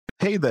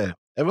Hey there,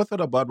 ever thought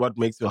about what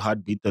makes your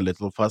heart beat a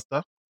little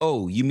faster?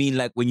 Oh, you mean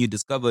like when you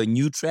discover a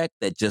new track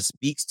that just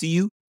speaks to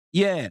you?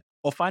 Yeah,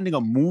 or finding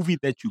a movie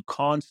that you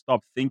can't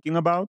stop thinking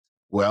about?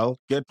 Well,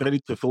 get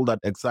ready to feel that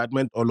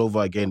excitement all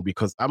over again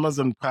because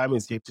Amazon Prime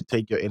is here to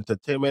take your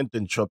entertainment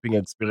and shopping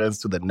experience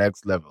to the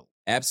next level.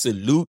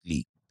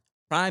 Absolutely.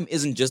 Prime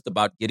isn't just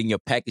about getting your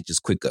packages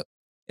quicker.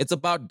 It's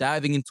about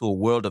diving into a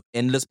world of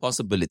endless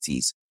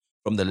possibilities,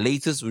 from the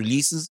latest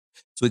releases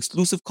to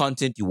exclusive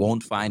content you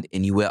won't find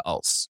anywhere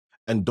else.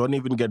 And don't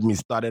even get me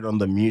started on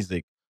the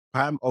music.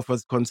 Prime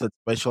offers concert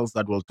specials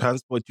that will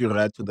transport you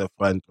right to the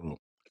front row.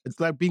 It's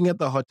like being at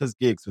the hottest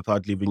gigs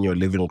without leaving your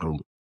living room.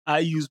 I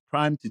use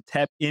Prime to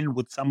tap in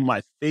with some of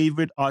my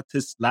favorite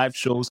artists' live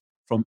shows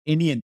from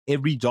any and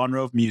every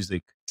genre of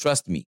music.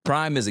 Trust me,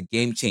 Prime is a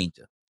game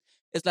changer.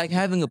 It's like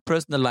having a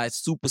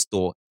personalized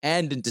superstore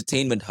and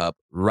entertainment hub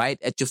right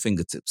at your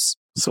fingertips.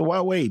 So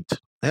why wait?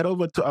 Head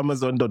over to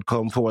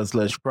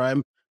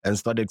amazon.com/prime and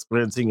start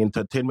experiencing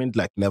entertainment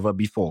like never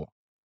before.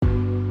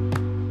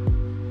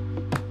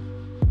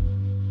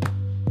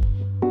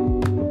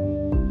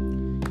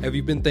 Have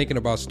you been thinking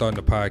about starting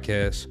a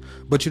podcast,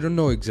 but you don't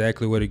know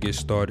exactly where to get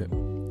started?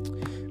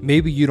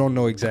 Maybe you don't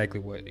know exactly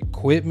what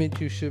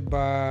equipment you should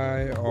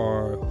buy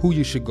or who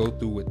you should go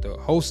through with the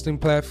hosting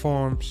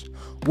platforms.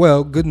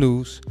 Well, good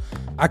news.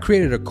 I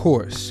created a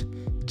course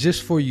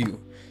just for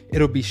you.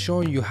 It'll be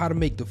showing you how to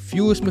make the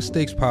fewest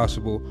mistakes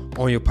possible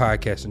on your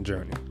podcasting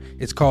journey.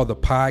 It's called the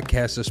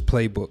Podcaster's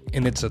Playbook,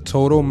 and it's a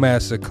total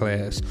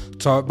masterclass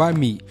taught by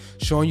me,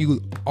 showing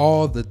you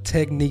all the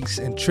techniques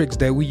and tricks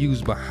that we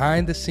use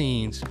behind the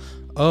scenes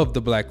of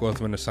the Black Wealth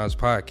Renaissance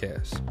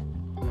podcast.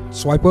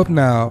 Swipe up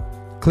now,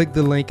 click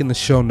the link in the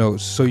show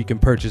notes so you can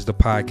purchase the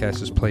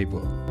Podcaster's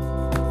Playbook.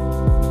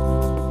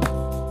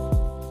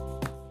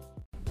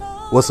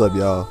 What's up,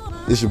 y'all?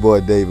 It's your boy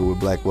David with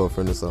Black Wealth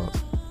Renaissance,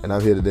 and I'm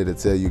here today to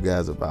tell you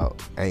guys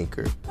about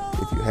Anchor.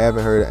 If you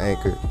haven't heard of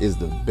Anchor, it's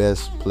the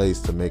best place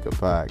to make a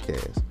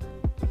podcast.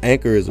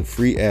 Anchor is a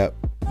free app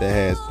that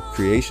has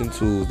creation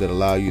tools that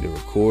allow you to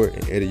record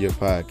and edit your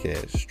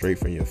podcast straight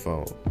from your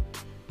phone.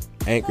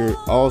 Anchor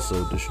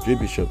also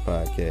distributes your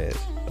podcast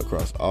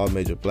across all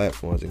major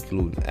platforms,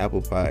 including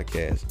Apple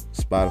Podcasts,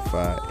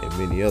 Spotify, and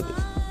many others.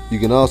 You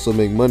can also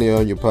make money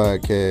on your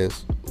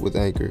podcast with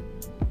Anchor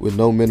with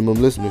no minimum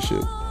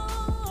listenership.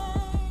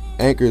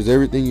 Anchor is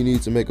everything you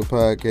need to make a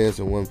podcast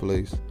in one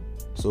place.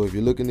 So if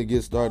you're looking to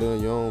get started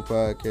on your own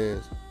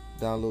podcast,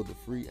 download the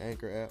free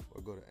Anchor app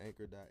or go to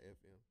anchor.fm.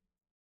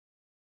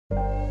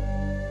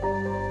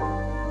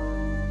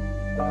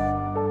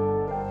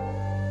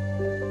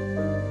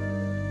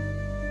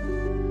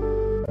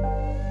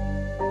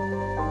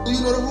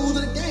 You know the rules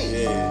of the game.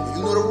 Yeah.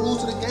 You know the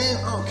rules of the game.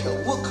 I don't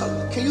care what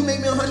color. Can you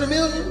make me 100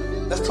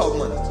 million? Let's talk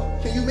money.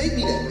 Can you make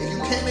me that? If you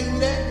can't make me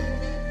that,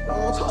 I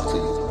don't want to talk to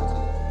you.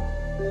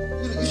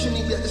 You shouldn't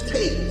even be at this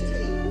table.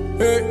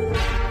 Hey,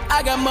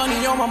 I got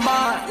money on my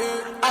mind.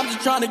 I'm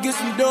just trying to get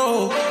some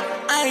dough.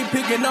 I ain't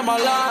picking up my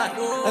line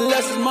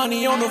unless it's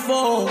money on the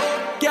phone.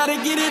 Gotta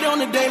get it on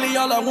the daily.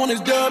 All I want is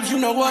dubs. You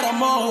know what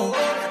I'm on.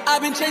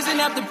 I've been chasing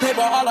after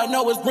paper. All I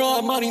know is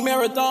run money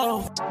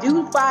marathon.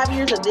 Do 5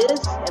 years of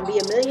this and be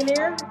a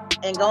millionaire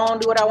and go on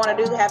do what I want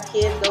to do, have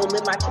kids, go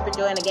live my chip and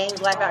joy in the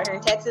games life out here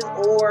in Texas,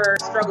 or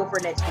struggle for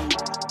the next 10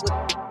 years.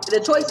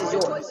 The choice is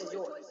yours.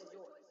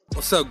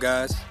 What's up,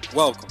 guys?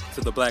 Welcome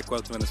to the Black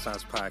Wealth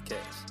Renaissance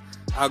podcast.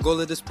 Our goal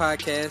of this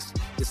podcast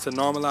is to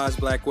normalize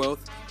black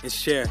wealth and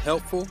share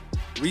helpful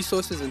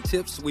resources and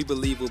tips we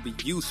believe will be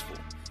useful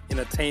in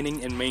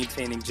attaining and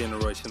maintaining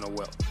generational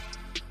wealth.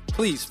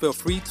 Please feel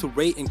free to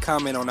rate and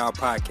comment on our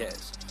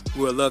podcast.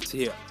 We would love to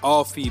hear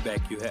all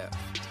feedback you have.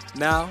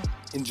 Now,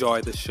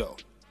 enjoy the show.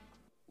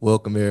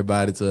 Welcome,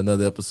 everybody, to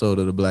another episode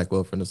of the Black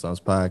Wealth Renaissance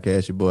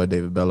podcast. Your boy,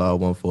 David Bellard,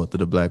 1/4 of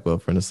the Black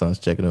Wealth Renaissance,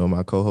 checking in with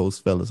my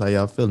co-host, fellas. How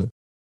y'all feeling?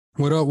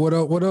 What up, what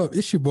up, what up?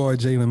 It's your boy,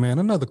 Jalen, man.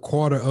 Another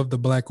quarter of the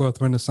Black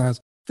Wealth Renaissance.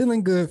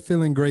 Feeling good,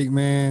 feeling great,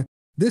 man.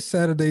 This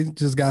Saturday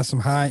just got some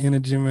high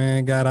energy,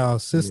 man. Got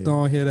our sister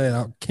on here that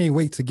I can't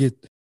wait to get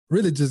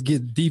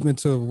deep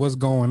into what's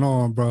going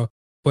on, bro.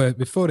 But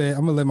before that,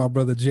 I'm going to let my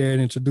brother Jared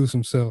introduce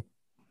himself.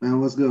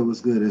 Man, what's good? What's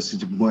good? It's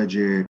your boy,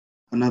 Jared.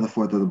 Another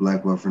 4th of the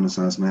Black Wealth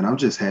Renaissance, man. I'm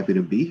just happy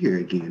to be here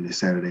again this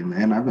Saturday,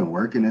 man. I've been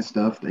working and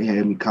stuff. They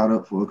had me caught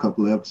up for a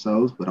couple of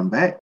episodes, but I'm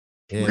back.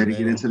 Ready to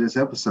get into this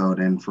episode.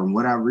 And from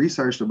what I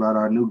researched about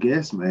our new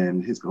guest,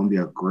 man, it's going to be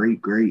a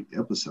great, great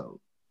episode.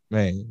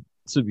 Man,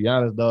 to be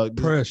honest, dog,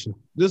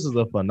 this is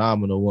a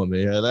phenomenal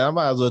woman. Yeah, like, I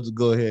might as well just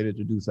go ahead and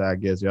introduce her, I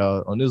guess,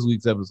 y'all. On this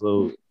week's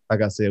episode,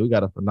 like I said, we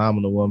got a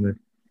phenomenal woman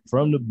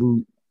from the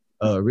boot,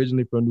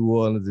 originally from New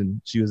Orleans,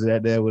 and she was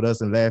out there with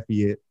us in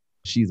Lafayette.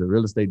 She's a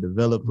real estate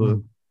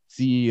developer,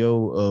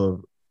 CEO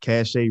of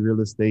Cachet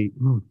Real Estate.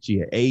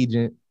 She's an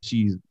agent.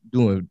 She's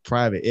doing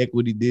private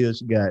equity deals.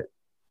 She got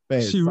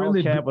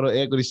capital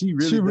equity. She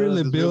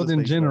really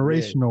building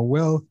generational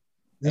wealth.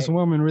 This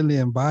woman really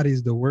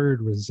embodies the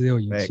word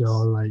resilience,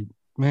 y'all. Like,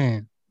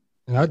 man,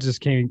 and I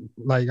just can't,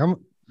 like, man.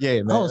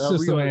 Oh,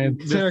 sister, man.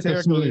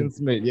 Terrica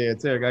Smith. Yeah,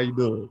 Terrica, how you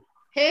doing?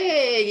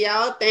 Hey,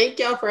 y'all. Thank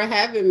y'all for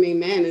having me,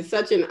 man. It's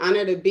such an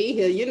honor to be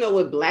here. You know,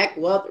 with Black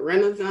Wealth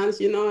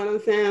Renaissance, you know what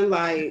I'm saying?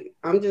 Like,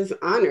 I'm just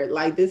honored.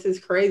 Like, this is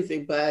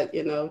crazy, but,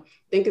 I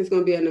think it's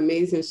going to be an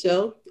amazing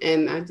show.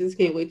 And I just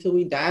can't wait till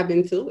we dive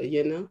into it.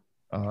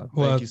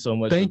 Thank you so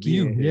much. Thank for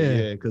being you. Here.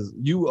 Yeah. Yeah, because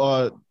you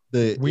are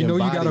we know you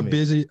got a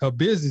embodiment.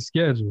 busy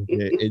schedule.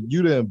 Yeah, and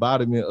you the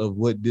embodiment of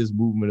what this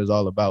movement is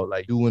all about,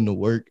 like doing the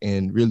work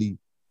and really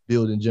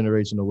building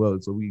generational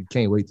wealth. So we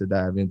can't wait to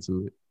dive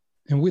into it.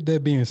 And with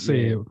that being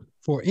said,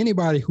 for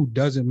anybody who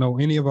doesn't know,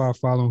 any of our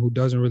following who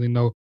doesn't really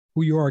know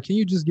who you are, can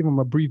you just give them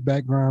a brief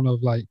background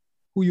of like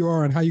who you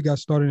are and how you got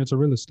started into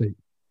real estate?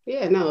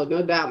 Yeah, no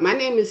doubt. My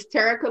name is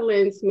Terrica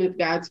Lynn Smith,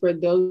 guys. For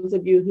those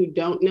of you who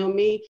don't know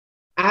me,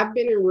 I've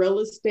been in real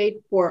estate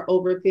for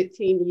over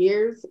 15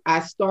 years. I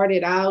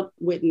started out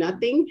with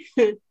nothing.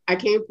 I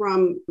came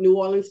from New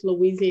Orleans,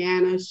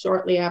 Louisiana,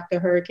 shortly after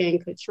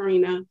Hurricane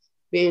Katrina,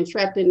 being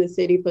trapped in the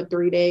city for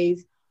 3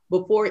 days.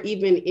 Before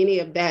even any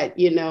of that,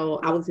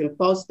 I was in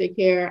foster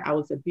care. I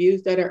was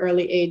abused at an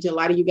early age. A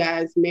lot of you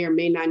guys may or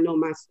may not know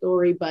my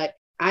story, but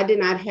I did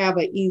not have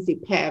an easy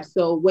path.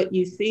 So what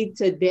you see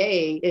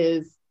today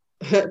is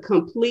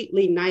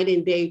completely night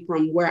and day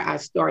from where I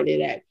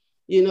started at.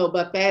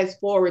 But fast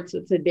forward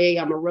to today,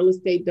 I'm a real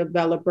estate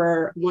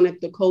developer, one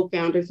of the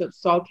co-founders of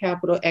Salt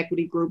Capital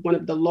Equity Group, one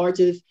of the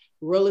largest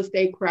real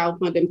estate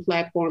crowdfunding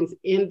platforms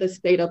in the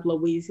state of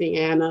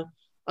Louisiana,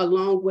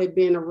 along with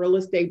being a real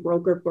estate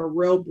broker for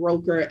Real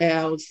Broker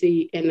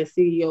LLC and the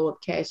CEO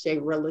of Cachet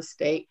Real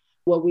Estate,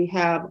 where we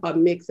have a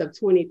mix of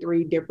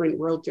 23 different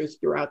realtors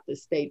throughout the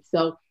state.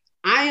 So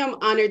I am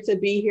honored to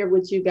be here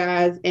with you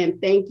guys.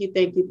 And thank you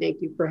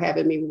for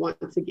having me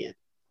once again.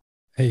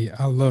 Hey,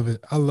 I love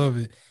it.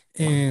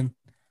 And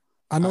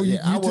I know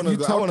I want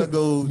to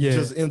go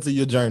just into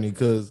your journey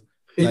because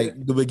like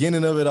the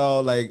beginning of it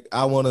all, like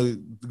I want to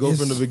go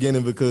from the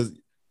beginning because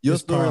your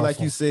story, powerful. Like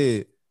you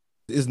said,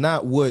 is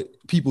not what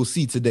people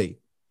see today.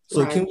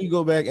 So Can we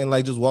go back and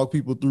like just walk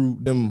people through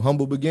them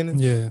humble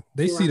beginnings? Yeah,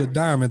 they see the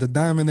diamond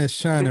that's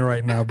shining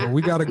right now, but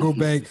we got to go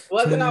back.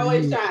 Wasn't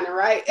always shining,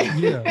 right?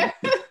 Yeah.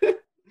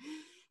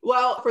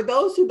 Well, for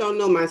those who don't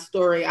know my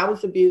story, I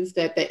was abused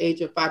at the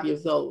age of 5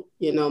 years old.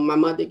 My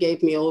mother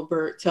gave me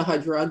over to her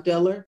drug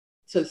dealer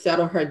to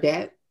settle her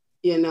debt.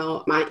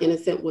 My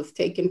innocence was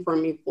taken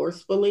from me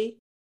forcefully.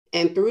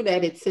 And through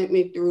that, it sent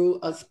me through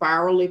a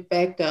spiral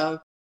effect of,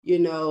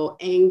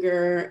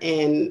 anger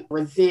and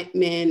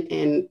resentment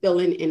and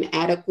feeling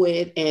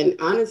inadequate and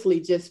honestly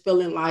just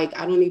feeling like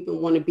I don't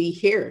even want to be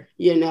here,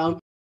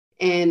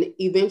 and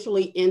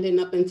eventually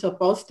ending up into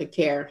foster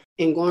care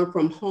and going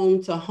from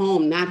home to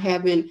home, not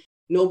having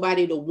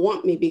nobody to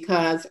want me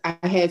because I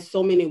had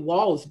so many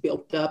walls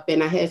built up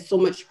and I had so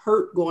much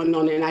hurt going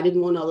on and I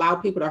didn't want to allow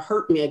people to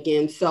hurt me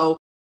again. So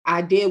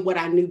I did what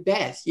I knew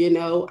best.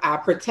 I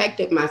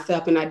protected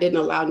myself and I didn't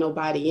allow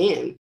nobody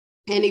in.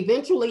 And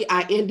eventually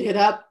I ended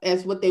up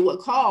as what they would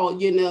call,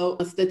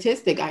 a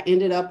statistic. I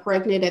ended up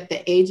pregnant at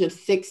the age of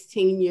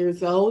 16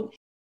 years old.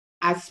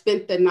 I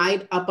spent the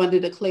night up under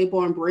the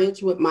Claiborne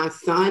Bridge with my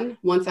son.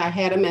 Once I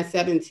had him at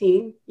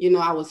 17,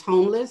 I was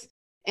homeless.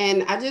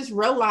 And I just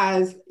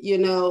realized,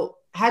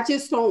 I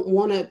just don't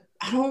want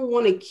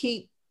to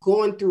keep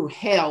going through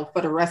hell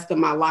for the rest of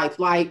my life.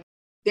 Like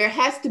there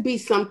has to be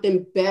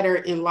something better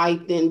in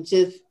life than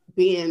just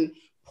being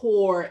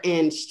poor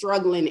and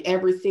struggling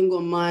every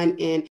single month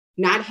and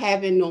not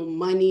having no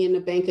money in the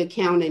bank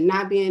account and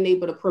not being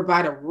able to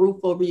provide a roof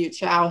over your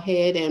child's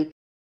head. And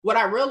what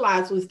I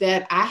realized was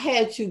that I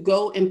had to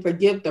go and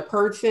forgive the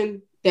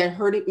person that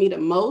hurted me the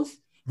most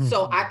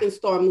so I can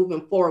start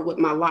moving forward with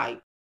my life.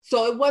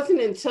 So it wasn't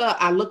until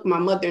I looked my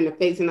mother in the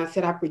face and I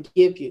said, I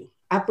forgive you.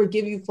 I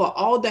forgive you for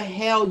all the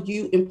hell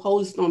you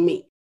imposed on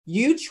me.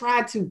 You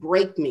tried to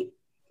break me,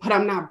 but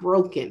I'm not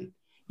broken.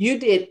 You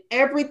did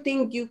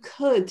everything you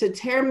could to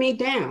tear me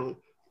down,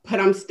 but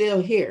I'm still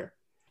here.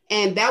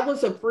 And that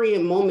was a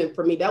freeing moment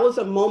for me. That was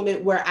a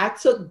moment where I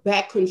took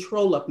back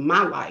control of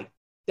my life.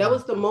 That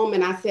was the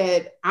moment I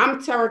said,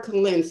 I'm Terrica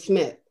Lynn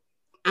Smith.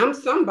 I'm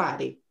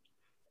somebody.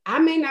 I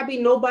may not be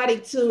nobody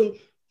to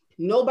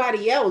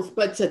nobody else,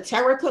 but to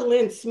Terrica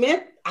Lynn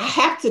Smith, I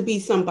have to be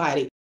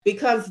somebody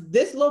because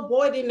this little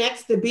boy didn't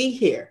ask to be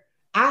here.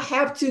 I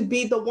have to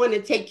be the one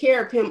to take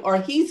care of him or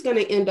he's going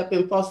to end up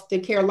in foster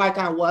care like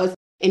I was.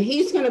 And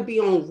he's going to be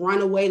on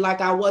runaway like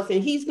I was.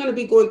 And he's going to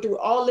be going through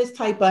all this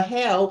type of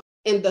hell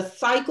and the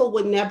cycle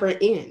would never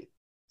end.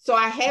 So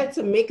I had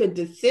to make a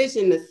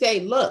decision to say,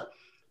 look,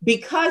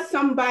 because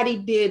somebody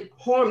did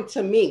harm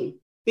to me,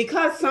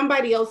 because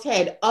somebody else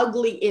had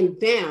ugly in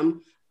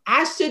them,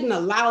 I shouldn't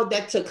allow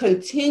that to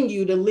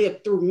continue to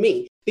live through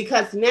me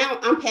because now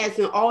I'm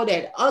passing all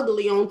that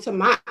ugly on to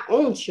my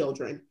own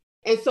children.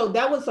 And so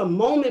that was a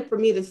moment for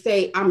me to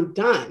say, I'm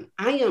done.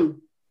 I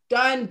am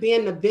done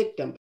being the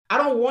victim. I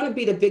don't want to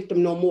be the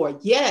victim no more.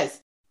 Yes,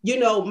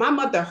 my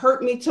mother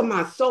hurt me to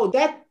my soul.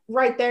 That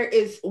right there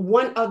is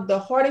one of the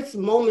hardest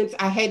moments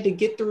I had to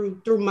get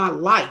through my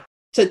life.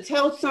 To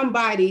tell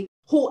somebody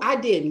who I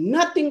did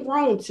nothing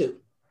wrong to,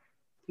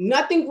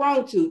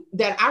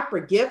 that I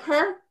forgive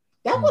her,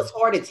 That was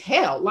hard as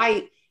hell.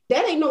 Like,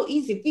 that ain't no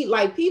easy feat.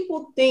 Like,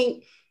 people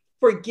think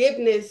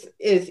forgiveness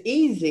is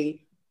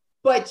easy,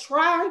 but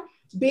try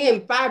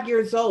being 5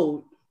 years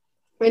old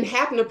and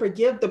having to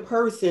forgive the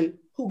person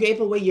who gave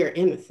away your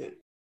innocence.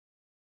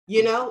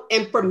 You know?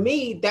 And for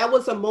me, that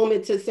was a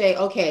moment to say,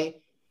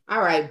 okay,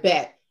 all right,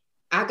 bet.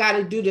 I got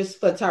to do this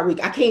for Tariq.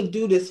 I can't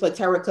do this for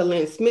Terrica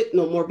Lynn Smith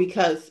no more,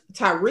 because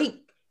Tariq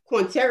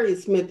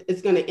Quantarius Smith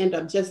is going to end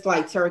up just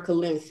like Terrica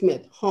Lynn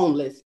Smith,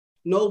 homeless,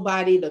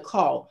 nobody to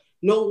call,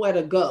 nowhere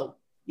to go,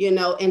 you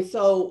know? And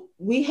so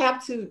we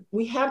have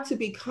to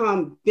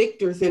become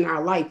victors in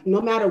our life,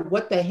 no matter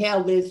what the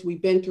hell is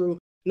we've been through,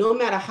 no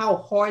matter how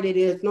hard it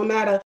is, no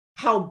matter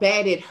how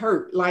bad it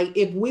hurt. Like,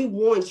 if we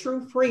want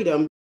true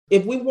freedom,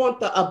 if we want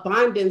the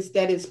abundance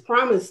that is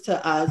promised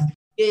to us,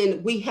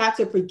 then we have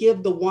to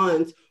forgive the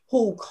ones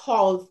who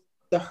caused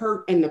the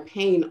hurt and the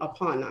pain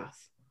upon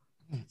us.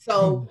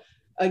 So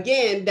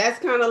again, that's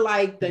kind of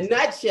like the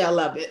nutshell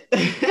of it.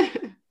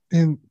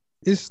 And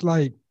it's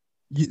like,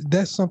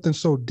 that's something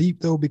so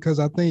deep though, because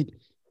I think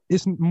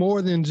it's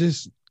more than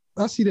just,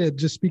 I see that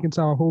just speaking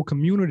to our whole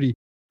community.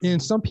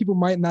 And some people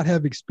might not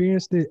have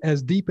experienced it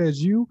as deep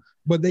as you,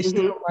 but they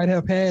still might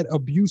have had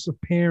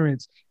abusive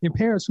parents and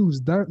parents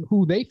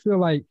who they feel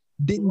like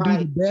didn't do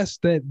the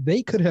best that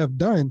they could have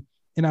done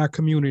in our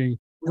community.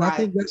 And I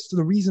think that's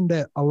the reason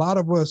that a lot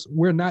of us,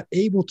 we're not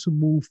able to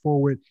move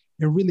forward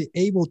and really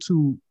able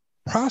to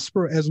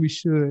prosper as we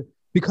should,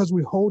 because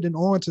we're holding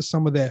on to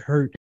some of that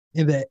hurt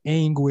and that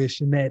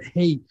anguish and that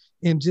hate,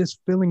 and just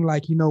feeling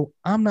like, you know,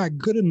 I'm not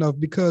good enough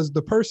because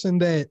the person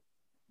that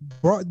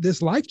brought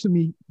this life to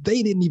me,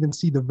 they didn't even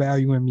see the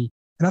value in me.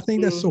 And I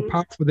think that's so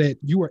powerful that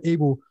you were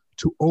able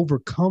to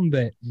overcome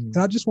that. And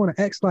I just want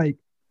to ask, like,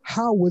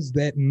 how was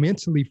that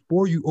mentally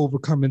for you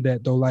overcoming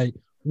that though? Like,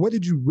 what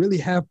did you really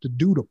have to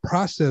do to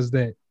process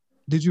that?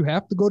 Did you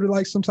have to go to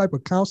like some type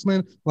of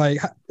counseling? Like,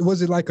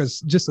 was it like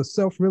just a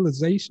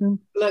self-realization?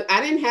 Look,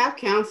 I didn't have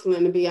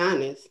counseling, to be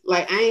honest.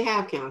 Like, I ain't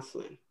have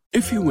counseling.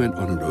 If you went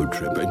on a road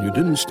trip and you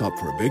didn't stop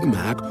for a Big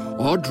Mac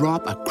or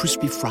drop a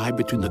crispy fry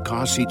between the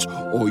car seats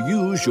or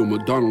use your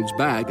McDonald's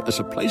bag as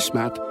a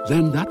placemat,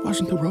 then that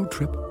wasn't a road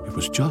trip. It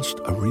was just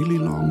a really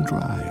long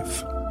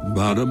drive.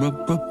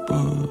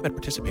 Ba-da-ba-ba-ba. At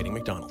participating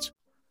McDonald's.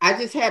 I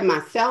just had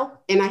myself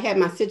and I had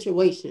my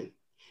situation.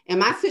 And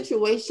my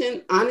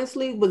situation,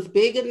 honestly, was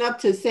big enough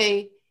to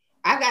say,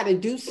 I got to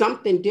do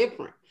something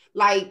different.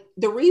 Like,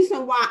 the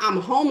reason why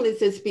I'm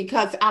homeless is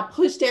because I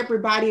pushed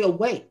everybody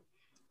away.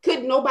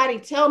 Couldn't nobody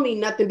tell me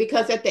nothing,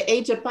 because at the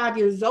age of 5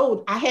 years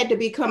old, I had to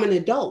become an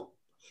adult.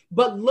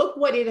 But look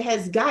what it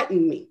has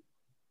gotten me,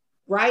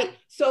 right?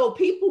 So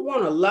people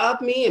want to love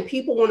me and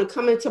people want to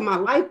come into my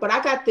life, but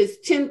I got this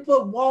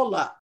 10-foot wall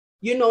up,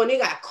 you know, and they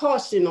got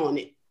caution on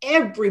it.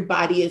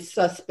 Everybody is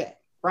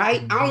suspect,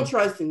 right? I don't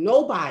trust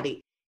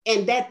nobody.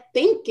 And that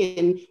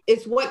thinking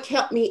is what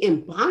kept me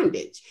in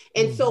bondage.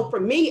 And so for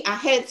me, I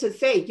had to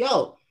say,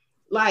 yo,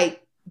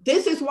 like,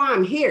 this is why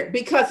I'm here,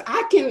 because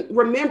I can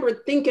remember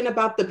thinking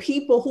about the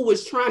people who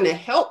was trying to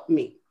help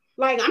me.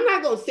 Like, I'm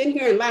not going to sit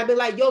here and lie, be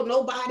like, yo,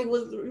 nobody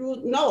was,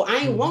 no, I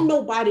ain't want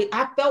nobody.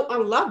 I felt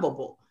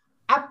unlovable.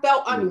 I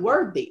felt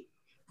unworthy.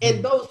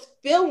 And those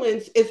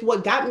feelings is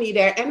what got me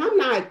there. And I'm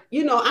not,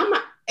 you know, I'm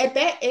not at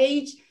that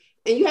age.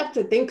 And you have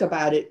to think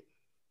about it.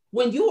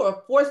 When you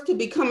are forced to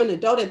become an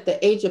adult at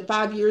the age of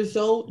 5 years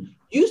old,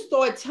 you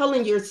start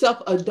telling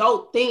yourself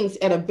adult things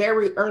at a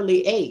very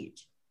early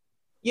age.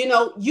 You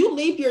know, you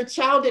leave your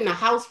child in the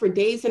house for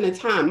days at a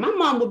time. My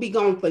mom would be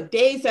gone for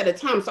days at a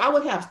time. So I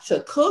would have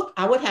to cook.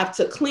 I would have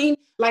to clean.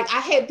 Like, I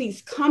had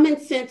these common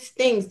sense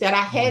things that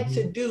I had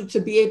to do to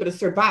be able to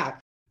survive.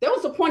 There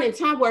was a point in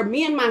time where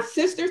me and my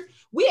sisters,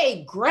 we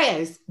ate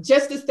grass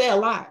just to stay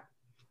alive.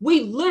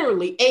 We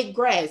literally ate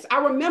grass. I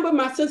remember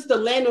my sister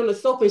laying on the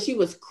sofa and she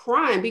was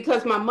crying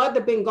because my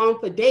mother been gone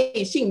for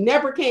days. She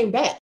never came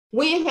back.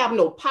 We ain't have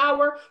no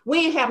power.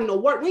 We ain't have no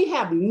work. We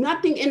have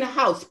nothing in the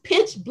house,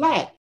 pitch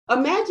black.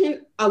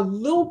 Imagine a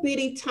little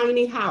bitty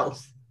tiny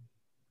house.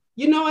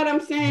 You know what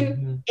I'm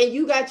saying? And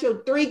you got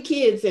your 3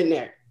 kids in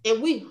there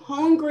and we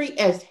hungry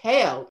as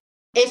hell.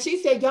 And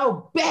she said,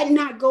 y'all bet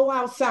not go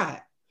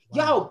outside.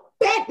 Y'all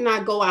bet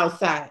not go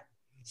outside.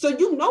 So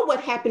you know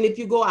what happened if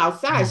you go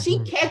outside. She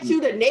catch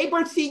you, the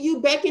neighbors see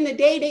you. Back in the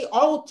day, they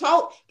all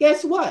talk.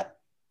 Guess what?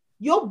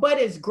 Your butt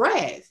is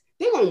grass.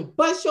 They're going to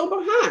bust your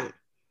behind.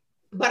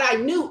 But I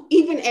knew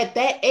even at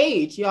that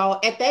age, y'all,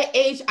 at that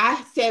age,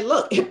 I said,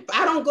 look, if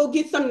I don't go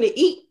get something to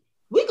eat,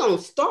 we're going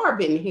to starve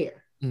in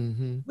here.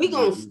 We're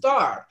going to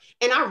starve.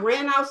 And I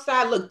ran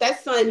outside. Look,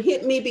 that sun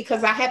hit me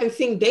because I haven't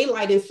seen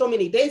daylight in so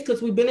many days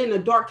because we've been in a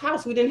dark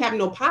house. We didn't have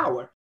no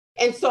power.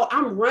 And so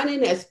I'm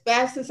running as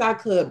fast as I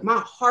could.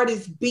 My heart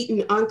is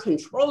beating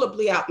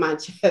uncontrollably out my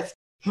chest.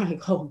 I'm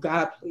like, oh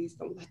God, please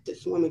don't let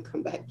this woman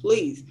come back,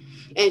 please.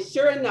 And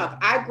sure enough,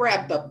 I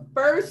grabbed the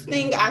first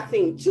thing I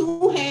seen,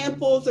 2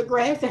 handfuls of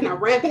grass, and I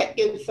ran back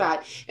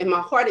inside. And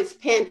my heart is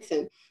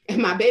panting.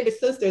 And my baby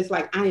sister is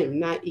like, I am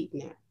not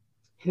eating that.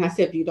 And I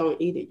said, if you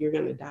don't eat it, you're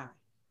going to die.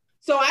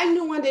 So I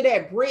knew under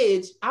that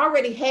bridge, I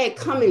already had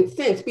common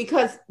sense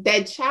because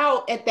that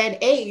child at that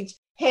age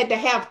had to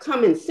have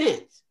common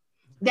sense.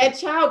 That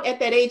child at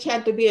that age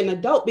had to be an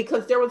adult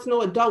because there was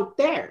no adult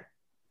there.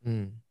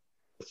 Mm.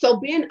 So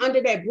being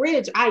under that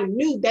bridge, I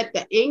knew that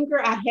the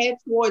anger I had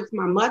towards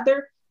my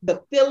mother,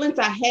 the feelings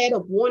I had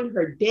of wanting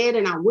her dead,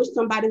 and I wish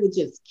somebody would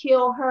just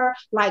kill her,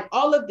 like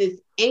all of this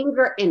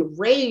anger and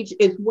rage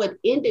is what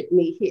ended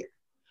me here.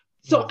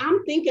 So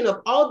I'm thinking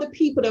of all the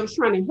people that was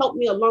trying to help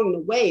me along the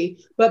way,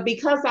 but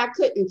because I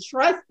couldn't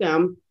trust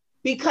them,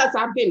 because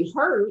I've been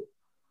hurt,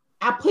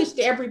 I pushed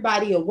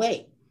everybody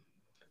away.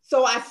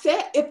 So I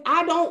said, if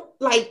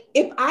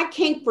I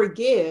can't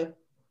forgive,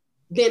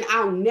 then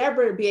I'll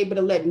never be able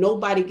to let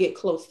nobody get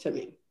close to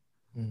me.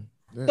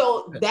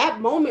 So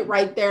that moment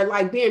right there,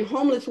 like being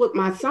homeless with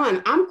my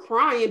son, I'm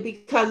crying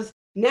because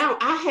now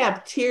I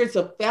have tears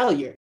of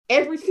failure.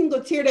 Every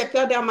single tear that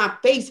fell down my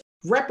face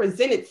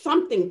represented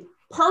something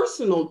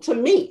personal to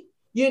me,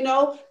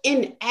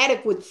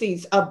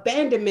 inadequacies,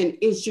 abandonment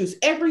issues.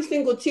 Every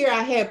single tear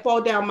I had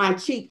fall down my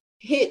cheek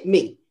hit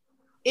me.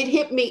 It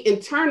hit me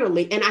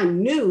internally. And I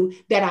knew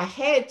that I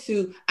had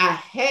to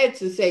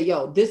say,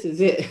 yo, this is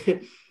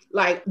it.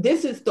 Like,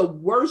 this is the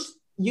worst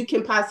you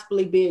can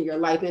possibly be in your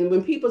life. And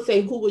when people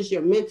say, who was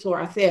your mentor?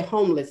 I said,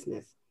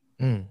 homelessness.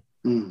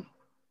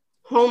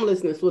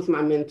 Homelessness was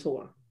my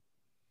mentor.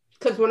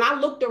 Because when I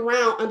looked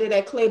around under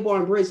that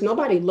Claiborne Bridge,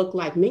 nobody looked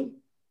like me.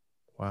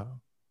 Wow.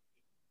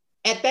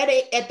 At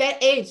that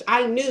age,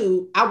 I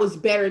knew I was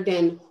better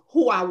than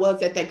who I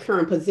was at that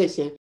current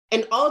position.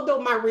 And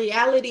although my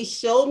reality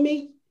showed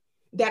me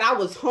that I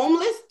was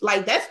homeless,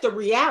 like that's the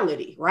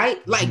reality,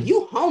 right? Like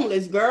you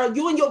homeless, girl,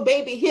 you and your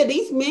baby here,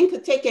 these men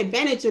could take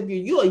advantage of you.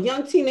 You're a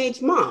young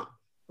teenage mom,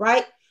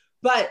 right?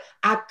 But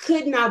I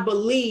could not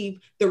believe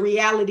the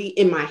reality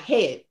in my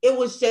head. It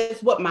was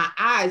just what my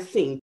eyes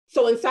seen.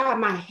 So inside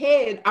my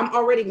head, I'm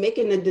already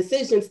making the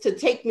decisions to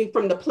take me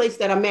from the place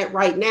that I'm at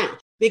right now.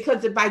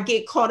 Because if I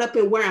get caught up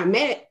in where I'm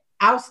at,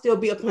 I'll still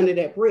be up under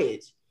that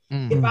bridge.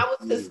 If I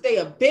was to stay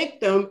a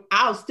victim,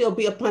 I'll still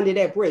be up under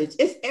that bridge.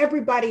 It's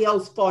everybody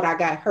else's fault I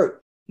got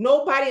hurt.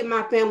 Nobody in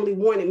my family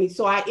wanted me,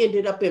 so I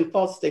ended up in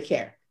foster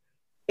care.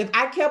 If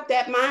I kept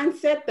that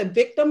mindset, the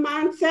victim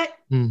mindset,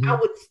 I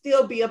would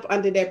still be up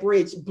under that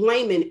bridge,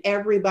 blaming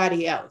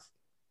everybody else.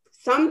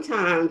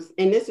 Sometimes,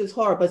 and this is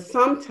hard, but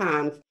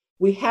sometimes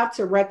we have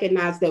to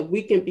recognize that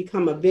we can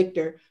become a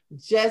victor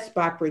just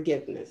by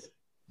forgiveness.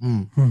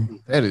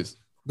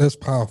 That's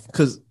powerful.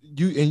 Because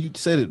you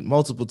said it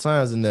multiple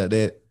times in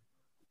that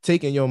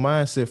taking your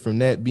mindset from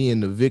that being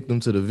the victim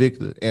to the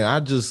victor. And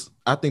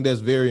I think that's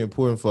very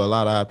important for a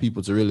lot of our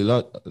people to really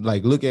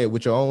look at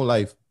with your own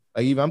life.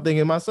 Like even I'm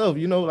thinking myself,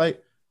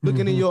 like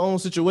looking in your own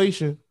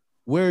situation,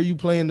 where are you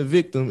playing the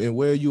victim and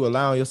where are you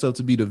allowing yourself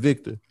to be the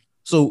victor?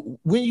 So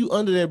when you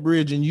under that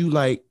bridge and you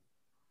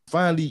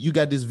finally you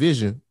got this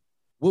vision,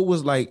 what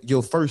was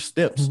your first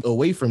steps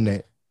away from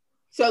that?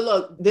 So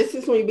look, this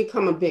is when you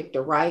become a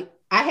victor, right?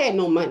 I had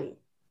no money.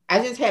 I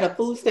just had a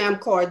food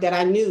stamp card that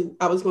I knew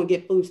I was going to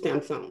get food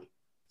stamps on.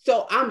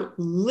 So I'm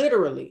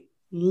literally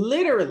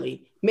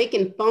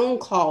making phone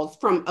calls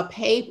from a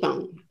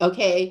payphone,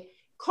 okay?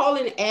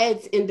 Calling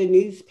ads in the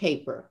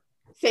newspaper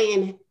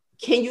saying,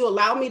 can you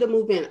allow me to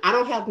move in? I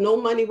don't have no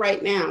money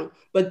right now,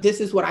 but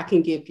this is what I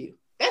can give you.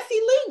 That's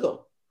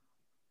illegal.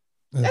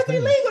 That's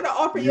illegal to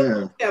offer your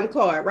food stamp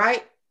card,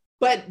 right?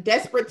 But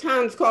desperate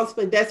times calls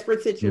for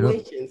desperate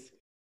situations.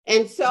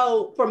 And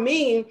so for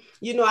me,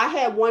 I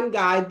had one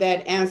guy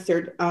that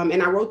answered,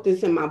 and I wrote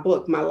this in my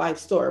book, My Life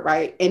Story,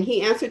 right? And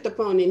he answered the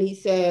phone and he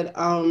said,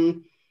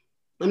 I'm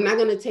not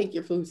going to take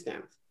your food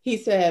stamps. He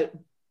said,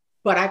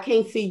 but I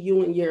can't see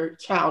you and your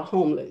child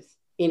homeless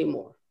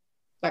anymore.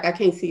 Like I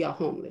can't see y'all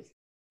homeless.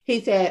 He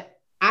said,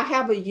 I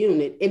have a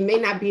unit. It may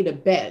not be the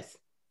best,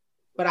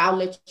 but I'll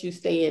let you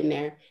stay in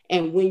there.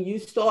 And when you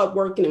start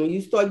working and when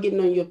you start getting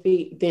on your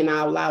feet, then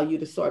I'll allow you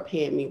to start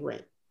paying me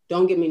rent.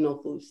 Don't give me no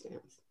food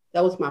stamps.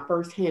 That was my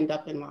first hand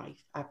up in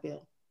life, I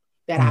feel,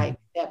 that I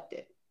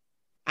accepted.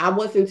 I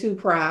wasn't too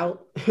proud.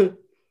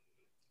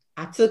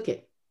 I took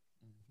it.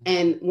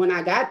 And when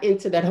I got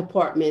into that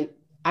apartment,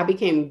 I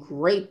became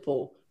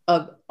grateful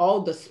of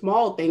all the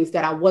small things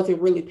that I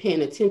wasn't really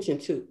paying attention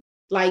to.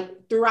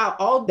 Like throughout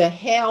all the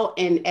hell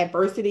and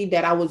adversity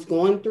that I was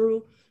going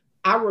through,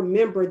 I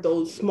remember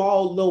those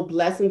small little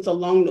blessings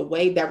along the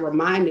way that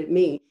reminded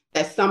me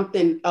that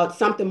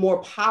something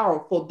more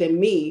powerful than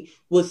me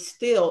was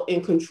still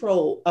in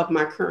control of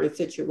my current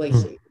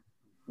situation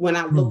when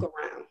I look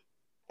around.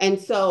 And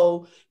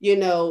so,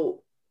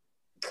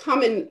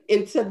 coming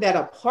into that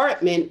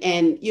apartment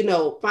and,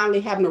 finally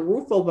having a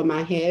roof over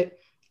my head,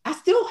 I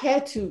still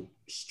had to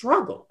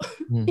struggle.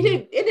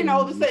 It didn't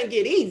all of a sudden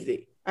get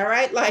easy. All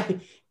right.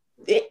 Like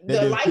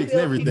the light bill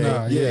everything.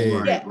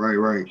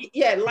 Right.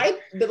 Yeah,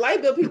 the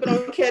light bill people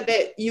don't care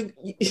that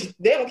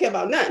they don't care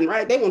about nothing,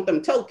 right? They want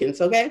them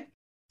tokens, okay?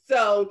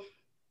 So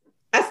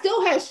I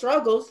still had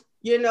struggles,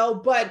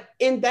 but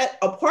in that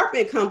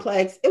apartment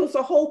complex, it was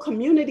a whole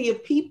community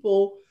of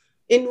people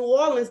in New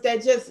Orleans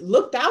that just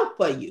looked out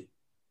for you.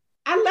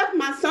 I left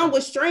my son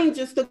with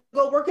strangers to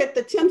go work at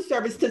the temp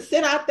service, to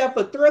sit out there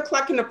for 3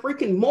 o'clock in the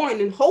freaking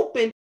morning,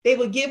 hoping they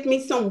would give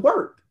me some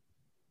work.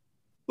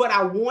 But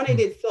I wanted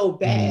it so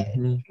bad.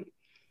 Mm-hmm.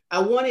 I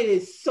wanted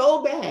it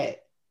so bad.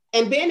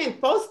 And being in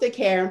foster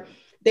care,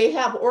 they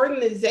have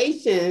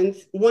organizations,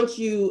 once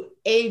you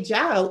age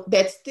out,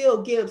 that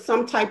still give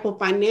some type of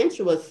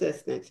financial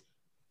assistance.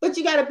 But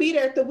you got to be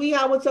there at the wee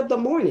hours of the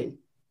morning.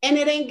 And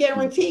it ain't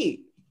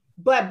guaranteed.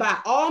 But by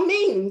all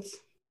means,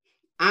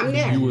 I'm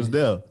there. You was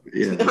there.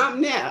 Yeah.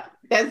 I'm there.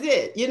 That's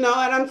it. You know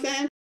what I'm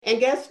saying? And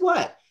guess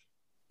what?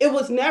 It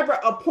was never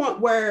a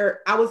point where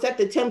I was at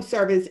the temp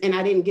service and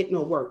I didn't get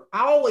no work.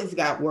 I always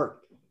got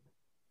work.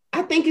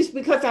 I think it's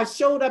because I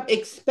showed up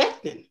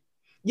expecting.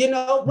 You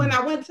know, when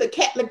I went to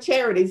Catholic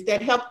Charities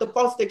that help the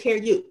foster care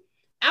youth,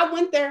 I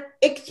went there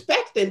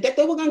expecting that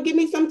they were going to give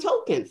me some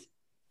tokens.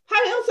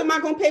 How else am I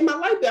going to pay my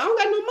light bill? I don't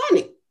got no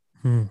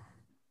money.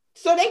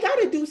 So they got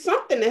to do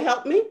something to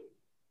help me.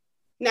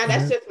 Now,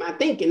 that's just my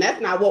thinking. That's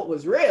not what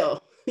was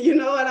real. You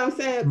know what I'm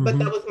saying? But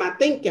that was my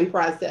thinking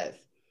process.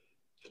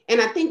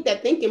 And I think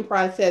that thinking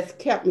process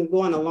kept me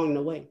going along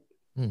the way.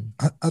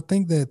 I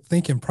think that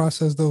thinking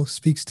process, though,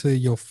 speaks to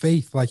your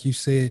faith, like you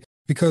said,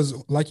 because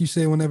like you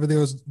said, whenever there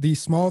was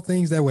these small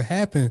things that would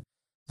happen,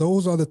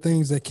 those are the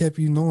things that kept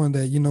you knowing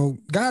that, you know,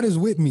 God is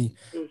with me.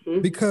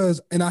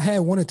 Because, and I had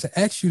wanted to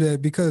ask you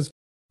that, because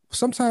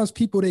sometimes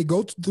people, they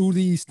go through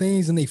these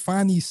things and they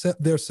find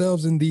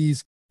themselves in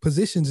these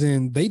positions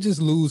and they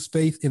just lose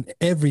faith in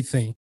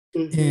everything.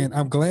 And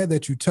I'm glad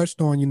that you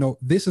touched on, you know,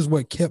 this is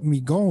what kept me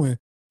going,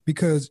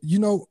 because, you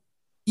know,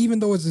 even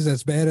though it's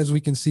as bad as we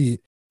can see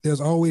it,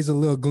 there's always a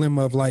little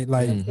glimmer of light,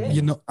 like,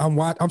 you know,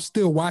 I'm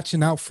still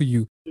watching out for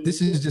you.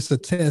 This is just a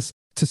test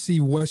to see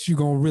what you're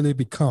going to really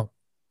become.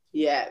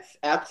 Yes,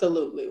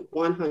 absolutely.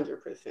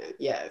 100%.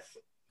 Yes.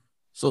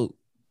 So,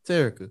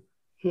 Terrica,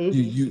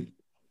 you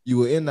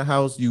were in the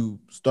house, you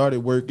started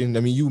working.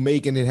 I mean, you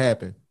making it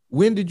happen.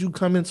 When did you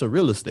come into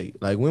real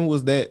estate? Like, when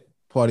was that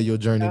part of your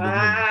journey?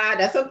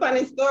 That's a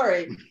funny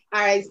story.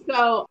 All right.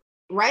 So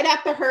right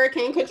after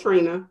Hurricane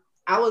Katrina,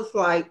 I was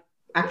like,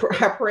 I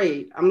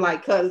prayed. I'm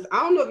like, because I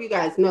don't know if you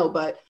guys know,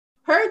 but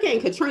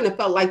Hurricane Katrina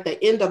felt like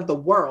the end of the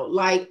world.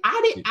 Like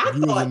I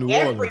thought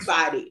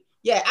everybody,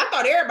 I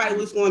thought everybody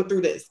was going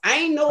through this. I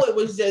didn't know it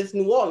was just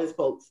New Orleans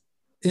folks.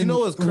 You know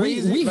what's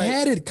crazy? We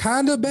had it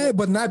kind of bad,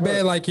 but not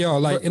bad like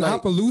y'all. Like in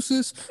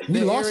Opelousas,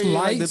 we lost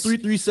lights. Like the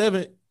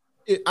 337.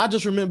 I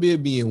just remember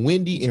it being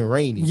windy and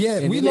rainy. Yeah,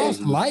 and we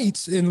lost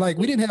lights and like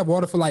we didn't have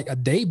water for like a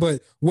day.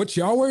 But what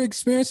y'all were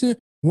experiencing,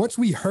 once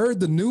we heard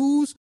the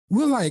news,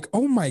 we're like,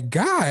 oh my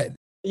God.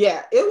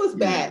 Yeah, it was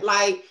bad.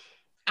 Like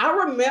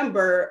I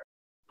remember.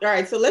 All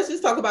right, so let's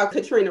just talk about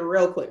Katrina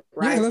real quick,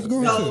 right? Yeah, let's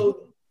go.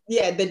 So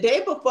the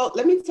day before,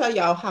 let me tell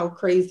y'all how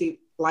crazy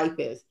life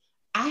is.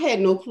 I had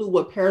no clue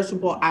what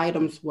perishable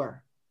items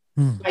were.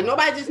 Like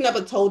nobody just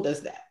never told us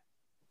that.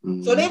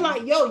 So they're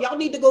like, yo, y'all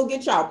need to go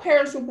get y'all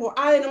perishable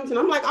items. And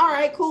I'm like, all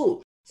right,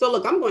 cool. So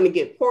look, I'm going to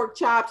get pork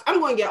chops. I'm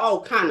going to get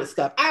all kind of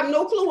stuff. I have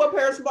no clue what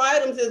perishable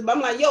items is, but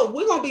I'm like, yo,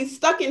 we're going to be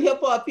stuck in here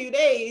for a few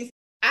days.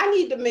 I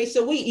need to make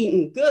sure we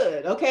eating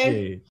good,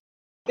 okay?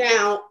 Yeah.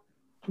 Now,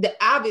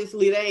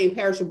 obviously, they ain't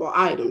perishable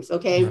items,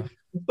 okay? Yeah.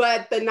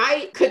 But the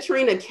night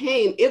Katrina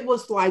came, it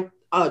was like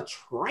a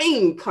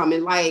train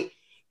coming. Like,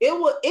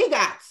 it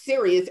got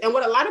serious. And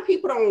what a lot of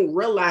people don't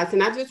realize,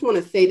 and I just want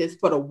to say this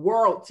for the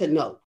world to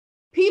know,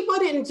 people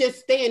didn't just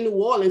stay in New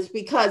Orleans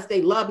because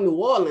they love New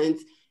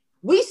Orleans.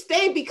 We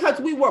stayed because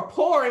we were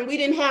poor and we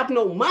didn't have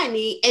no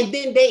money. And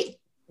then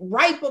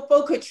right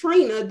before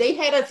Katrina, they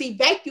had us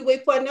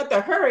evacuate for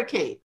another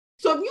hurricane.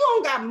 So if you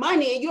don't got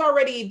money and you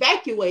already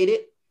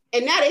evacuated,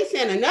 and now they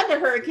send another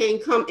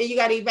hurricane come and you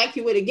got to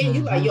evacuate again,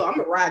 you're like, yo, I'm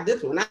going to ride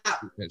this one out.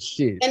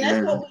 Shit. And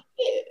that's what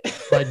we did.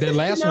 Like that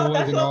last one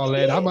wasn't all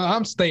that.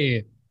 I'm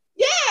staying.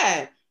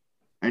 Yeah.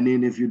 And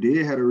then if you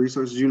did have the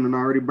resources, you had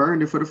already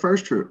burned it for the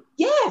first trip.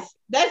 Yes,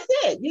 that's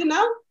it, you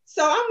know?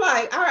 So I'm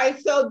like, all right,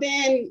 so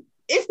then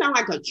it's not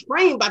like a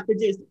train about to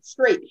just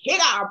straight hit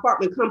our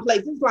apartment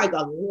complex. It's like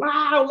a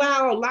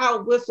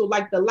loud whistle,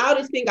 like the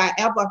loudest thing I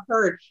ever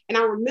heard. And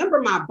I remember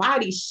my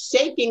body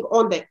shaking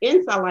on the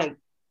inside, like,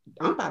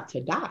 I'm about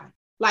to die.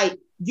 Like,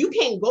 you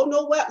can't go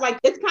nowhere. Like,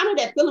 it's kind of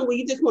that feeling where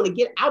you just want to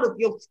get out of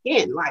your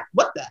skin. Like,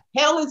 what the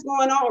hell is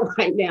going on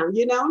right now,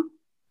 you know?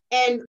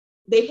 And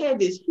they had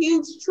this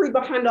huge tree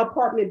behind the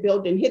apartment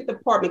building, hit the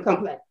apartment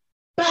complex.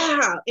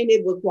 Bow! And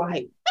it was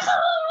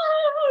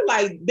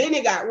like, then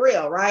it got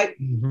real, right?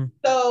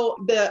 So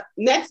the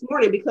next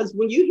morning, because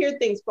when you hear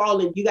things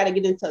falling, you got to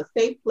get into a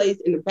safe place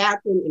in the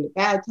bathroom, in the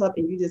bathtub,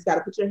 and you just got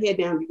to put your head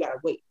down. You got to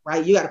wait,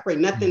 right? You got to pray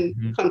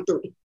nothing come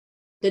through.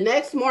 The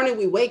next morning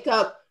we wake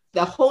up,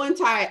 the whole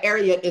entire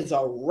area is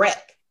a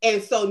wreck.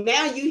 And so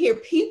now you hear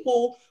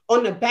people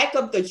on the back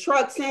of the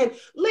truck saying,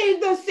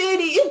 leave the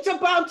city, it's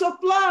about to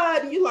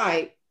flood. And you're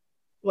like,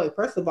 wait,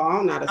 first of all, I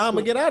don't know how to swim. I'm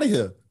going to get out of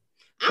here.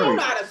 I don't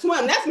know how to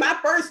swim. That's my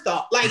first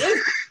thought. Like,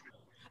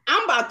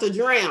 I'm about to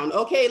drown,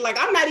 okay? Like,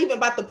 I'm not even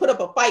about to put up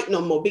a fight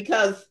no more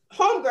because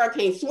homegirl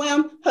can't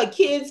swim. Her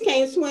kids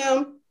can't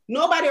swim.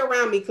 Nobody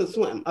around me could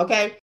swim,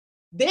 okay?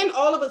 Then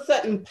all of a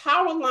sudden,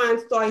 power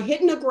lines start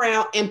hitting the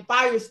ground and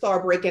fires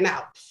start breaking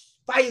out.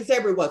 Fires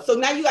everywhere. So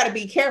now you got to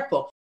be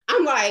careful.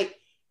 I'm like,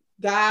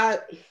 God,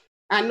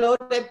 I know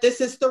that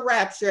this is the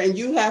rapture and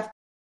you have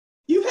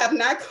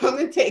not come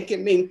and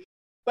taken me.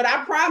 But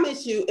I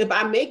promise you, if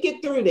I make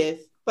it through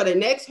this for the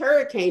next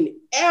hurricane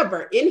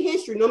ever in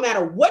history, no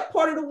matter what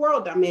part of the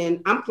world I'm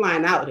in, I'm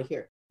flying out of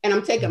here. And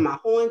I'm taking my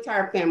whole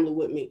entire family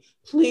with me.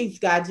 Please,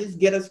 God, just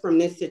get us from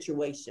this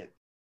situation.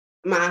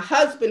 My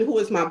husband, who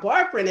was my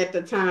boyfriend at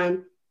the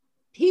time,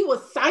 he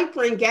was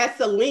siphoning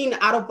gasoline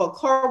out of a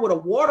car with a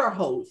water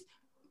hose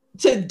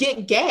to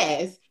get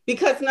gas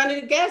because none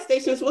of the gas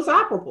stations was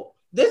operable.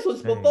 This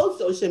was before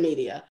social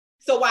media.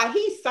 So while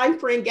he's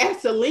siphoning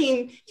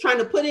gasoline, trying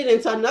to put it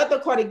into another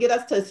car to get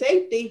us to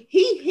safety,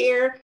 he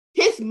hear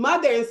his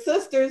mother and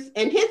sisters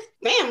and his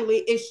family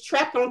is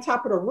trapped on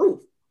top of the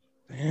roof.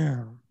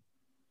 Damn.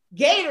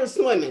 Gator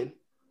swimming.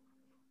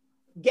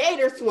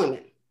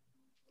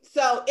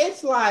 So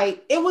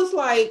it was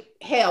like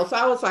hell. So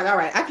I was like, all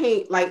right, I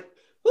can't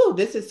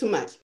this is too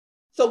much.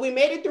 So we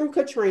made it through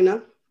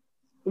Katrina.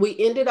 We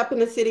ended up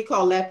in a city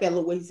called Lafayette,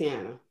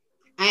 Louisiana.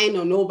 I ain't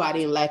know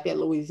nobody in Lafayette,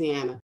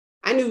 Louisiana.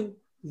 I knew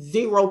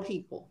 0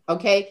 people,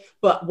 okay?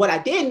 But what I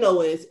did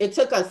know is it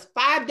took us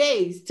 5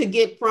 days to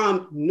get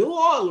from New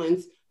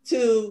Orleans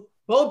to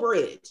Bow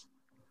Bridge.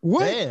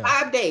 What? Damn.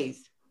 5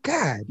 days.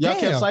 God Y'all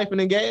damn. kept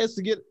siphoning gas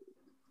to get.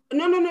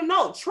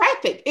 No.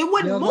 Traffic. It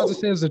wouldn't I was move. about to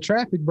say it was the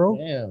traffic, bro.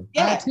 Damn.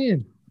 Yeah.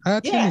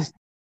 I-10 is.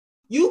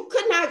 You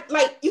could not,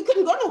 you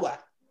couldn't go nowhere.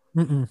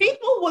 Mm-mm.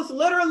 People was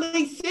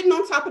literally sitting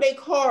on top of their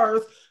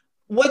cars,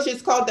 which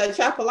is called the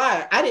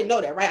chapelier. I didn't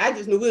know that, right? I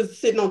just knew we was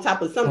sitting on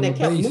top of something that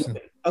kept moving.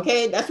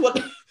 Okay, that's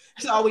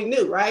all we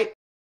knew, right?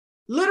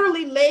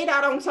 Literally laid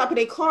out on top of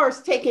their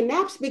cars taking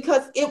naps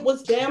because it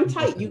was damn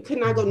tight. You could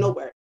not go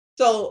nowhere.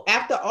 So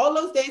after all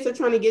those days of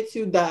trying to get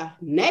to the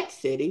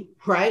next city,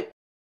 right?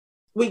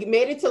 We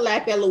made it to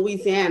Lafayette,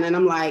 Louisiana, and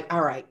I'm like,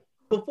 all right.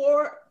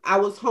 Before I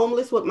was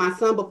homeless with my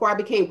son, before I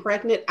became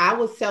pregnant, I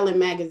was selling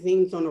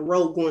magazines on the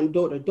road going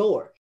door to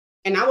door.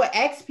 And I would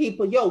ask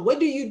people, yo, what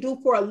do you do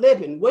for a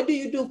living? What do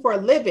you do for a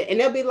living? And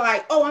they'll be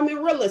like, oh, I'm in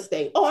real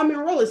estate. Oh, I'm in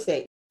real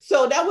estate.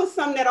 So that was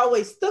something that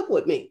always stuck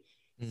with me.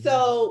 Mm-hmm.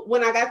 So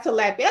when I got to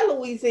Lafayette,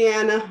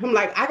 Louisiana, I'm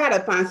like, I got to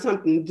find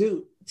something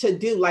to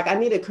do. Like, I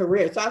need a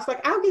career. So I was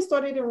like, I'll get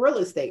started in real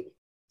estate.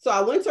 So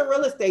I went to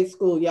real estate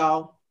school,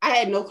 y'all. I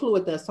had no clue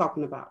what they was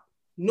talking about.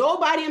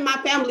 Nobody in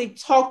my family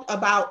talked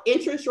about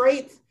interest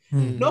rates.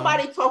 Mm-hmm.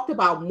 Nobody talked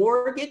about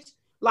mortgage.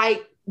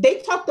 Like, they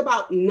talked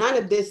about none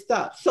of this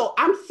stuff. So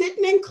I'm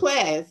sitting in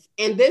class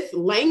and this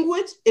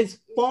language is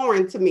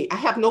foreign to me. I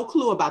have no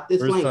clue about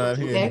this language. First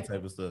time hearing that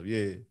type of stuff,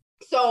 yeah.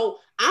 So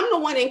I'm the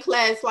one in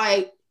class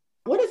like,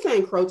 what is an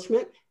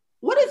encroachment?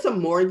 What is a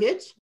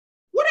mortgage?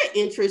 What are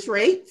interest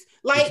rates?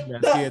 Like, you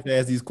scared to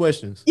ask these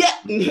questions. Yeah,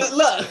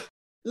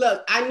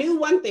 look, I knew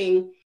one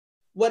thing.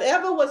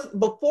 Whatever was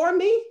before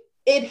me,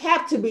 it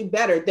had to be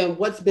better than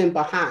what's been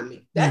behind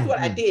me. That's what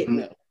I did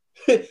know.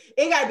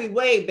 It got to be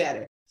way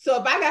better. So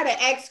if I got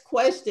to ask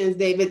questions,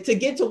 David, to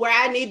get to where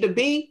I need to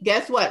be,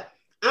 guess what?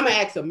 I'm going to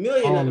ask a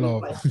million of them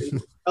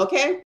questions.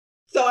 Okay?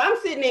 So I'm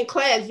sitting in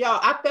class, y'all.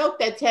 I felt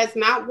that test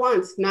not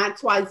once, not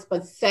twice,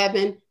 but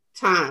 7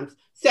 times.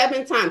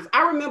 7 times.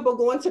 I remember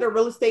going to the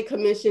real estate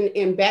commission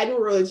in Baton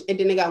Rouge, and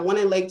then they got one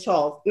in Lake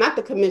Charles. Not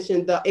the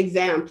commission, the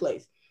exam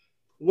place.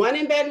 One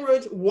in Baton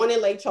Rouge, one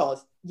in Lake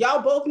Charles.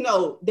 Y'all both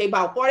know they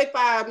about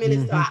 45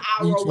 minutes to an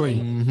hour away.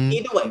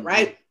 Either way,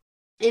 right?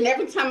 And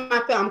every time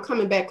I felt I'm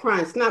coming back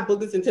crying, snot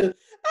boogers into, I hate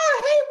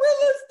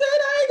real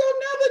estate. I ain't gonna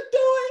never do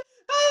it.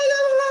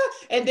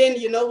 And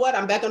then you know what?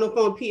 I'm back on the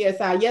phone,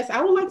 PSI. Yes,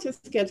 I would like to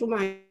schedule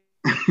my,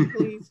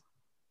 please.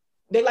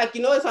 They're like,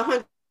 it's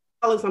 $100.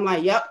 I'm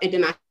like, yep. And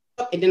then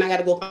I got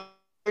to go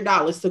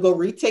 $100 to go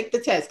retake the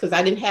test because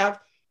I didn't have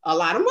a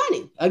lot of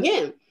money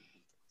again.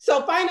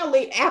 So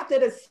finally, after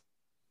the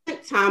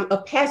time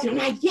of passing, I'm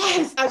like,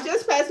 yes, I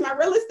just passed my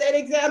real estate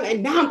exam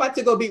and now I'm about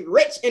to go be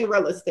rich in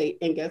real estate.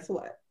 And guess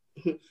what?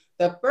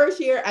 The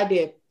first year I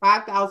did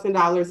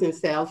 $5,000 in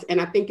sales,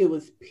 and I think it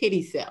was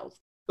pity sales.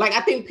 Like,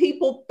 I think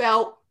people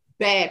felt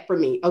bad for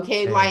me.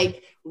 Okay.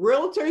 Like,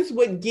 realtors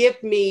would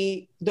give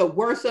me the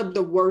worst of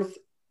the worst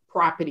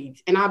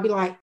properties. And I'll be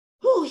like,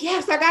 oh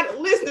yes, I got a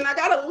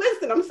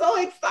listing. I'm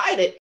so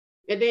excited.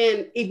 And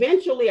then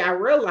eventually I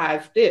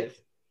realized this.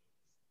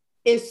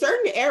 In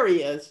certain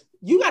areas,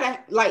 you gotta,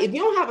 like, if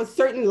you don't have a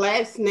certain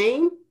last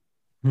name,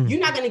 you're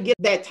not gonna get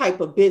that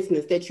type of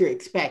business that you're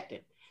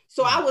expecting.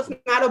 So I was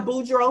not a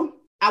Boudreaux.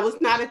 I was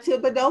not a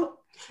Thibodeau.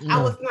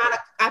 I was not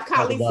a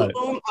Kali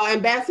Saloon or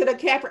Ambassador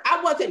Caffrey. I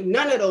wasn't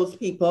none of those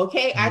people,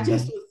 okay? I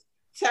just was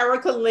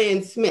Terrica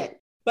Lynn Smith.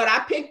 But I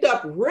picked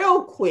up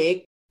real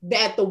quick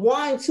that the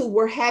ones who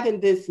were having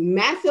this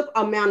massive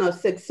amount of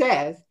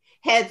success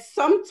had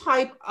some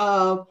type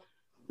of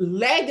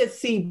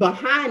legacy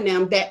behind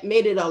them that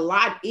made it a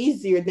lot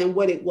easier than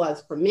what it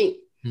was for me.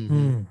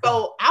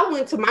 So I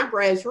went to my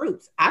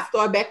grassroots. I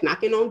started back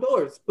knocking on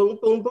doors. Boom,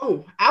 boom,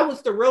 boom. I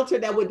was the realtor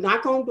that would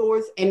knock on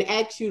doors and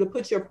ask you to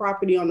put your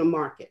property on the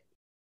market.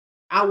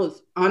 I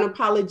was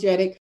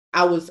unapologetic.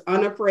 I was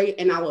unafraid,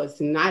 and I was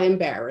not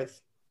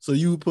embarrassed. So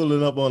you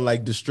pulling up on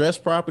like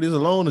distressed properties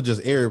alone or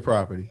just area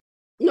property?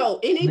 No,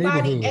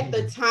 anybody at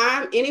the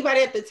time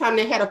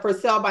that had a for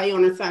sale by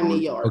on the side of New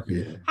York.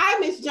 Okay. Hi,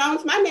 Miss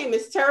Jones. My name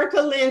is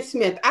Terrica Lynn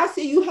Smith. I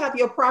see you have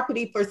your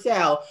property for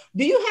sale.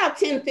 Do you have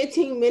 10,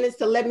 15 minutes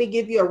to let me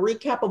give you a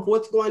recap of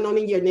what's going on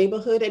in your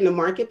neighborhood and the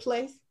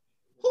marketplace?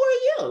 Who are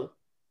you?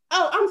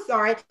 Oh, I'm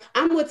sorry.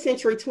 I'm with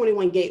Century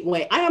 21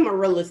 Gateway. I am a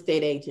real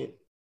estate agent.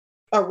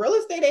 A real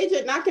estate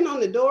agent knocking on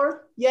the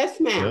door? Yes,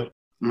 ma'am. Yep.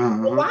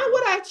 Well, why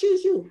would I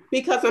choose you?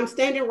 Because I'm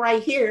standing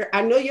right here.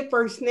 I know your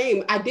first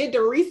name. I did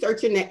the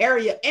research in the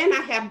area and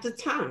I have the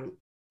time.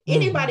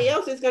 Anybody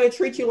else is going to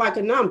treat you like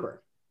a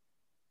number.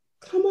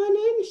 Come on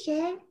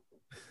in,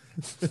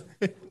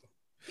 Shaq.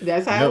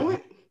 That's how it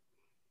went.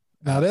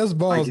 Now that's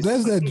balls.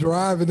 That's that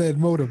drive and that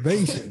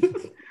motivation.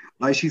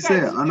 Like she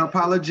said,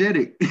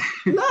 unapologetic.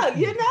 Look,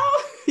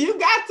 you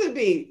got to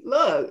be.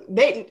 Look,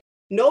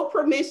 no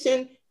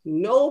permission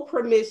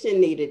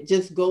needed.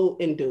 Just go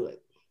and do it.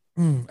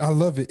 I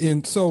love it.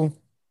 And so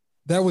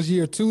that was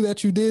year 2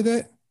 that you did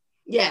that?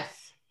 Yes.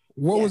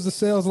 What was the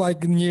sales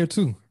like in year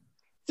 2?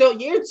 So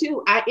year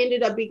 2, I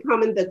ended up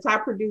becoming the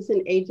top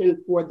producing agent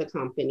for the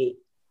company,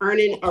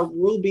 earning a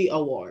Ruby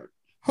Award.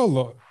 Hold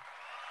on.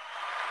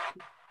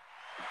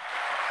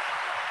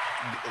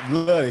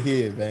 Love to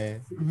hear it,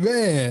 man.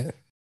 Man.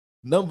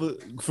 Number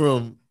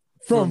from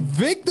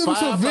victim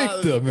to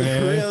victim,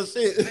 man. Real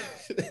shit.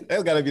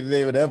 That's got to be the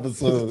name of the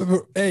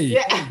episode. Hey.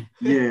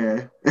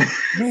 Yeah.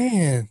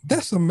 Man,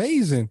 that's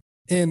amazing.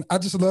 And I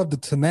just love the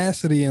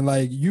tenacity and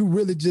like you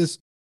really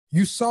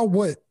you saw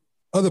what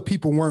other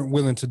people weren't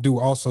willing to do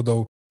also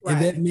though. Right.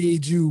 And that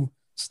made you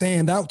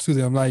stand out to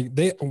them. Like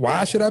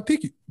why should I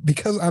pick you?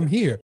 Because I'm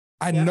here.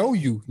 I know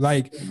you.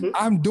 Like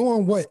I'm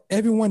doing what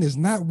everyone is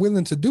not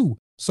willing to do.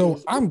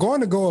 So I'm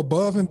going to go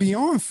above and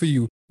beyond for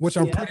you, which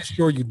I'm pretty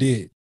sure you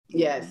did.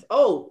 Yes.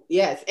 Oh,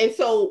 yes. And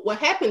so what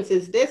happens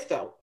is this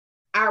though.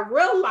 I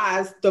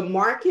realized the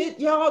market,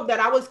 y'all, that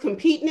I was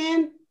competing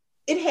in,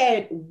 it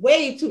had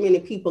way too many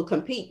people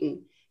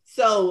competing.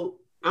 So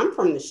I'm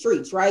from the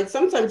streets, right?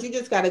 Sometimes you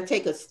just got to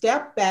take a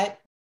step back,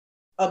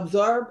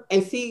 observe,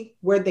 and see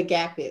where the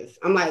gap is.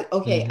 I'm like,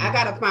 okay, I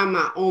got to find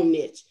my own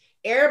niche.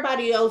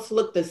 Everybody else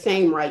look the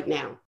same right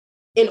now.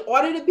 In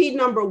order to be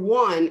number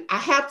one, I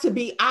have to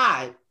be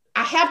odd.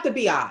 I have to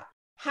be odd.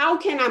 How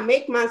can I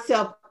make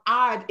myself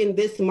odd in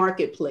this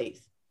marketplace?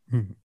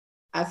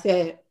 I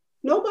said,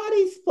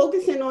 nobody's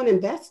focusing on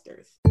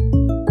investors.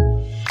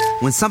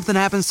 When something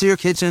happens to your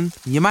kitchen,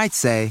 you might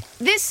say,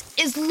 "This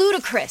is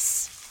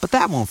ludicrous." But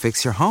that won't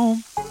fix your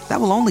home.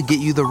 That will only get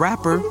you the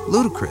rapper,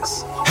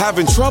 Ludacris.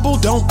 Having trouble?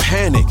 Don't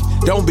panic.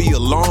 Don't be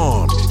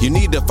alarmed. You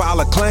need to file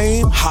a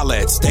claim?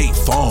 Holla at State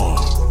Farm.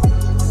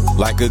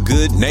 Like a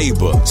good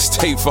neighbor,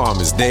 State Farm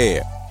is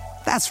there.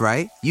 That's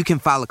right. You can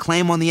file a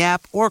claim on the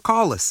app or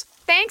call us.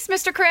 Thanks,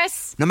 Mr.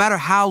 Chris. No matter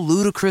how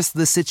ludicrous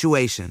the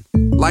situation,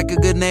 like a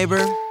good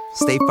neighbor,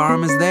 State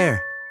Farm is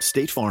there.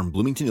 State Farm,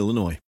 Bloomington,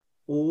 Illinois.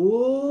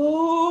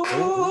 Ooh.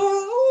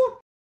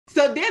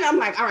 So then I'm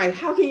like, all right,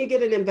 how can you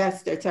get an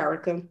investor,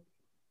 Terrica?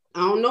 I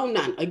don't know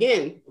none.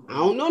 Again, I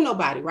don't know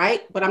nobody,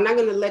 right? But I'm not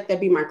going to let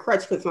that be my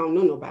crutch because I don't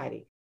know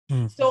nobody.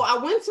 So I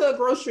went to a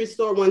grocery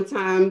store one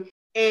time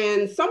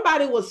and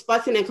somebody was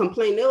fussing and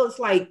complaining. It was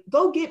like,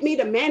 go get me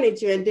the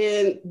manager. And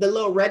then the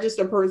little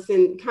register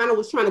person kind of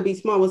was trying to be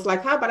smart, was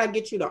like, how about I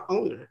get you the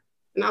owner?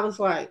 And I was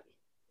like,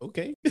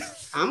 okay,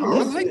 I'm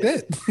like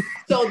that.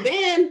 So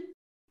then,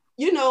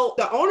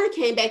 the owner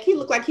came back. He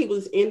looked like he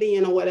was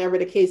Indian or whatever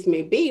the case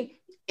may be.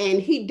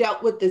 And he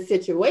dealt with the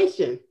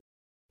situation.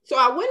 So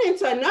I went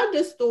into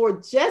another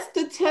store just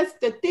to test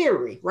the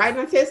theory, right?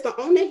 And I said, the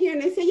owner here.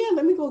 And they said, yeah,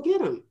 let me go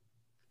get him.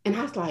 And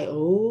I was like,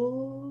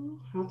 oh,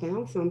 I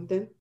found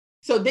something.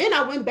 So then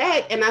I went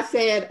back and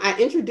I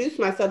introduced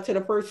myself to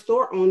the first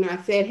store owner. I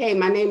said, hey,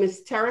 my name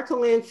is Terrica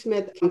Lynn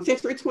Smith. I'm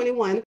Century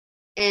 21.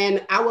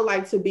 And I would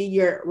like to be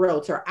your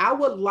realtor. I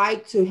would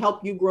like to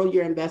help you grow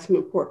your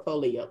investment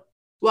portfolio.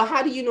 Well,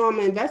 how do you know I'm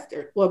an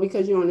investor? Well,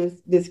 because you're on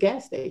this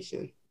gas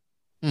station.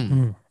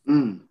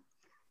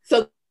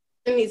 So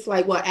then he's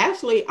like, well,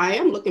 actually, I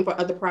am looking for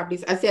other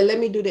properties. I said, let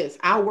me do this.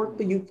 I'll work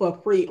for you for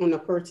free on the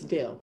first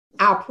deal.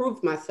 I'll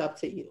prove myself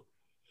to you.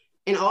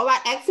 And all I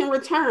ask in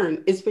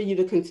return is for you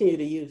to continue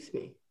to use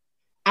me.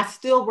 I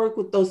still work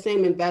with those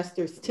same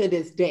investors to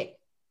this day.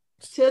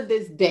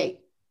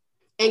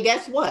 And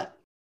guess what?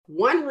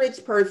 One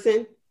rich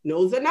person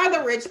knows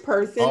another rich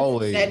person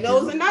that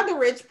knows another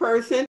rich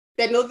person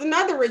that knows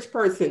another rich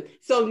person.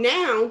 So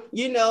now,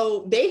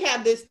 they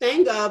have this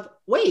thing of,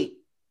 wait,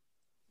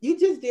 you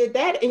just did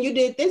that and you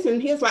did this.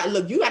 And he's like,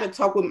 look, you got to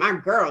talk with my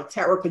girl,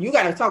 Terrica. You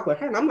got to talk with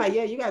her. And I'm like,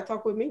 yeah, you got to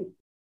talk with me.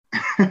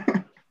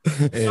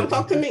 Don't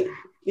talk to me,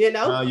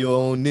 Find your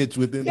own niche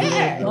within the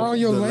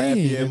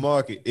Latvian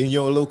market, in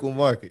your local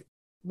market.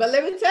 But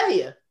let me tell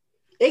you,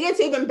 it gets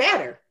even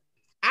better.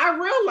 I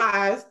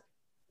realized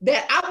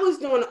that I was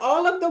doing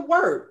all of the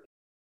work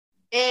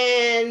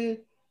and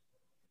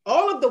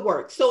All of the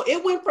work. So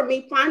it went from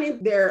me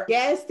finding their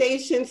gas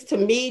stations to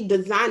me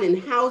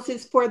designing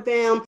houses for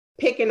them,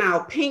 picking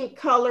out paint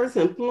colors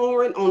and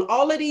flooring on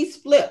all of these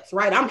flips,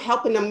 right? I'm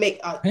helping them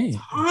make a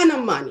ton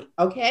of money,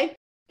 okay?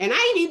 And I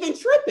ain't even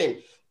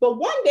tripping. But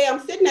one day I'm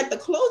sitting at the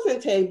closing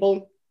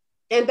table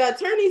and the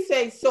attorney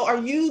says, so are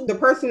you the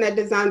person that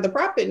designed the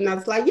property? And I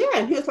was like, yeah.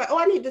 And he was like, oh,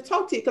 I need to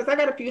talk to you because I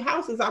got a few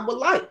houses I would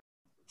like.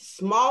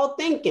 Small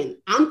thinking.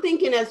 I'm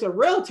thinking as a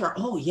realtor,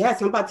 oh,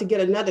 yes, I'm about to get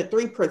another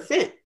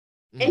 3%.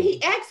 And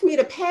he asked me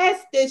to pass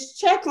this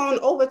check on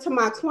over to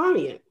my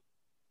client.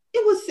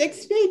 It was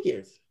 6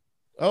 figures.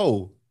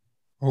 Oh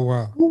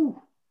wow.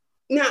 Ooh.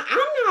 Now,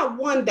 I'm not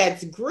one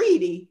that's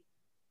greedy,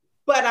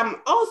 but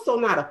I'm also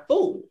not a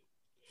fool.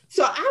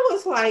 So I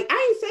was like,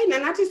 I ain't saying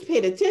nothing. I just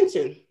paid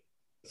attention.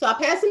 So I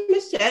passed him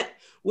his check.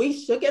 We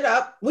shook it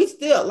up. We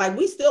still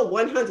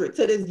 100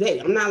 to this day.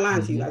 I'm not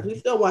lying to you guys. We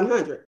still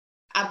 100.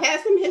 I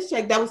passed him his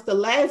check. That was the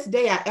last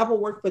day I ever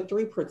worked for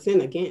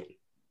 3% again.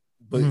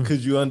 But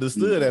because you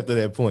understood after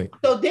that point.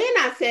 So then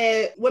I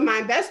said, when my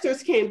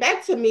investors came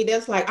back to me,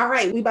 that's like, all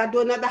right, we about to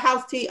do another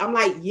house T. I'm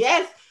like,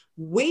 yes,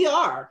 we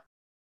are.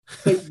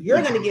 But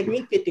you're going to give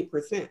me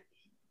 50%.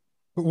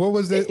 What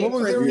was that? What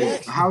was their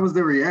reaction? How was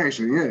the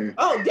reaction? Yeah.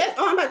 I'm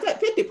about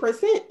that 50%. You don't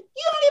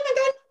even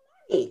got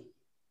money.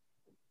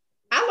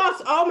 I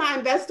lost all my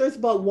investors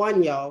but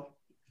one, y'all.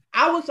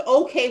 I was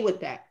okay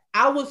with that.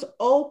 I was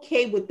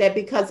okay with that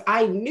because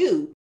I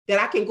knew that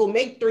I can go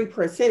make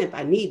 3% if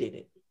I needed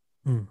it.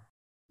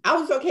 I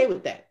was okay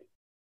with that.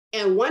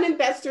 And one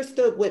investor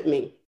stood with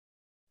me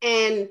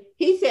and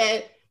he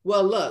said,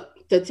 well,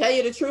 look, to tell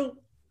you the truth,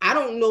 I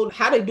don't know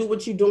how to do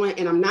what you're doing.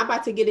 And I'm not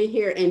about to get in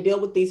here and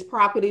deal with these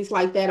properties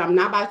like that. I'm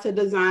not about to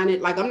design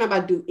it. Like, I'm not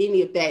about to do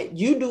any of that.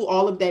 You do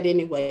all of that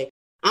anyway.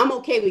 I'm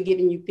okay with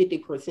giving you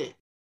 50%.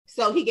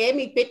 So he gave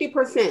me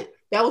 50%.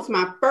 That was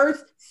my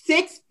first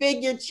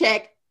 6-figure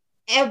check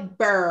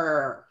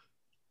ever.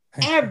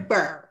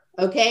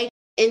 Okay.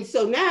 And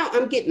so now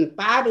I'm getting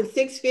 5 and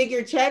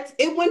 6-figure checks.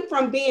 It went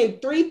from being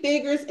 3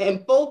 figures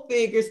and 4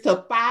 figures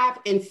to 5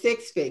 and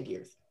 6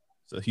 figures.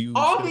 So huge.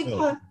 All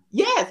because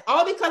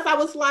I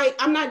was like,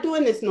 I'm not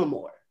doing this no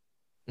more.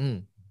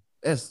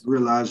 That's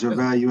realize your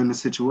value in the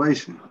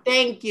situation.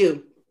 Thank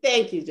you,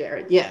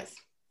 Jared. Yes.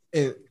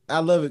 And I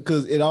love it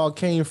because it all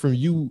came from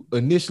you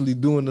initially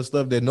doing the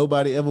stuff that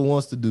nobody ever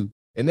wants to do.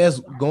 And that's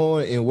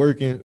going and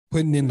working,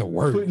 putting in the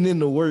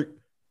work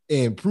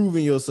and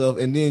proving yourself.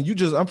 And then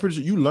I'm pretty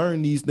sure you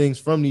learn these things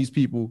from these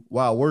people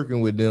while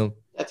working with them.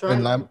 That's right.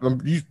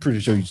 And you pretty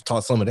sure you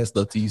taught some of that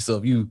stuff to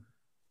yourself.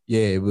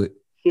 But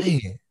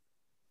man,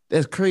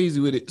 that's crazy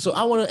with it. So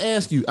I want to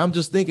ask you, I'm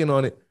just thinking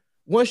on it.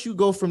 Once you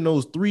go from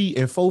those 3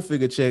 and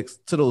 4-figure checks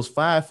to those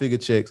 5-figure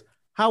checks,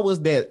 how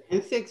was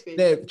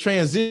that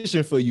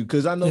transition for you?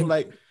 Because I know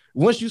like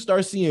once you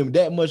start seeing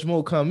that much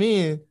more come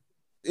in,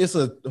 it's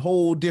a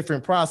whole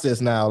different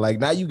process now. Like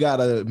now you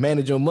gotta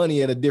manage your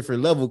money at a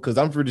different level. Cause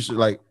I'm pretty sure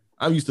like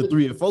I'm used to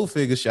 3 and 4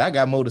 figures. Shit, I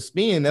got more to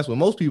spend. That's what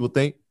most people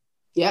think.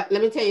 Yeah,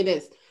 let me tell you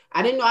this.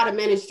 I didn't know how to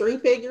manage 3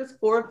 figures,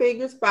 4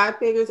 figures, 5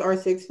 figures, or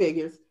 6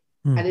 figures.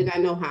 I did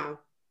not know how.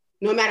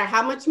 No matter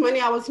how much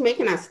money I was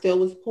making, I still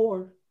was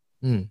poor.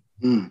 I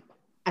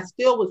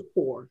still was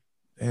poor.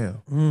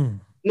 Damn.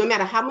 No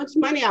matter how much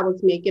money I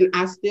was making,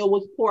 I still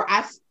was poor.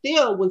 I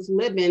still was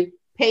living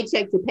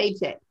paycheck to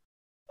paycheck.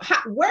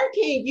 Where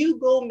can you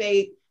go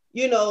make,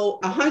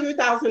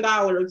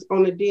 $100,000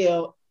 on a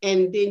deal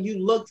and then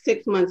you look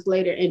 6 months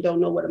later and don't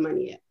know where the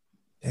money is?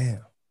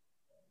 Damn.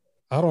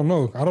 I don't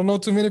know. I don't know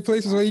too many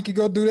places where you could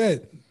go do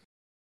that.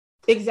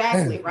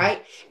 Exactly,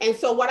 right? And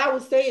so what I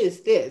would say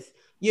is this,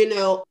 You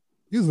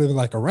was living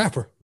like a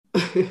rapper.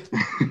 I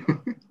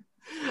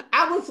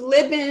was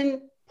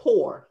living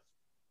poor.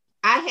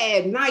 I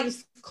had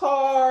nice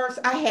cars.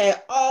 I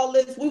had all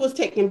this. We was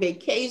taking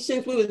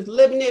vacations. We was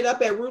living it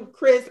up at Ruth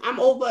Chris. I'm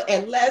over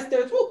at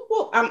Lester's. Whoop,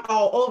 whoop. I'm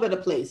all over the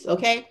place,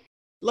 okay?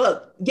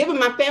 Look, giving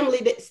my family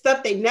the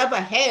stuff they never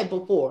had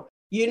before.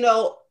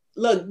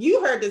 Look,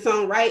 you heard the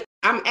song, right?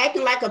 I'm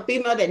acting like a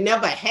female that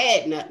never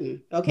had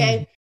nothing,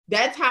 okay?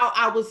 That's how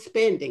I was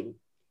spending.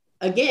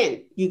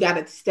 Again, you got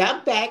to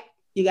step back.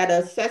 You got to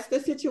assess the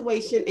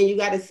situation and you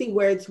got to see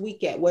where it's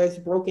weak at, where it's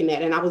broken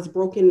at. And I was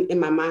broken in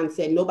my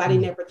mindset. Nobody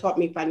never taught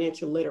me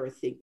financial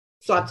literacy.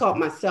 So I taught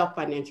myself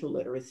financial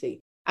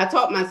literacy. I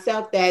taught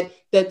myself that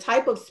the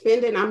type of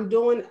spending I'm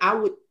doing, I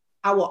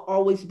will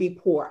always be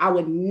poor. I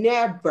would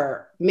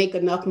never make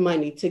enough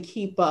money to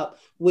keep up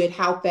with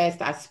how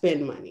fast I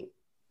spend money.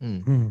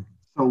 So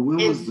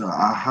when was the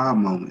aha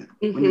moment?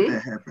 When did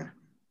that happen?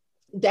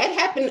 That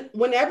happened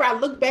whenever I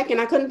look back and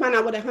I couldn't find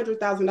out what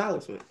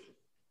 $100,000 went.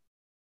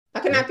 I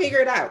could not figure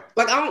it out.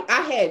 Like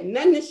I had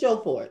nothing to show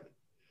for it.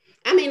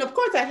 I mean, of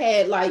course I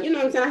had I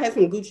had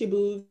some Gucci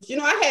boots.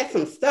 I had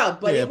some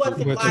stuff, but it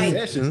wasn't like,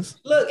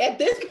 look, at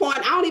this point,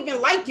 I don't even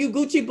like you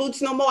Gucci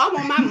boots no more. I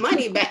want my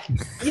money back.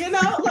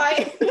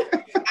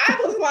 I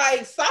was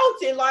like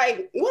salty,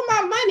 like, with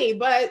my money,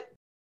 but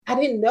I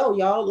didn't know,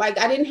 y'all. Like,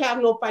 I didn't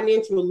have no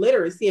financial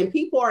literacy, and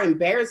people are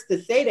embarrassed to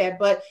say that,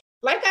 but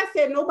Like I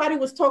said, nobody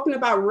was talking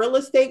about real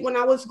estate when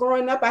I was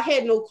growing up. I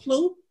had no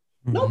clue.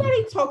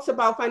 Nobody talks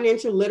about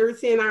financial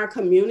literacy in our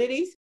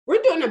communities.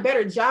 We're doing a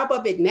better job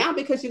of it now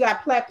because you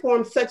got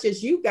platforms such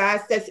as you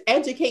guys that's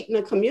educating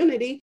the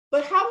community.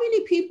 But how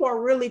many people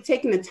are really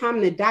taking the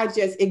time to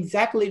digest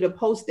exactly the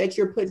post that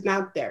you're putting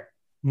out there?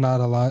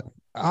 Not a lot.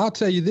 I'll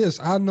tell you this.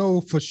 I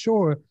know for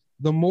sure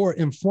the more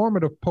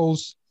informative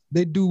posts,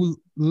 they do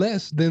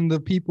less than the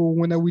people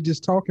when we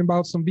just talking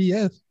about some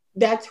BS.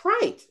 That's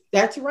right.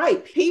 That's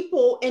right.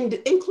 People, and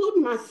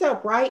including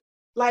myself, right?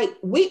 Like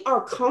we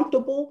are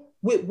comfortable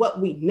with what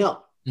we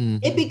know.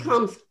 It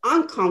becomes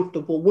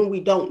uncomfortable when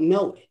we don't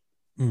know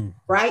it,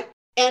 right?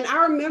 And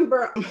I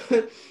remember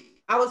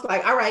I was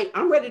like, all right,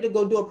 I'm ready to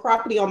go do a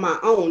property on my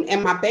own.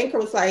 And my banker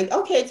was like,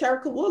 okay,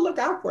 Terrica, we'll look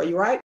out for you,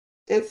 right?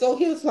 And so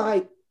he was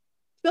like,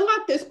 fill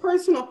out this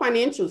personal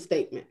financial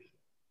statement.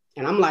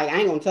 And I'm like, I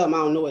ain't gonna tell him I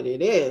don't know what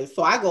it is.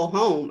 So I go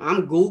home,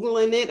 I'm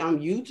Googling it, I'm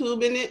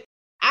YouTubing it.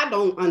 I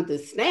don't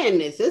understand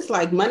this. It's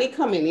like money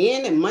coming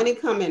in and money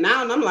coming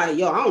out. And I'm like,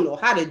 yo, I don't know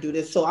how to do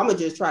this. So I'm going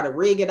to just try to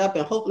rig it up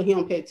and hopefully he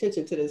don't pay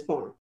attention to this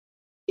form.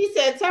 He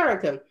said,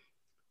 Terrica,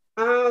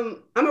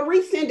 I'm going to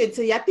resend it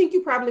to you. I think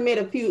you probably made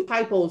a few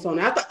typos on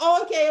it. I thought,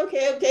 oh,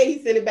 okay.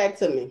 He sent it back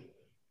to me.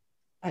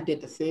 I did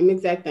the same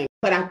exact thing,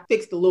 but I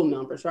fixed the little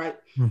numbers, right?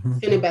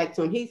 Sent it back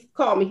to him. He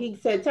called me. He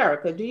said,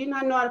 Terrica, do you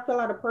not know how to fill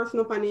out a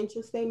personal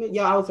financial statement?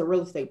 Yo, I was a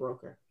real estate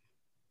broker.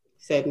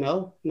 He said,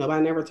 no,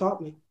 nobody never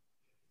taught me.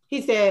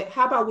 He said,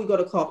 how about we go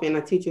to coffee and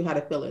I teach you how to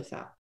fill this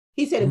out?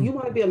 He said, if you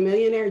want to be a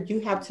millionaire, you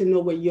have to know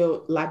where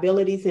your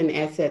liabilities and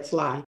assets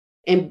lie.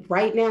 And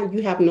right now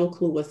you have no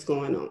clue what's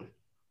going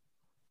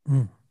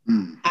on.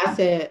 I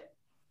said,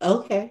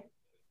 okay.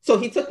 So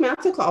he took me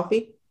out to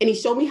coffee and he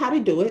showed me how to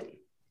do it.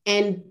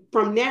 And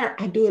from there,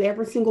 I do it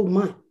every single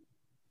month.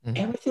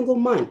 Every single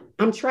month,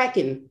 I'm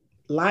tracking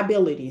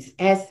liabilities,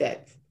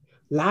 assets.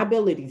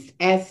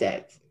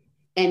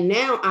 And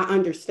now I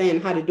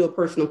understand how to do a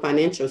personal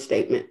financial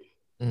statement.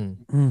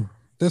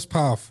 That's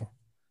powerful.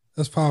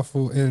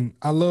 And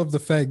I love the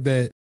fact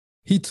that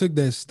he took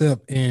that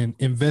step and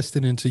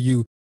invested into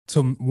you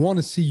to want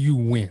to see you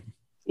win.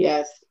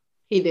 Yes,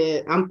 he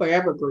did. I'm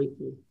forever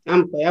grateful.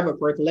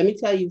 Let me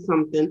tell you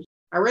something.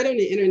 I read on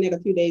the internet a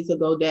few days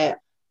ago that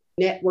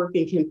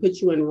networking can put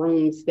you in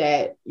rooms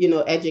that,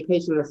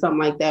 education or something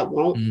like that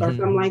won't, or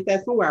something like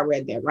that. Somewhere I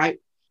read that, right?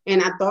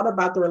 And I thought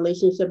about the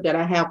relationship that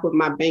I have with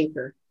my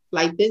banker.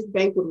 Like this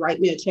bank would write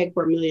me a check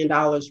for $1 million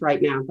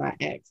right now if I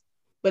asked.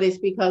 But it's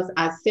because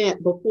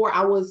before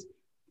I was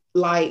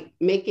like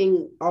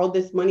making all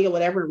this money or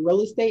whatever in real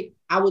estate,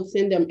 I would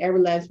send them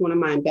every last one of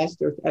my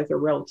investors as a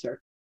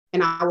realtor.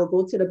 And I would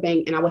go to the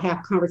bank and I would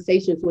have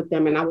conversations with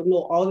them and I would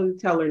know all of the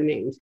teller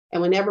names. And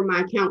whenever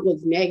my account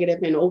was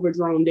negative and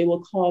overdrawn, they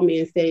would call me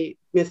and say,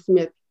 Miss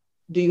Smith,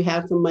 do you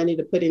have some money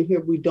to put in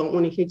here? We don't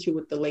want to hit you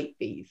with the late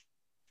fees.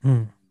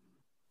 Them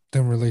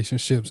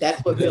relationships.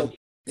 That's what built.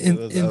 And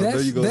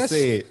that's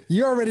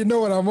you already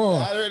know what I'm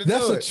on.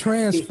 That's a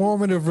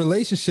transformative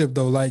relationship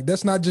though. Like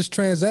that's not just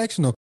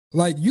transactional.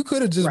 Like you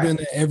could have just been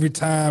there every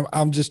time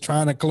I'm just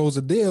trying to close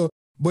a deal,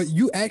 but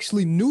you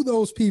actually knew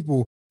those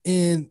people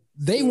and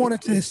they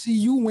wanted to see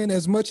you win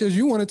as much as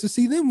you wanted to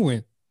see them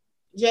win.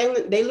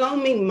 Jalen, they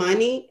loaned me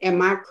money and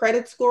my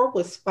credit score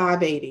was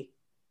 580.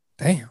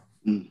 Damn.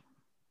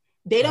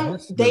 They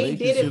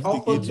did it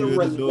off of the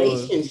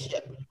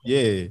relationship.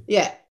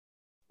 Yeah.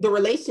 The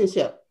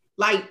relationship.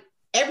 Like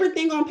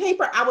everything on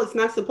paper, I was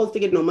not supposed to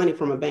get no money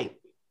from a bank.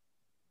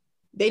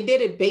 They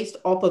did it based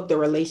off of the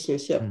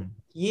relationship.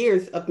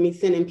 Years of me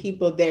sending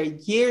people there,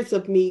 years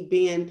of me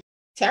being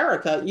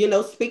Terrica,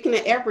 speaking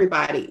to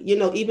everybody,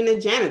 even a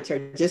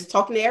janitor, just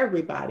talking to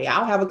everybody.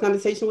 I'll have a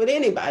conversation with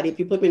anybody if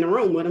you put me in a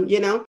room with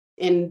them,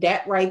 and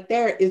that right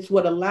there is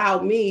what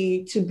allowed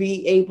me to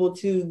be able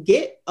to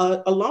get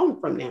a loan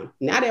from them.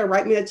 Now they'll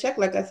write me a check,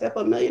 like I said,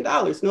 for $1 million,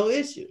 no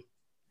issue.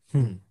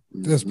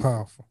 That's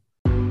powerful.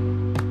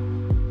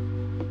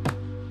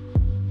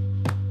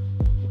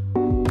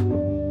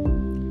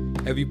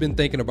 Have you been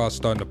thinking about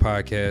starting a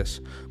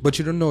podcast, but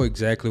you don't know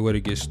exactly where to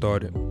get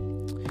started?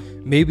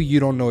 Maybe you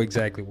don't know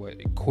exactly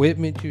what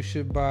equipment you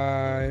should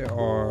buy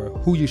or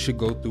who you should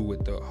go through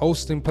with the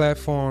hosting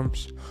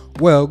platforms.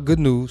 Well, good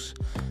news.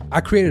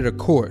 I created a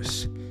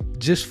course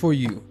just for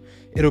you.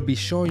 It'll be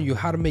showing you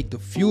how to make the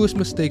fewest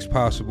mistakes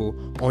possible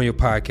on your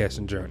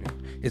podcasting journey.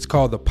 It's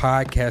called the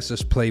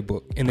Podcaster's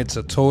Playbook, and it's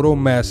a total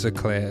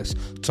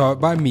masterclass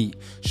taught by me,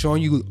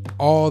 showing you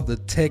all the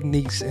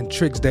techniques and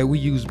tricks that we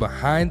use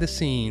behind the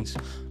scenes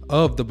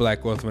of the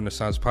Black Wealth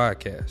Renaissance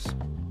podcast.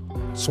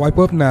 Swipe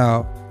up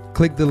now,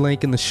 click the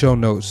link in the show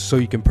notes so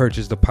you can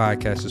purchase the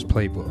Podcaster's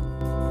Playbook.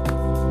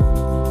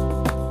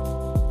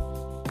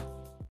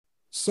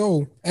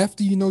 So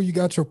after you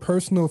got your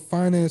personal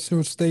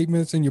financial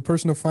statements and your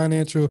personal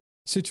financial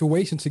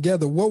situation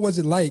together, what was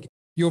it like?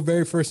 Your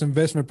very first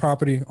investment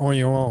property on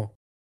your own?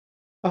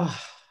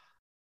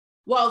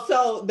 Well,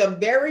 so the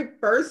very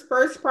first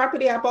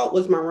property I bought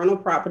was my rental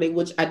property,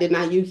 which I did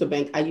not use a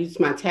bank. I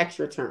used my tax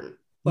return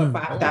for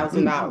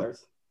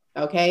 $5,000.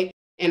 Okay.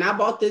 And I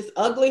bought this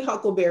ugly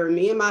Huckleberry,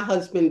 me and my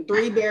husband,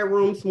 3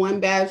 bedrooms, 1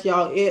 bath,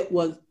 y'all. It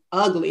was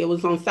ugly. It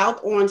was on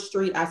South Orange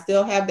Street. I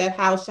still have that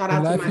house. Shout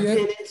out to my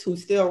tenants who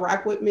still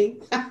rock with me.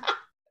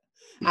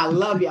 I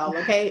love y'all,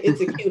 okay?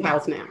 It's a cute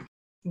house now.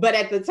 But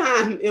at the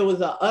time, it was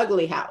an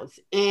ugly house.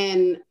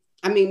 And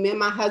I mean, me and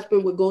my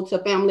husband would go to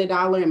Family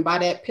Dollar and buy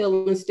that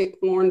pill and stick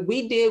corn.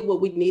 We did what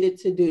we needed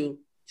to do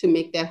to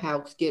make that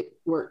house get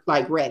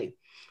ready.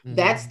 Mm-hmm.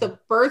 That's the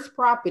first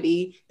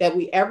property that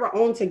we ever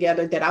owned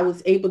together that I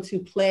was able to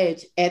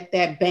pledge at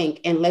that bank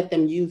and let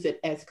them use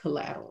it as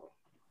collateral.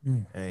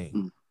 Hey.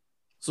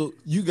 So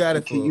you got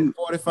it for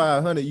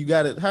 $4,500. You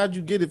got it. How'd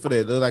you get it for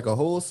that? Like a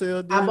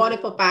wholesale deal? I bought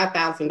it for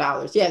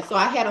 $5,000. Yeah. So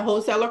I had a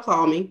wholesaler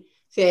call me,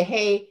 said,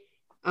 hey,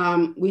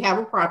 we have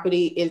a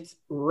property. It's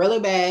really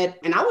bad.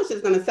 And I was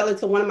just going to sell it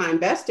to one of my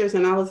investors.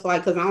 And I was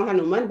like, because I don't have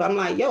no money, but I'm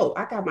like, yo,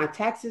 I got my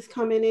taxes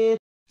coming in.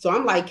 So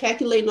I'm like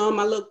calculating all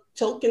my little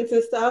tokens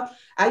and stuff.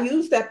 I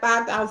used that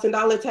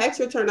 $5,000 tax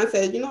return. I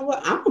said, you know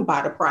what? I'm going to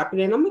buy the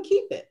property and I'm going to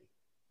keep it.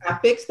 I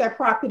fixed that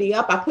property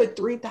up. I put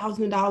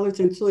 $3,000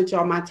 into it,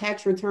 y'all, my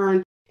tax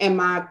return and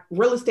my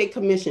real estate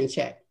commission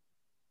check.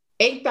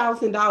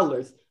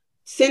 $8,000.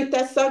 Sent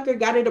that sucker,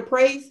 got it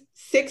appraised,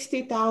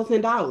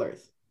 $60,000.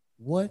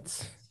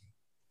 What?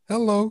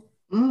 Hello.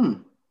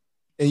 And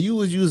you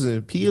was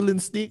using peel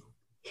and stick?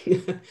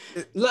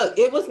 Look,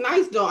 it was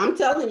nice though. I'm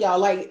telling y'all,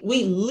 like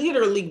we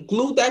literally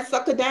glued that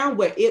sucker down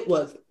where it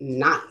was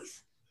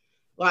nice.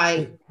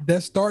 Like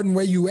that's starting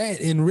where you at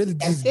and really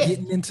just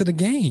getting into the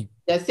game.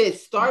 That's it.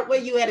 Start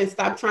where you at and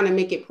stop trying to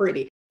make it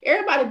pretty.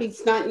 Everybody be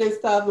stunting and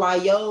stuff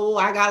like, yo,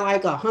 I got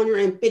like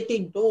 150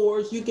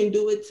 doors. You can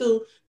do it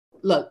too.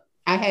 Look,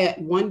 I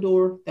had one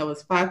door that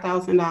was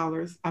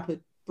 $5,000. I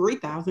put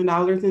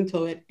 $3,000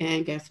 into it.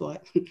 And guess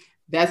what?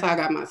 That's how I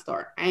got my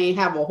start. I ain't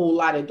have a whole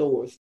lot of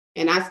doors.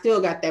 And I still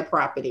got that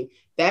property.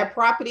 That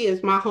property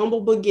is my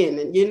humble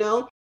beginning, you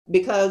know,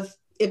 because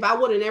if I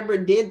would have never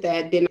did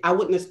that, then I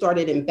wouldn't have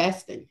started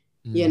investing,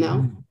 you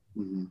know?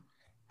 Mm-hmm.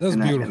 That's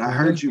beautiful. And I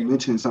heard you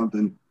mention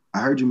something.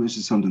 I heard you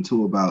mention something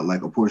too about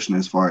like a portion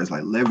as far as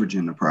like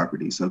leveraging the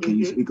property. So can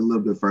you speak a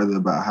little bit further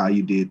about how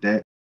you did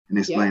that and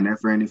explain that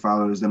for any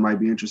followers that might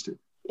be interested?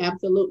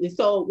 Absolutely.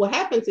 So what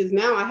happens is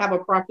now I have a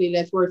property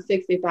that's worth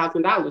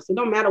 $60,000. It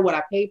don't matter what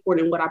I paid for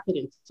it and what I put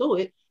into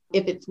it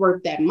if it's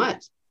worth that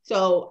much.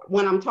 So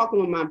when I'm talking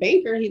with my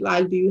banker, he's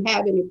like, do you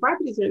have any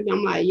properties? And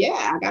I'm like,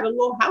 yeah, I got a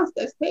little house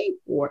that's paid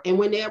for. And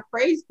when they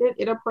appraised it,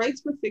 it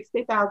appraised for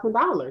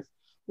 $60,000.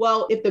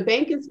 Well, if the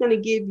bank is going to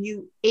give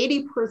you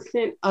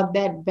 80% of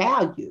that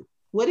value,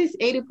 what is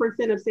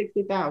 80% of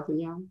 60,000,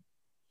 y'all?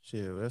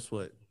 Shit, that's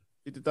what,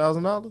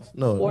 $50,000?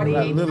 No, a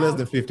little less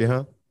than 50,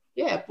 huh?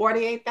 Yeah,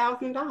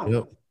 $48,000.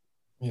 Yep.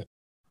 Yeah.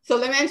 So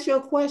let me ask you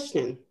a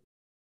question.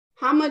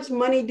 How much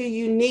money do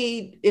you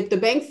need if the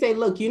bank say,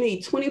 look, you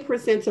need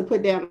 20% to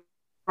put down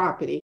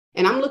property?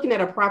 And I'm looking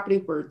at a property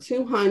for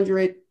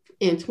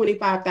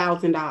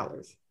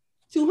 $225,000.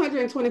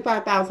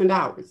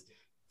 $225,000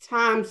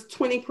 times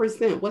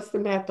 20%. What's the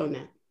math on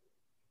that?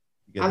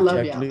 I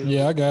love y'all.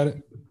 Yeah, I got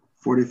it.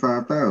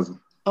 45,000.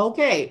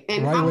 Okay.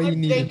 And right how much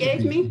they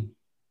gave me?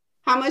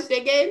 How much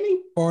they gave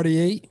me?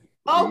 48.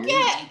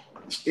 Okay.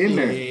 In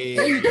there.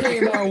 So you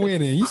came out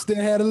winning. You still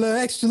had a little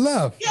extra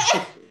love.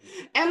 Yeah.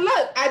 And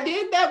look, I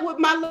did that with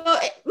my little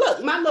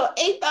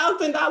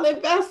 $8,000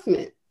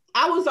 investment.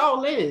 I was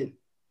all in.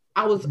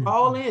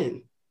 All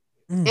in.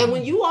 And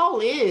when you all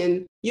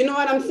in, you know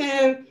what I'm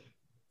saying?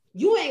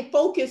 You ain't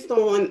focused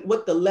on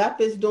what the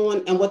left is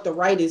doing and what the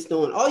right is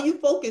doing. All you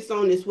focus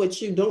on is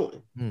what you're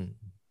doing.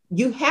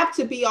 You have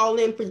to be all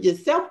in for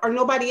yourself or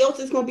nobody else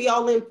is going to be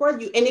all in for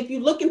you. And if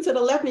you look into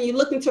the left and you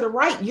look into the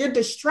right, you're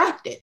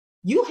distracted.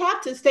 You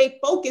have to stay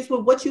focused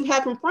with what you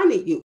have in front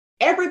of you.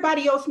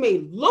 Everybody else may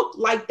look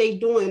like they're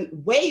doing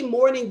way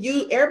more than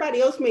you.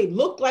 Everybody else may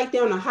look like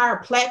they're on a higher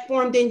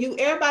platform than you.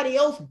 Everybody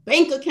else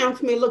bank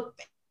accounts may look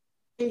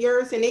than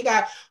yours and they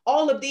got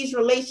all of these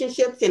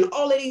relationships and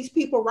all of these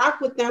people rock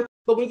with them.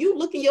 But when you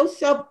look at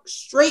yourself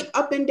straight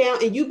up and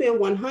down and you've been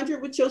 100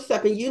 with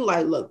yourself and you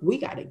like, look, we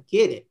got to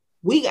get it.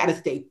 We got to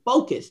stay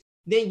focused.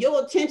 Then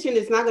your attention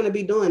is not going to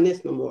be doing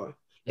this no more.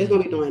 It's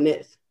going to be doing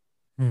this.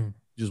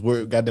 Just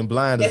got them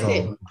blinders That's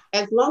on. it.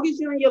 As long as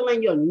you're in your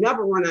lane, you'll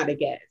never run out of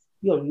gas.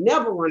 You'll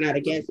never run out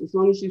of gas as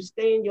long as you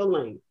stay in your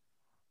lane.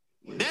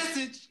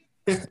 Message.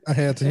 I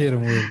had to hit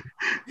him with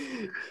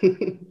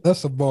it.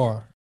 That's a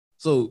bar.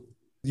 So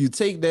you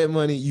take that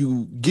money,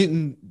 you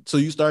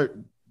use the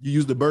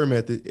BRRRR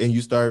method and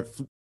you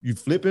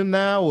flipping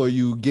now, or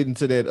you get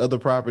into that other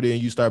property and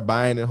you start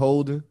buying and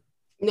holding?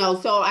 No,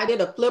 so I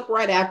did a flip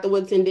right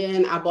afterwards and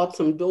then I bought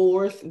some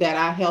doors that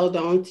I held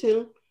on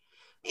to.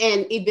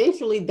 And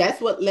eventually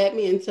that's what led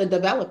me into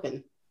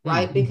developing.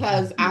 Right?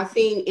 Because I've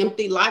seen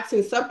empty lots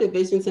and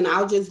subdivisions and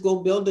I'll just go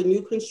build a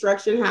new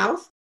construction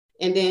house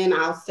and then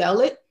I'll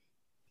sell it.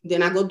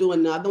 Then I go do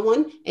another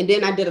one. And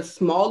then I did a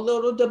small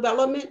little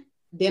development.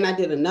 Then I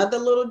did another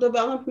little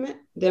development.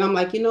 Then I'm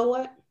like, you know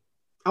what?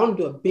 I want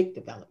to do a big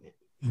development.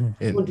 And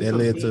that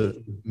led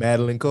to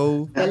Madeline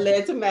Cove? That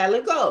led to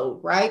Madeline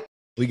Cove, right?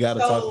 We got to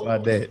talk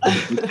about that.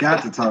 We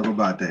got to talk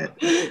about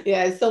that.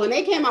 Yeah. So when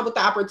they came out with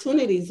the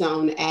Opportunity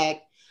Zone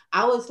Act,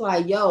 I was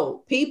like,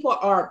 yo, people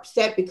are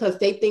upset because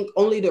they think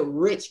only the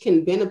rich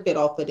can benefit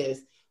off of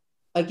this.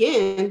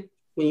 Again,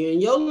 when you're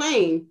in your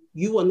lane,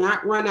 you will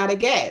not run out of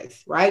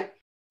gas, right?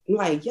 I'm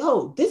like,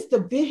 yo, this is the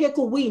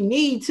vehicle we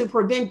need to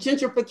prevent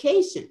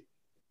gentrification.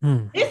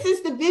 This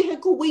is the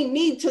vehicle we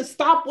need to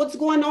stop what's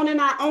going on in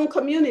our own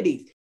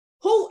communities.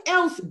 Who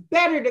else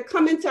better to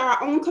come into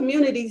our own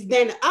communities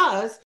than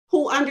us,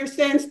 who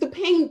understands the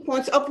pain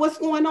points of what's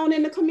going on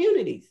in the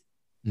communities?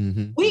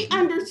 We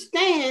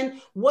understand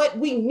what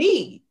we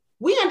need.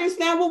 We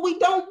understand what we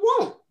don't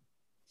want.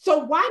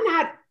 So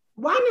why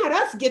not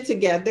us get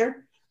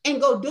together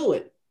and go do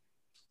it?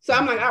 So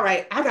I'm like, all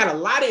right, I got a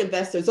lot of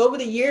investors. Over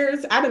the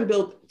years, I've been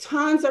built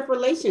tons of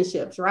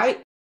relationships,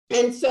 right?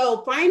 And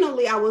so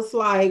finally I was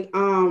like,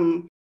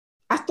 I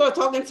started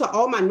talking to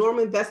all my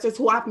normal investors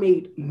who I've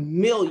made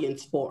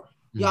millions for,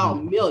 y'all,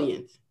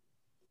 millions.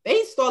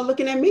 They start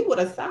looking at me with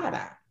a side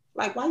eye.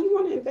 Like, why you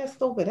want to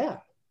invest over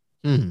there?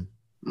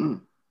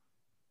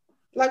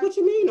 Like, what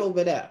you mean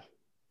over there?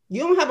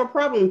 You don't have a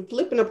problem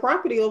flipping a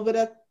property over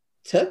there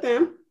to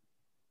them.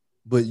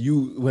 But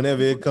you,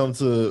 whenever it comes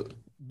to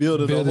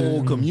building a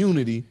whole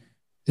community,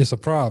 it's a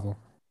problem.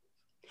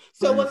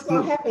 So what's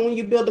going to happen when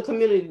you build a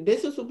community?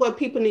 This is what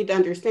people need to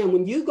understand.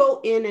 When you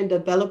go in and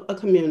develop a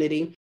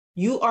community,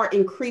 you are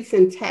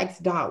increasing tax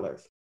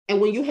dollars. And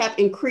when you have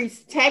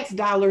increased tax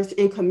dollars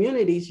in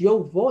communities,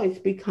 your voice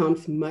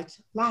becomes much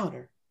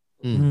louder.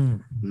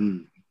 And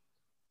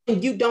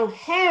you don't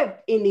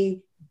have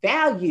any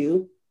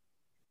value,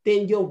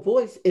 then your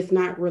voice is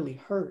not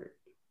really heard.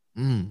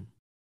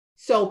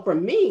 So for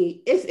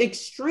me, it's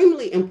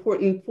extremely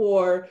important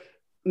for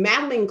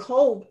Madeline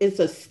Cove is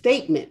a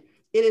statement.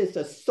 It is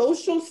a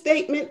social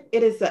statement.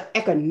 It is an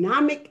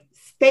economic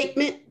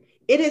statement.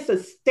 It is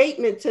a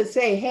statement to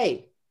say,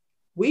 hey,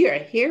 we are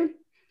here.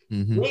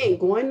 We ain't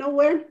going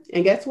nowhere.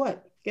 And guess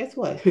what?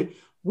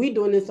 We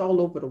doing this all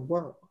over the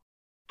world.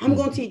 I'm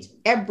going to teach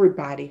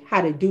everybody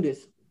how to do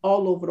this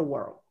all over the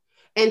world.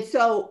 And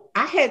so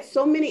I had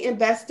so many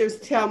investors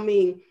tell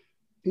me,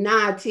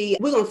 nah, T,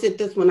 we're going to sit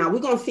this one out. We're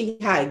going to see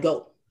how it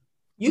go.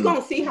 You're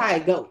going to see how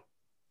it go.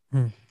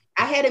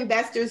 I had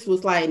investors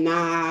was like,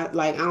 nah,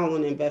 like, I don't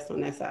want to invest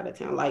on that side of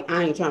town. Like,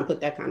 I ain't trying to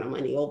put that kind of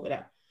money over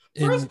there.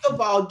 First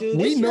of all, dude,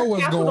 we know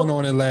what's going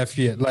on in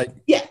Lafayette. Like,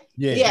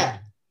 yeah.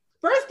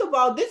 First of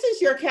all, this is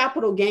your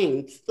capital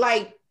gains.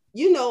 Like,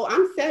 you know,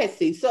 I'm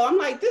sassy. So I'm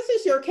like, this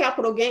is your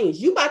capital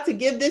gains. You about to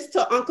give this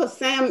to Uncle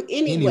Sam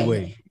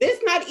anyway. This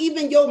not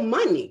even your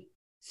money.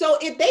 So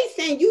if they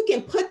saying you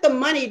can put the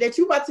money that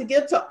you about to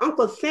give to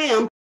Uncle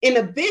Sam in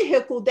a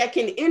vehicle that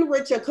can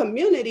enrich a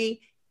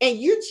community, and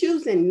you're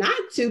choosing not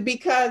to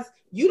because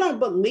you don't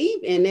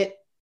believe in it,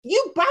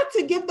 you about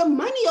to give the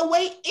money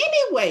away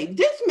anyway.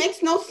 This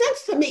makes no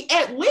sense to me.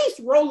 At least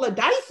roll a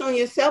dice on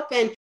yourself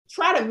and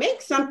try to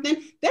make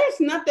something. There's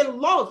nothing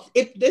lost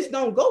if this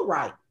don't go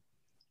right.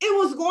 It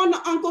was going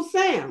to Uncle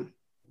Sam.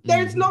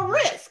 There's no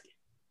risk.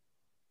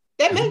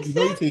 That makes sense.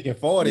 You're taking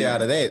 40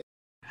 out of that.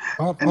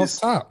 Off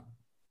top.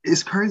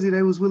 It's crazy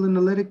they was willing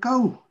to let it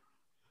go.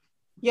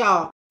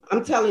 Y'all,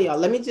 I'm telling y'all,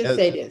 let me just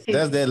say this.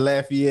 That's that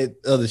Lafayette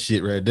other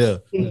shit right there.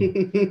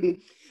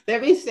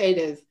 Let me say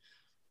this.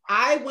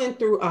 I went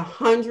through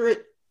 100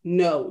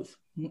 no's,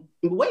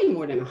 way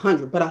more than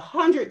 100, but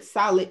 100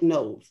 solid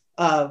no's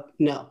of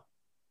no.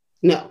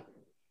 You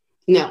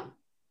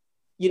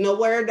know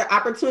where the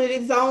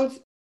opportunity zones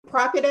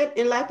profit at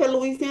in Lafayette,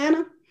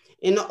 Louisiana?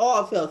 In the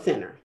oil field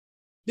center.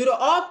 Do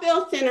the oil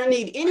field center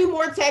need any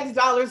more tax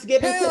dollars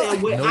given to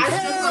them with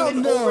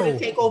ICE over to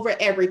take over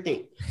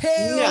everything?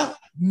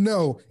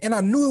 No. And I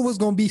knew it was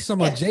going to be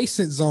some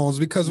adjacent zones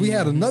because we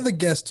had another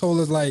guest told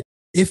us, like,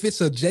 if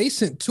it's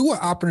adjacent to an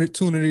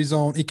opportunity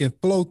zone, it can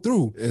flow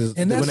through.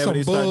 And that's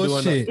some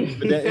bullshit.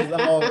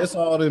 It's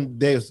all them.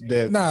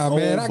 Nah,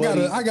 man,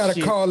 I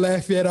gotta call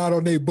Lafayette out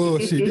on their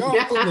bullshit. Y'all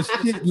full of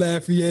shit,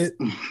 Lafayette.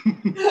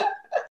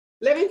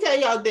 Let me tell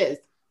y'all this.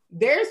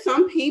 There's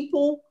some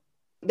people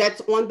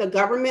that's on the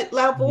government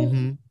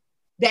level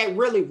that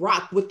really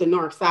rock with the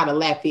north side of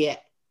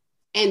Lafayette.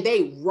 And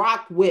they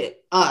rock with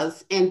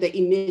us and the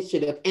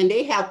initiative. And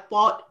they have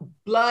fought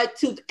blood,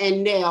 tooth,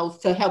 and nails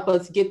to help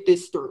us get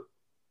this through.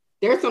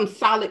 There's some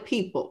solid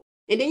people.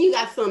 And then you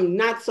got some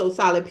not so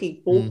solid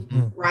people,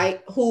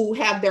 right, who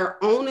have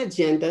their own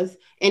agendas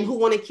and who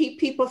want to keep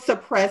people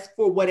suppressed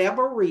for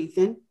whatever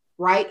reason,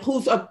 right,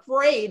 who's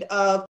afraid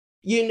of,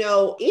 you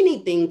know,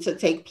 anything to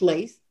take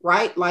place,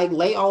 right, like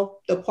lay off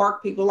the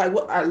park people, like,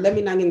 what? Let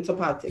me not get into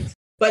politics.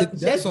 But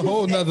that's a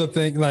whole nother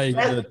thing, like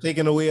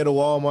taking away the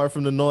Walmart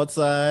from the north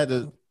side.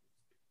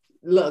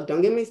 Look,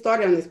 don't get me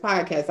started on this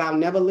podcast. I'll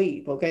never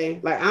leave, okay?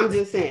 Like, I'm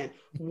just saying,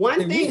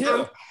 one thing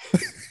I'm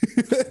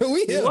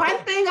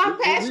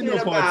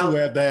passionate about.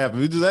 Have to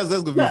happen. That's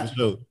gonna be for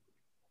sure.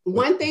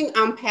 One thing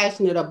I'm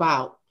passionate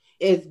about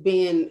is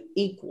being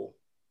equal.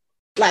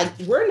 Like,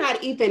 we're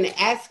not even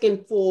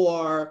asking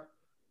for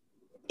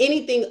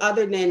anything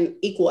other than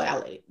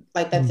equality.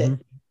 Like, that's it.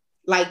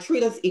 Like,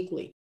 treat us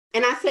equally.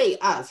 and I say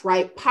us,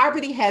 right?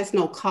 Poverty has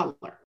no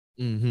color,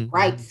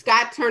 right?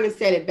 Scott Turner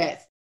said it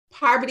best.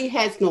 Poverty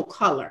has no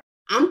color.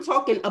 I'm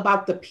talking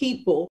about the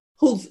people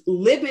who's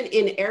living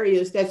in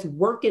areas that's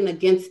working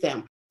against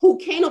them, who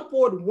can't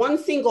afford one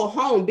single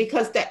home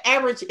because the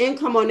average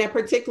income on that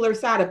particular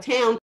side of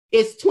town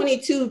is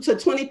 $22,000 to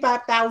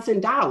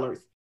 $25,000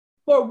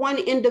 for one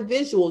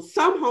individual.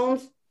 Some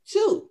homes,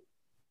 two.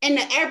 And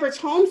the average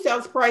home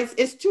sales price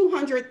is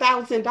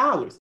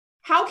 $200,000.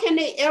 How can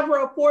they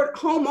ever afford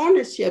home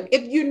ownership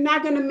if you're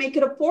not going to make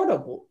it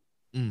affordable?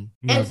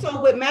 And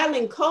so with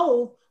Madeline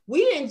Cove,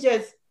 we didn't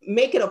just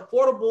make it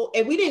affordable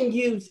and we didn't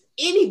use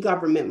any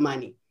government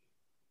money.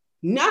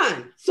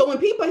 None. So when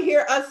people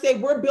hear us say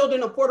we're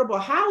building affordable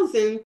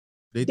housing,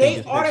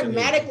 they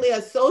automatically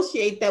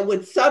associate that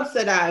with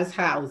subsidized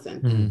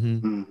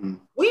housing.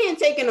 We ain't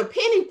taking a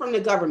penny from the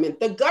government.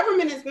 The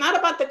government is not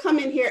about to come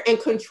in here and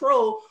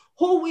control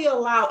who we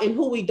allow and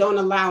who we don't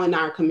allow in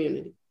our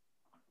community.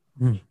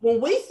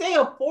 When we say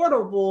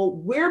affordable,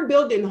 we're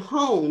building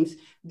homes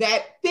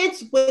that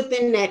fits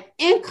within that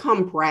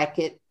income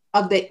bracket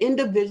of the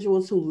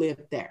individuals who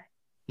live there.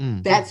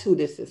 That's who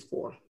this is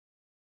for.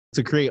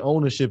 To create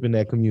ownership in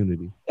that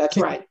community. That's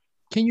right.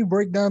 Can you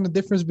break down the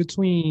difference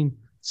between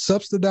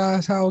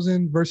subsidized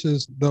housing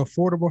versus the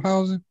affordable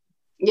housing?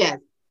 Yes.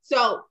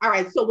 So, all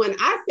right. So when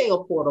I say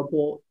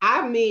affordable,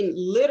 I mean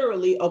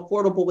literally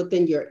affordable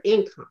within your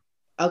income.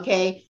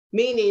 Okay.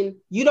 Meaning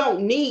you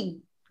don't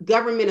need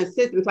government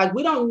assistance. Like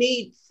we don't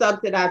need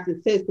subsidized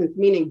assistance,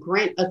 meaning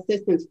grant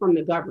assistance from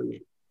the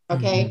government.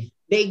 Okay.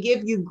 They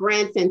give you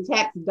grants and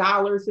tax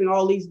dollars and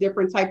all these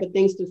different type of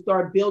things to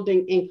start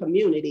building in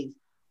communities.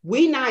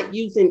 We're not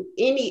using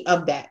any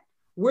of that.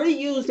 We're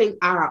using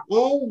our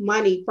own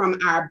money from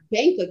our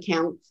bank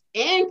accounts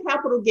and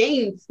capital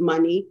gains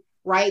money,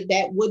 right?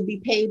 That would be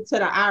paid to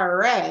the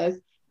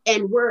IRS,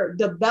 and we're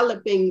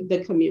developing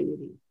the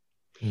community.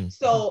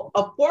 So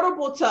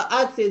affordable to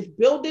us is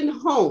building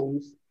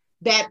homes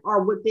that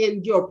are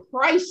within your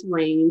price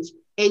range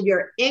and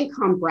your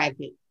income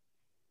bracket.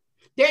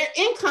 Their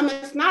income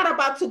is not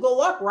about to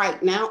go up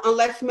right now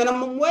unless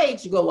minimum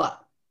wage go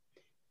up.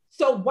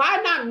 So why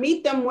not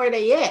meet them where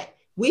they at?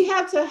 We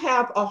have to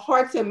have a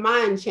hearts and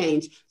mind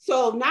change.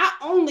 So not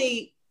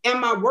only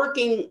am I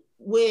working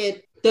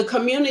with the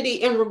community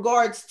in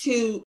regards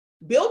to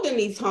building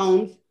these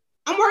homes,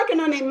 I'm working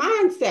on their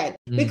mindset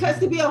because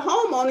to be a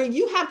homeowner,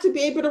 you have to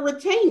be able to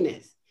retain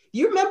this.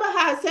 You remember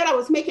how I said I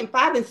was making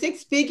 5 and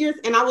 6 figures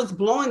and I was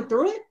blowing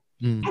through it?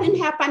 I didn't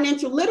have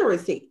financial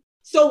literacy.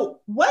 So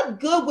what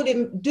good would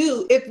it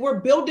do if we're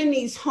building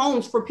these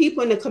homes for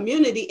people in the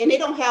community and they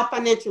don't have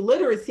financial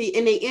literacy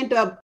and they end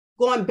up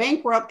going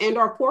bankrupt and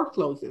are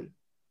foreclosing?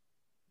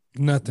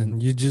 Nothing.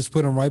 You just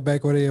put them right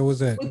back where they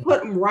was at. We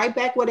put them right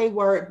back where they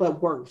were,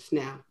 but worse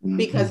now,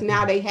 because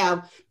now they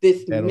have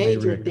this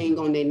major thing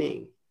on their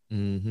name.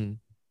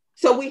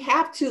 So we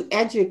have to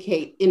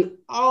educate in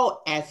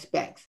all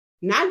aspects,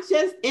 not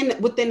just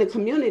within the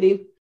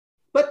community,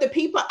 but the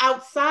people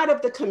outside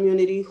of the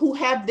community who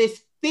have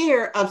this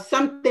fear of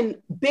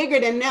something bigger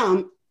than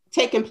them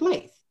taking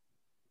place.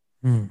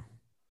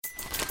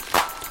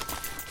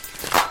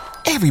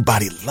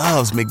 Everybody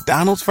loves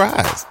McDonald's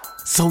fries.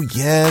 So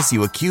yes,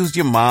 you accused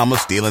your mom of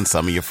stealing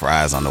some of your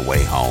fries on the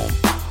way home.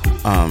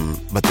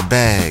 But the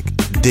bag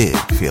did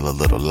feel a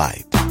little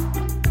light.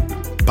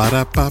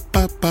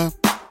 Ba-da-ba-ba-ba.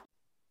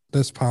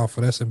 That's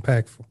powerful. That's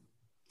impactful.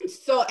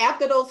 So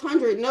after those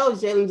 100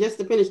 no's, Jalen, just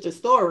to finish the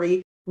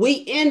story,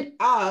 we end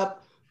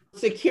up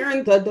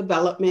securing the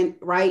development,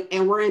 right?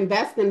 And we're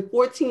investing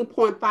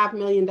 $14.5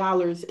 million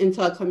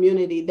into a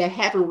community that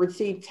haven't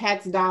received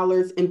tax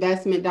dollars,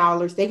 investment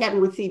dollars. They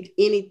haven't received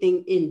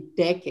anything in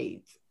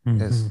decades.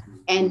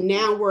 And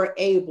now we're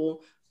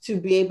able to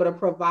be able to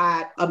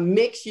provide a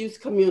mixed use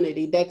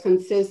community that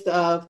consists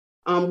of,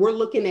 we're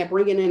looking at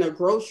bringing in a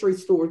grocery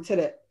store to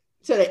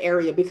the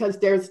area because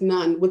there's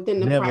none within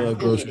the never a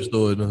grocery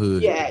store in the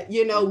hood. Yeah,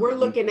 we're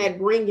looking at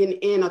bringing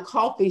in a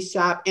coffee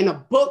shop and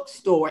a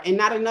bookstore and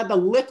not another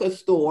liquor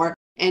store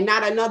and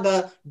not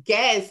another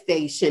gas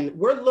station.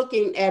 We're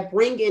looking at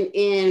bringing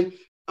in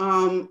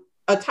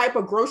a type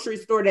of grocery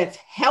store that's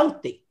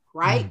healthy,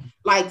 right?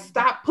 Like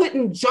stop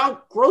putting junk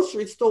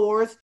grocery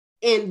stores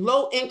in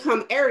low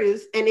income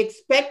areas and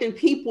expecting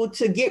people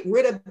to get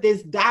rid of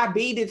this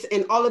diabetes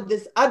and all of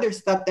this other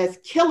stuff that's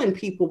killing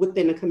people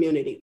within the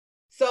community.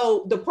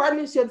 So the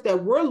partnerships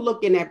that we're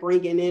looking at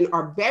bringing in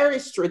are very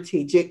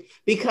strategic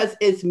because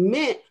it's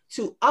meant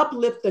to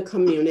uplift the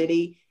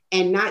community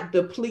and not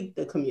deplete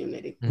the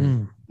community.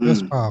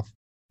 That's powerful.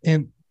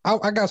 And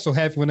I got so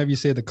happy whenever you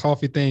said the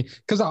coffee thing,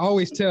 because I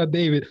always tell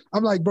David,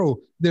 I'm like, bro,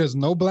 there's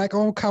no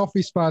black-owned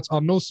coffee spots or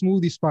no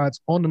smoothie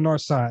spots on the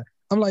north side.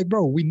 I'm like,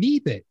 bro, we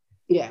need that.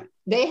 Yeah,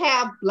 they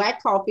have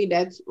black coffee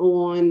that's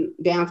on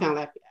downtown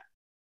Lafayette.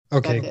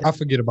 Okay, I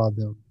forget about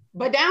them.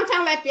 But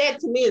downtown Lafayette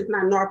to me is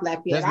not North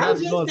Lafayette. That's I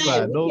was just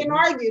saying, we can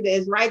argue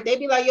this, right? They'd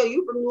be like, yo,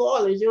 you from New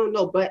Orleans, you don't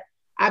know. But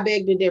I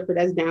beg to differ.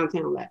 That's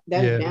downtown Lafayette.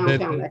 That's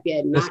downtown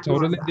Lafayette, not that's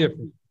totally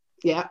different.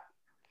 Yeah.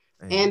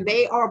 And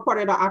they are part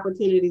of the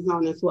opportunity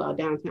zone as well,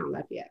 downtown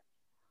Lafayette.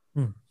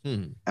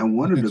 And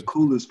one of the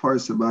coolest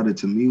parts about it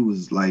to me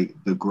was like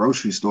the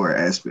grocery store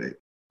aspect.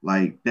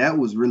 Like that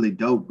was really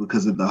dope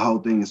because of the whole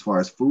thing as far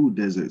as food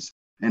deserts.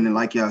 And then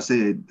like y'all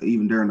said,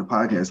 even during the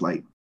podcast,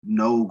 like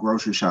no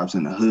grocery shops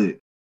in the hood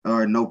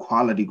or no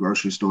quality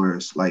grocery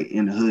stores like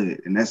in the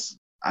hood. And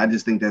I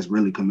just think that's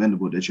really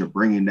commendable that you're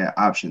bringing that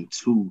option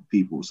to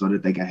people so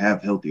that they can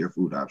have healthier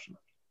food options.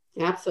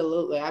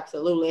 Absolutely.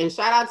 And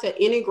shout out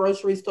to any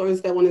grocery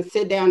stores that want to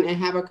sit down and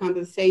have a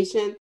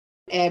conversation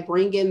and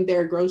bring in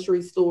their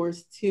grocery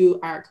stores to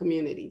our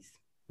communities.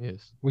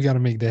 Yes. We got to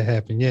make that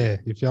happen. Yeah.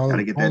 If y'all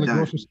own the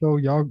grocery store,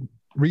 y'all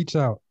reach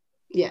out.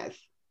 Yes.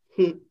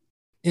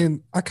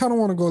 And I kind of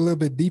want to go a little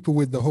bit deeper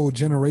with the whole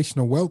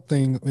generational wealth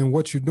thing and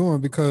what you're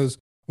doing, because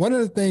one of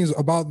the things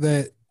about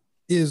that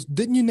is,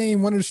 didn't you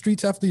name one of the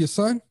streets after your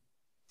son?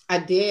 I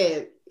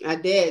did.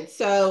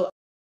 So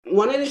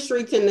one of the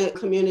streets in the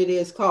community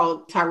is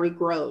called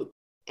Terrica Road.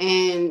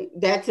 And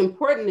that's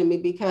important to me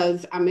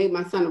because I made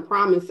my son a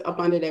promise up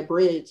under that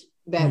bridge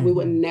that we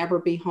would never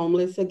be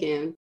homeless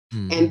again,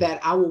 and that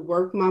I will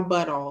work my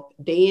butt off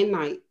day and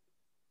night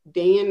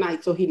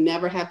so he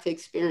never have to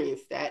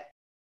experience that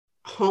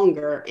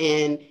hunger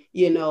and,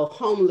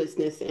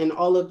 homelessness and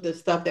all of the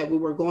stuff that we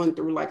were going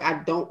through. Like,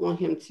 I don't want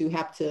him to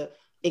have to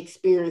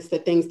experience the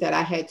things that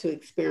I had to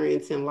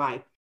experience in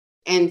life.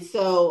 And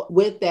so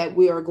with that,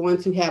 we are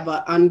going to have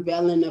an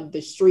unveiling of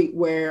the street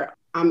where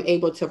I'm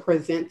able to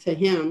present to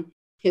him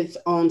his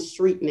own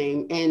street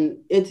name. And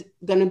it's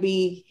going to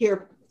be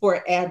here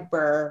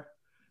forever.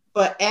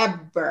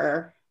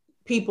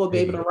 People will be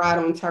able to ride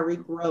on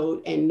Terrica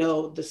Road and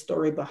know the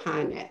story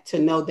behind that, to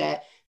know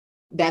that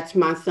that's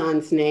my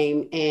son's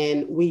name.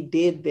 And we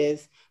did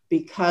this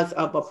because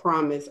of a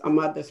promise, a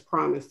mother's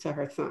promise to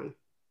her son.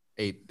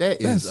 Hey,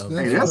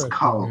 that's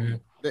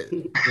cold.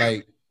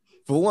 Like,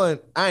 for one,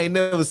 I ain't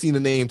never seen the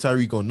name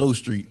Terrica on no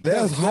street.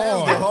 That's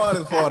hard. That's the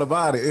hardest part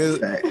about it.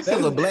 That's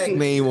a black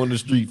name on the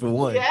street, for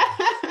one. Yeah.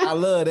 I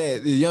love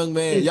that. The young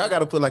man, y'all got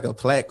to put like a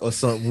plaque or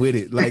something with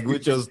it, like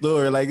with your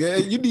story. Like,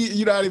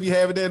 you know how to be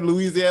having that in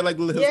Louisiana, like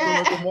the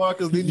historical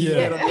markers, then you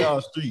get up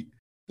y'all street.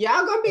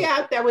 Y'all gonna be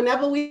out there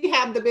whenever we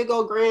have the big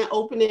old grand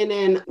opening,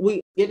 and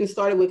we getting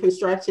started with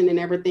construction and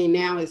everything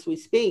now as we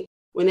speak.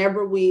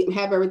 Whenever we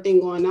have everything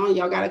going on,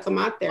 y'all got to come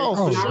out there.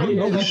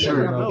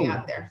 Sure. Be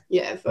out there.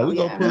 Yeah, so we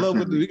gonna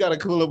pull up we got to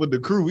pull up with the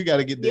crew. We got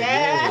to get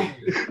there.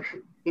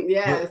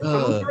 Yeah,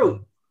 come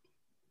through.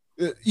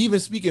 Even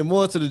speaking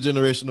more to the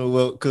generational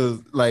wealth,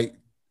 because like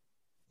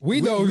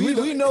we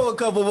know a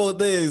couple more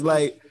things.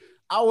 Like,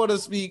 I want to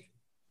speak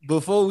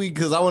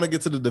because I want to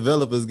get to the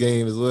developers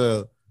game as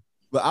well.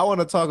 But I want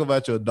to talk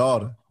about your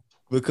daughter,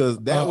 because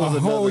that was a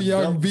whole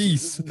young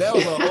beast. That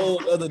was a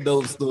whole other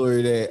dope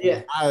story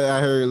that I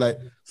heard. Like,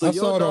 so I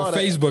saw it on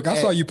Facebook.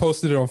 I saw you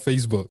posted it on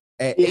Facebook.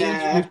 At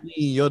age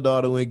 15, your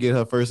daughter went get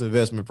her first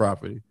investment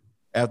property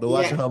after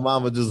watching her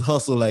mama just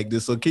hustle like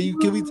this. So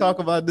can we talk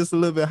about this a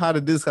little bit? How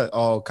did this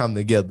all come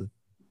together?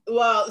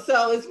 Well,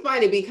 so it's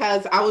funny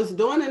because I was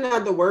doing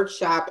another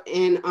workshop,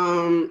 and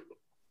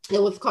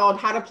it was called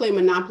How to Play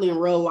Monopoly in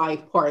Real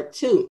Life Part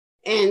 2.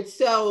 And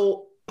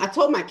so I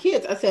told my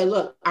kids, I said,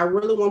 look, I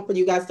really want for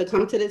you guys to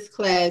come to this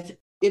class.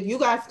 If you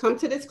guys come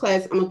to this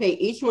class, I'm going to pay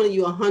each one of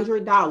you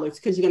 $100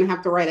 because you're going to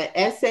have to write an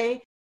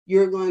essay.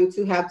 You're going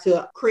to have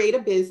to create a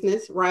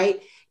business,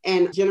 right?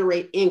 And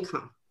generate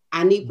income.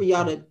 I need for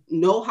y'all to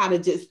know how to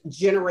just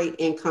generate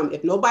income.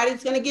 If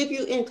nobody's going to give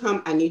you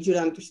income, I need you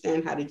to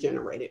understand how to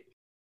generate it.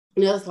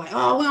 And I was like,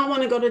 oh, we don't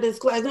want to go to this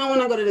class.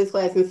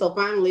 And so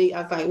finally,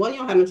 I was like, well, you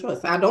don't have no choice.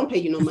 I don't pay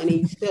you no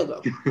money. You still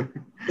go.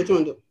 What you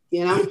want to do?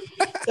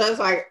 So it's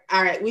like,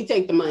 all right, we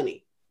take the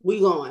money.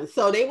 We going.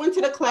 So they went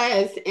to the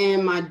class,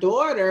 and my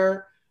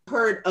daughter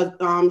heard,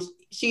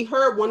 she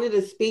heard one of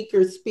the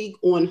speakers speak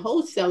on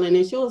wholesaling,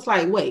 and she was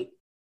like, wait,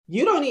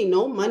 you don't need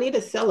no money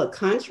to sell a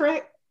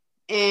contract?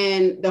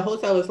 And the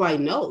wholesaler was like,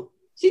 no.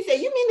 She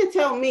said, you mean to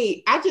tell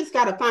me I just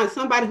got to find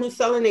somebody who's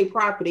selling a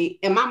property,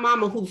 and my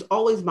mama who's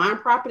always buying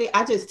property,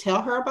 I just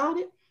tell her about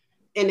it?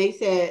 And they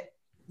said,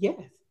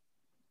 yes.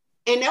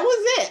 And that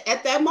was it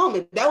at that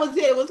moment. That was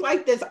it. It was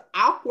like this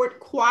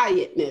awkward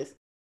quietness.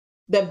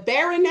 The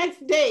very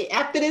next day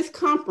after this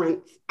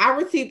conference, I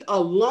received a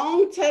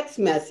long text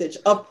message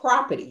of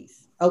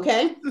properties,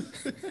 okay?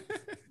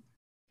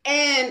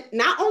 And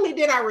not only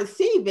did I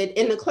receive it,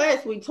 in the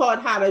class, we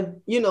taught how to,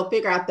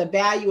 figure out the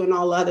value and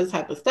all other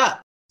type of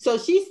stuff. So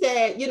she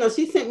said,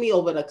 she sent me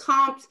over the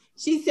comps.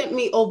 She sent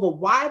me over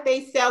why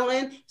they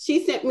selling.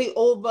 She sent me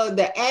over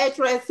the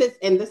addresses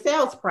and the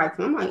sales price.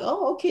 And I'm like,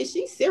 oh, okay,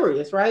 she's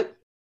serious, right?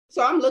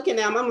 So I'm looking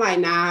at them. I'm like,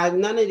 nah,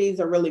 none of these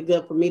are really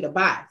good for me to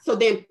buy. So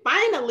then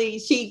finally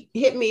she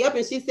hit me up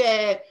and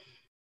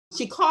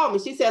she called me.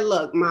 She said,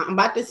 look, Ma, I'm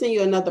about to send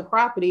you another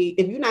property.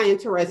 If you're not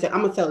interested,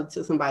 I'm going to sell it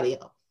to somebody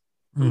else.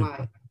 I'm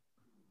like,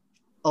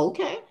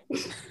 okay.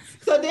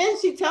 So then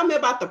she told me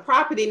about the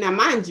property. Now,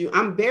 mind you,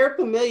 I'm very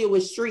familiar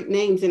with street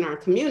names in our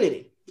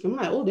community. I'm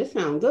like, oh, this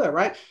sounds good,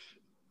 right?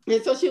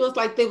 And so she was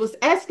like, they was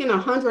asking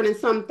 $100,000 and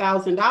some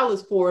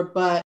for it,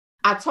 but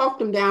I talked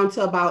them down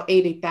to about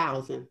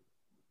 $80,000.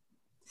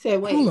 Said,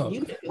 wait,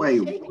 you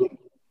negotiating?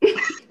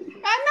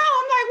 I know.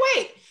 I'm like,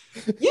 wait,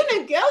 you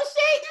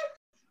negotiating?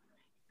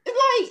 It's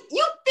like,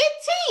 you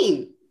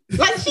 15.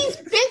 Like, she's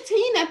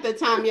 15 at the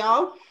time,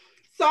 y'all.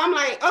 So I'm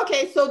like,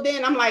 okay. So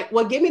then I'm like,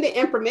 well, give me the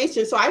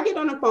information. So I get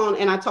on the phone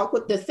and I talk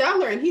with the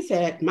seller, and he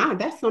said, Ma,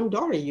 that's some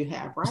daughter you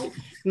have, right?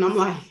 And I'm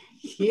like,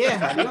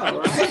 yeah, I know,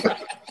 right?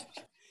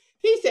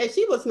 He said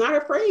she was not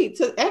afraid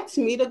to ask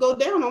me to go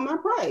down on my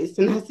price.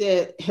 And I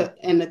said,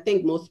 and I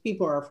think most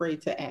people are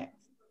afraid to ask.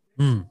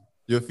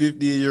 Your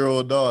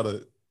 50-year-old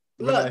daughter.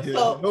 Look,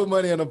 so, no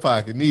money in the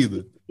pocket,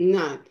 neither.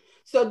 None.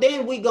 So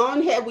then we go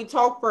ahead, we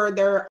talk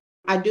further.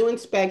 I do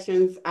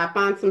inspections. I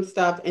find some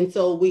stuff. And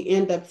so we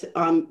end up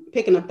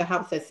picking up the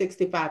house at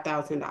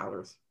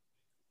 $65,000.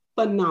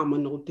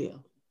 Phenomenal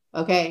deal.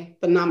 Okay.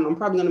 Phenomenal. I'm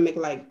probably going to make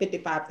like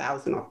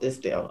 $55,000 off this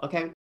deal.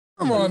 Okay.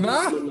 Come on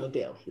now. Phenomenal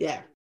deal.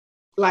 Yeah.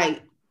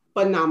 Like,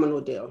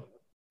 phenomenal deal.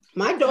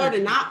 My daughter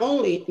not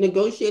only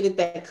negotiated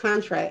that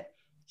contract,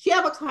 she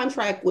have a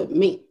contract with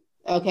me.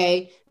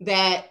 Okay.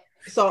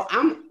 So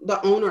I'm the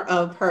owner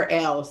of her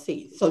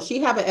LLC. So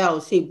she have an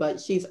LLC,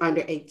 but she's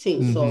under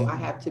 18. So I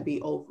have to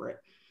be over it.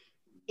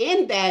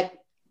 In that,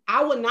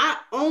 I will not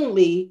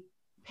only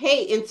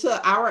pay into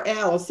our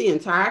LLC,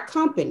 into our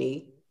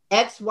company,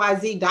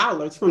 XYZ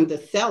dollars from the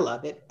sale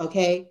of it.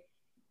 Okay.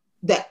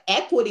 The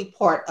equity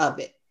part of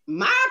it,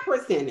 my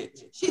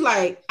percentage. She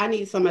like, I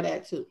need some of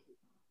that too.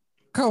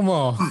 Come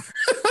on.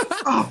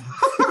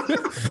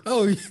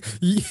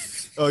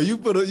 You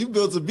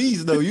built a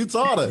beast though. You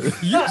taught her.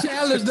 You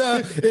challenged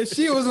her, and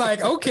she was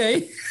like,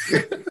 okay.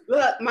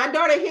 Look, my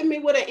daughter hit me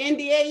with an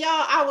NDA,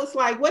 y'all. I was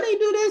like, where they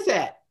do this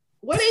at?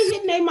 Where they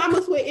hitting their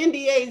mamas with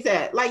NDAs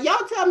at? Like,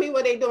 y'all tell me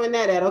where they doing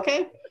that at, okay?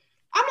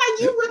 I'm like,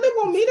 you really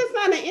want me to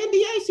sign an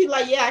NDA? She's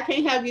like, yeah, I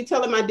can't have you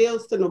telling my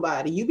deals to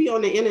nobody. You be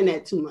on the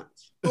internet too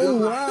much. Oh,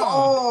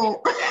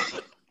 wow.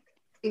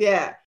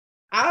 Yeah.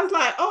 I was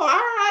like, oh, all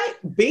right.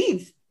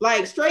 Beast.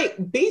 Like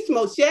straight beast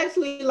mode. She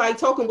actually like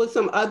talking with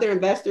some other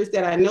investors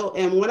that I know.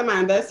 And one of my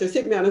investors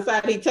sitting me on the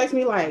side, he texted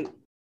me like,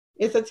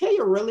 is Ateya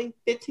really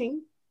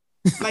 15?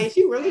 Like, is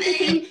she really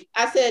 15?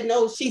 I said,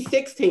 no, she's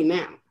 16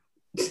 now.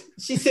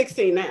 She's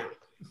 16 now.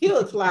 He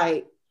was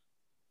like,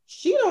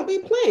 she don't be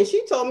playing.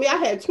 She told me I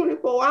had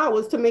 24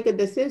 hours to make a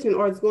decision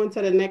or it's going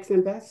to the next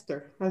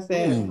investor. I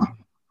said,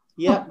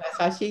 yep, that's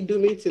how she do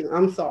me too.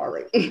 I'm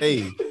sorry.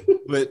 Hey,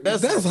 but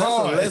that's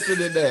hard. A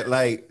lesson in that.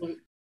 Like,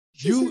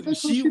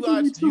 she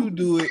watched you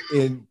do it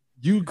and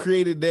you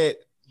created that.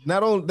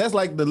 Not only that's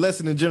like the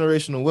lesson in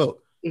generational wealth.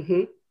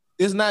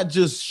 It's not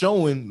just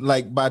showing,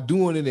 like, by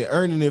doing it and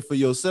earning it for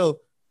yourself.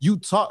 You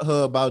taught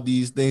her about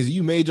these things.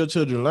 You made your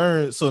children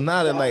learn. So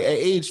now that like at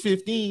age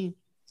 15,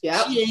 she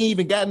ain't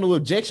even got no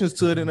objections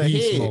to it in her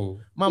head.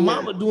 My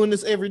mama doing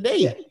this every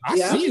day. I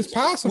see it's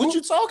possible. What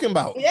you talking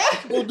about? Yeah.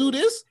 We'll do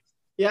this.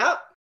 Yep.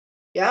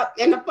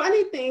 And the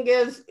funny thing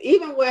is,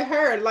 even with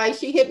her, like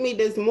she hit me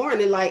this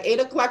morning, like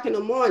 8:00 in the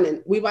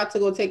morning. We about to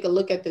go take a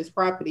look at this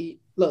property.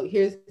 Look,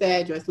 here's the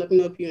address. Let me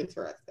know if you're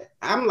interested.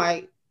 I'm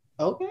like,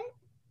 okay,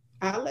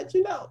 I'll let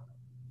you know.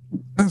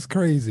 That's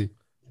crazy.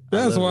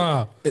 That's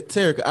wild.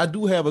 Terrica, I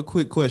do have a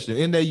quick question.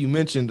 In there, you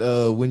mentioned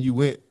when you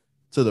went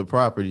to the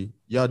property,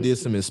 y'all did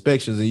some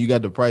inspections and you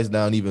got the price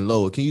down even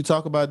lower. Can you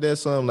talk about that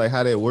some, like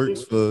how that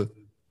works for?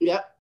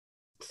 Yep.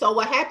 So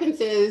what happens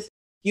is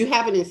you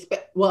have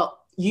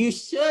you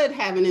should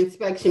have an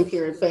inspection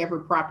period for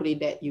every property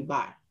that you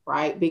buy,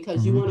 right?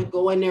 Because you want to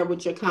go in there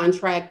with your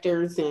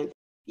contractors and,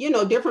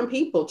 different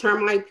people,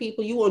 termite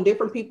people. You want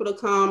different people to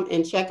come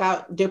and check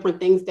out different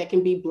things that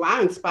can be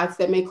blind spots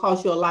that may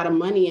cost you a lot of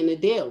money in the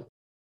deal.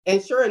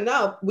 And sure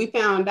enough, we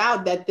found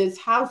out that this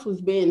house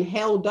was being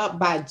held up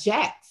by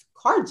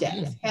car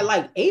jacks. Had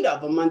like 8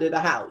 of them under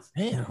the house.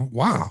 Damn,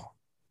 wow.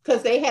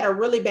 Because they had a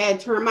really bad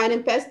termite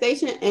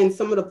infestation and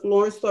some of the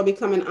floors started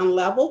becoming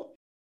unleveled,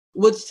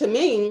 which to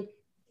me,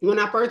 when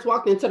I first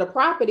walked into the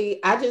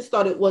property, I just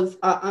thought it was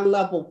an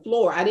unleveled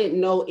floor. I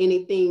didn't know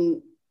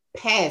anything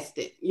past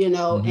it,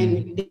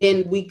 and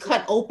then we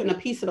cut open a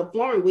piece of the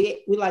flooring.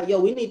 We like, yo,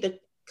 we need to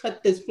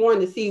cut this flooring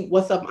to see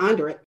what's up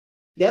under it.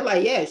 They're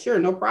like, yeah, sure,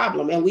 no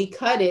problem. And we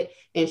cut it.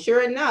 And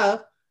sure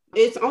enough,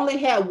 it's only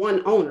had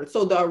one owner.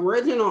 So the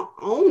original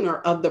owner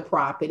of the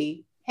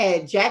property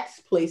had jacks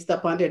placed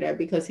up under there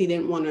because he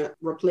didn't want to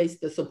replace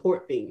the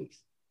support beams.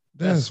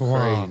 That's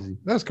wild. Crazy.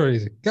 That's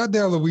crazy.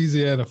 Goddamn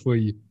Louisiana for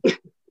you.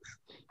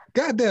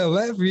 Goddamn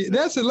Lafayette.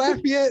 That's in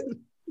Lafayette.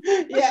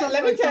 Yeah,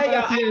 let me tell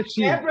y'all, I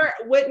never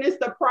witnessed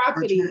a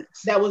property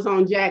that was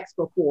on jacks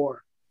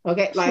before.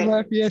 Okay, like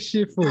Lafayette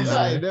shit for you.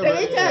 Let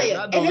me tell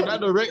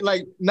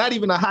you, not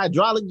even a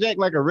hydraulic jack,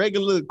 like a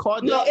regular car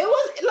jack. No, it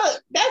was.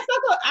 Look, that's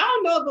not. I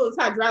don't know if it was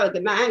hydraulic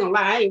or not. I ain't gonna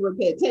lie, I ain't even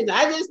pay attention.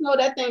 I just know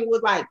that thing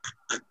was like,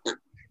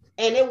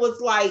 and it was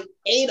like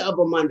 8 of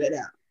them under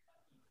there.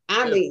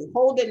 I mean,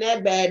 holding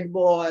that bad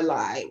boy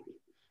like.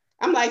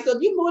 I'm like, so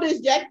if you move this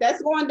jack,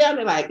 that's going down.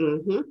 They're like,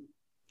 I'm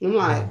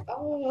like,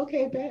 oh,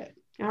 okay, bad.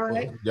 All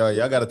right.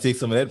 Y'all got to take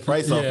some of that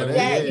price off of that.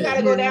 Yeah, you got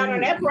to go down on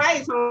that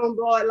price,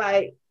 homeboy.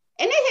 Like.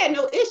 And they had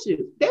no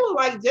issues. They were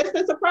like just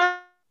as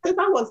surprised as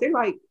I was. They're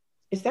like,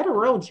 is that a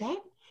real jack?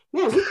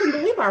 man, we couldn't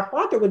believe our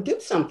father would do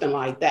something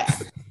like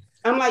that.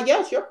 I'm like,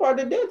 yes, your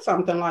father did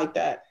something like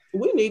that.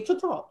 We need to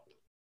talk.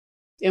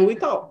 And we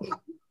talked.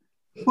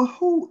 But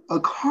who? A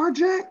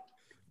carjack?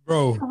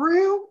 Bro. For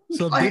real?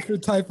 Some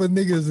different type of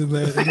niggas in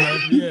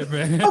that. Yeah,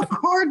 man. A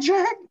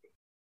carjack?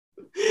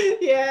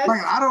 Yes.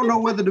 Like, I don't know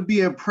whether to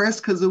be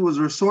impressed because it was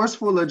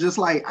resourceful or just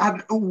like,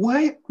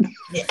 what?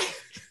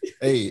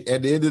 Hey,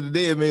 at the end of the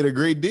day, it made a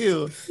great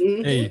deal.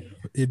 Mm-hmm. Hey,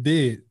 it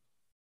did.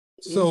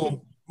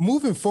 So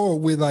moving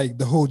forward with like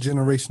the whole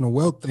generational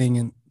wealth thing,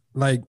 and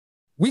like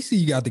we see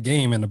you got the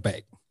game in the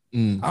back.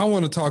 I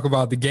want to talk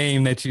about the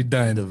game that you've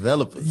done.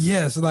 Developers.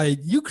 Yes, like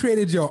you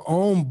created your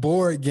own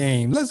board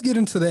game. Let's get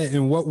into that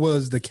and what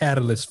was the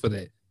catalyst for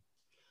that?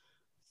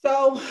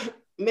 So,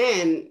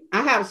 man,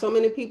 I have so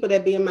many people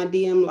that be in my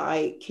DM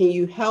like, can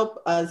you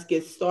help us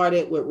get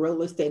started with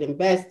real estate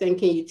investing?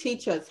 Can you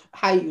teach us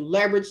how you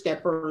leverage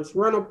that first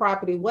rental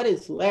property? What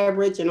is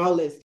leverage and all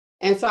this?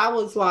 And so I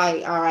was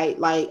like, all right,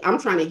 like I'm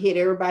trying to hit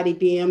everybody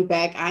DM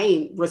back. I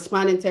ain't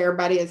responding to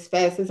everybody as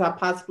fast as I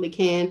possibly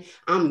can.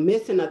 I'm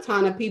missing a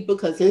ton of people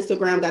because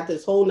Instagram got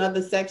this whole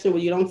nother section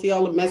where you don't see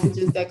all the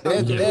messages that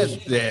come through.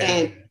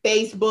 And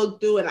Facebook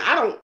do. And I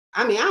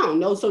don't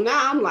know. So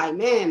now I'm like,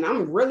 man,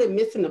 I'm really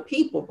missing the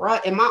people, bro.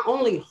 And my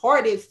only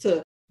heart is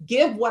to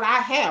give what I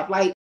have.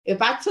 Like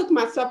if I took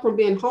myself from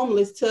being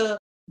homeless to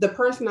the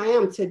person I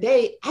am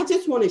today, I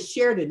just want to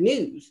share the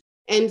news.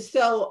 And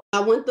so I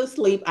went to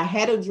sleep. I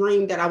had a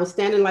dream that I was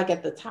standing like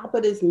at the top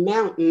of this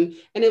mountain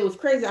and it was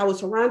crazy. I was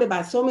surrounded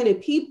by so many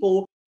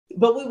people,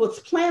 but we was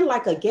playing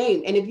like a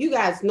game. And if you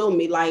guys know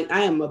me, like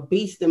I am a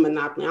beast in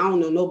Monopoly. I don't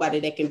know nobody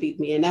that can beat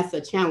me. And that's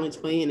a challenge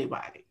for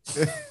anybody.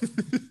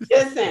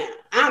 Just saying.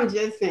 I'm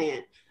just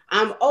saying.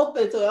 I'm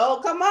open to it. Oh,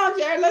 come on,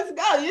 Jared, let's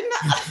go. You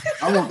know.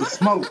 I want the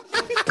smoke.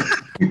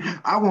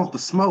 I want the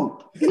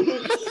smoke.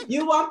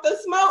 You want the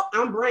smoke?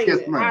 I'm bringing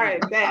it. All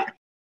right, back.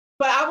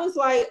 But I was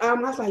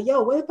like,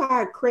 yo, what if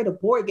I create a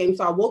board game?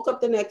 So I woke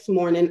up the next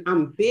morning.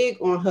 I'm big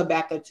on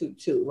Habakkuk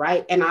 2,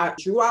 right? And I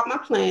drew out my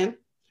plan.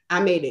 I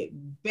made it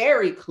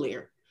very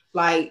clear.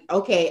 Like,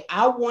 okay,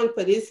 I want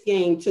for this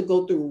game to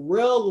go through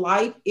real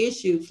life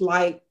issues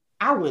like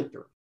I went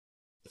through.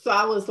 So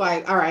I was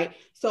like, all right.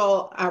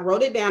 So I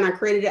wrote it down. I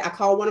created it. I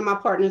called one of my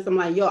partners. I'm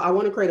like, yo, I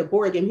want to create a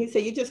board game. He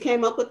said, you just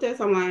came up with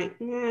this? I'm like,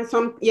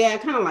 yeah,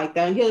 kind of like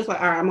that. And he was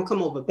like, all right, I'm going to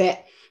come over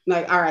bet. I'm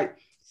like, all right.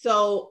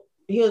 So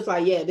he was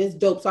like, yeah, this is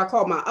dope. So I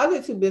called my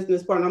other two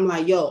business partners. I'm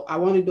like, yo, I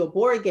want to do a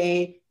board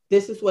game.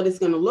 This is what it's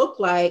going to look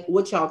like.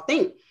 What y'all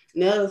think?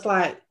 And it was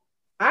like,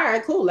 all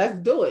right, cool. Let's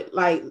do it.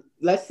 Like,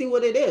 let's see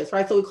what it is.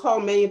 Right. So we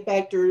call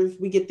manufacturers.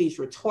 We get these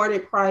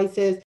retarded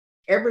prices.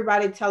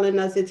 Everybody telling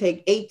us it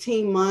take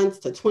 18 months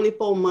to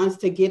 24 months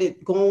to get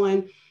it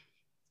going.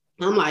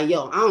 I'm like,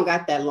 yo, I don't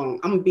got that long.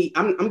 I'm be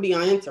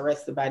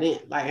uninterested by then.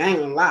 Like, I ain't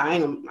gonna lie.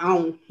 I'm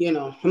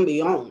gonna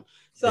be on.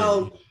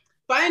 So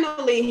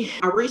finally,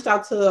 I reached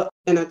out to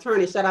an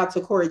attorney. Shout out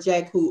to Corey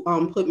Jack, who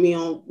put me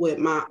on with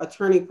my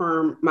attorney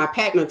firm, my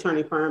patent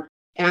attorney firm.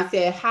 And I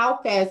said, how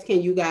fast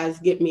can you guys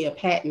get me a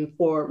patent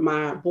for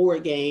my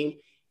board game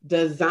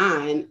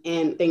design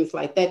and things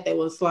like that? That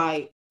was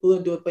like,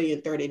 we'll do it for you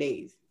in 30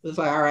 days. It was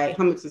like, all right,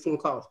 how much is it going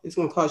to cost? It's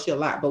going to cost you a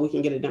lot, but we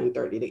can get it done in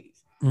 30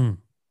 days. I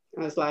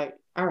was like,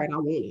 all right, I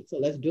want it. So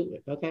let's do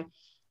it. Okay.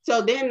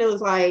 So then it was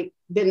like,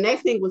 the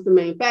next thing was the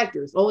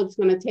manufacturers. Oh, it's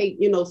going to take,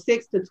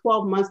 6 to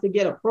 12 months to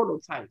get a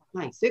prototype.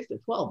 Like 6 to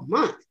 12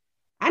 months.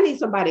 I need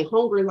somebody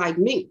hungry like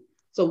me.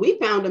 So we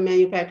found a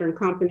manufacturing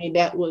company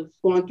that was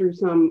going through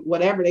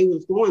whatever they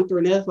was going through.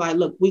 And it was like,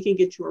 look, we can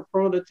get you a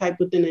prototype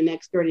within the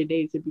next 30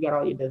 days if you got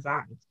all your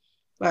designs.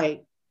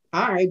 Like,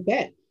 all right,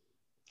 bet.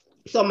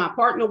 So my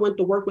partner went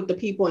to work with the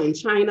people in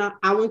China.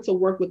 I went to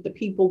work with the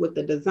people with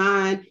the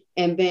design.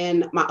 And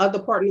then my other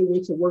partner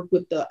went to work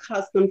with the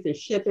customs and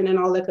shipping and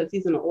all that because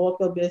he's in the oil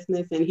field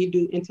business and he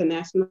do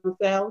international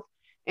sales.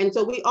 And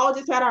so we all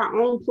just had our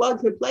own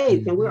plugs and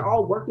plays and we're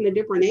all working at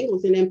different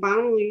angles. And then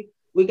finally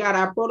we got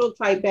our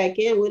prototype back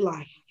in. We're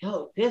like,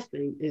 yo, this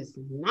thing is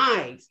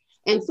nice.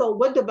 And so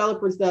what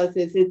developers does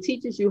is it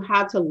teaches you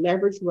how to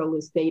leverage real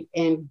estate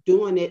and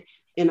doing it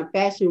in a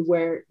fashion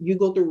where you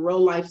go through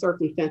real life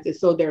circumstances.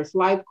 So there's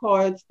life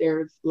cards,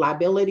 there's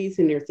liabilities,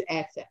 and there's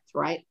assets,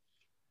 right?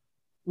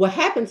 What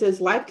happens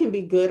is life can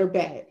be good or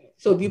bad.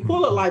 So if you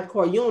pull a life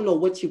card, you don't know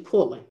what you're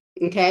pulling,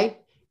 okay?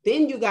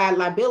 Then you got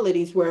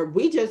liabilities where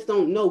we just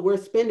don't know. We're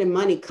spending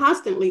money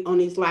constantly on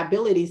these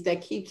liabilities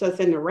that keeps us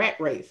in the rat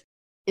race.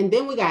 And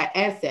then we got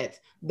assets.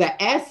 The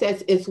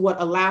assets is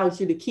what allows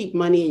you to keep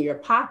money in your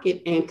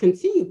pocket and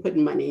continue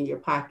putting money in your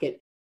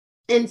pocket.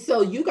 And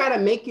so you got to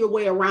make your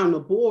way around the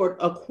board,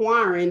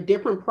 acquiring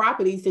different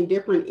properties in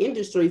different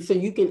industries so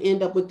you can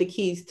end up with the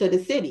keys to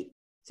the city.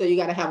 So you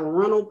got to have a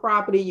rental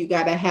property, you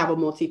got to have a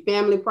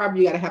multifamily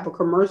property, you got to have a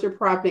commercial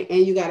property,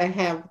 and you got to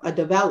have a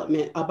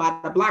development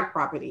about a block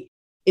property.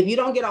 If you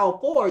don't get all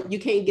four, you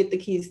can't get the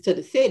keys to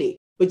the city.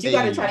 But you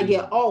got to try to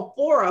get all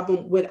four of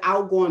them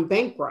without going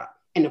bankrupt.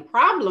 And the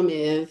problem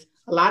is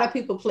a lot of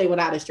people play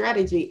without a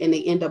strategy and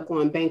they end up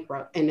going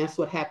bankrupt. And that's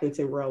what happens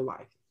in real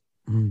life.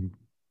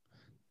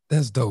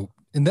 That's dope.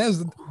 And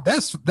that's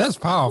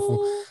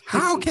powerful.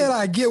 How can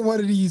I get one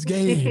of these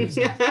games?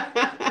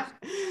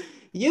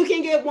 You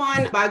can get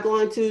one by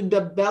going to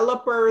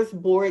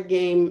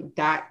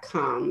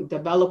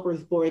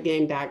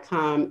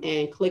developersboardgame.com,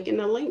 and clicking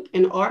the link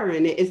and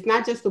ordering it. It's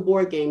not just a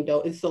board game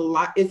though. It's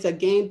a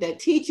game that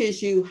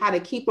teaches you how to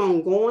keep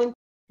on going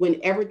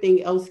when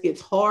everything else gets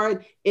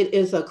hard. It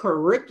is a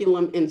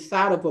curriculum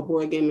inside of a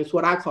board game, is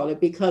what I call it,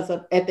 because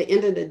at the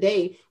end of the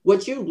day,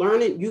 what you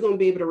learn it, you're going to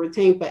be able to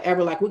retain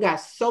forever. Like, we got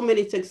so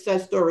many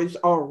success stories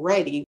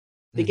already.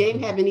 The game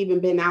haven't even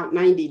been out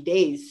 90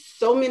 days.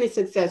 So many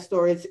success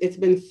stories. It's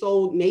been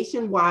sold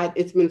nationwide.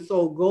 It's been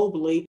sold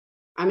globally.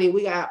 I mean,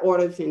 we got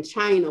orders in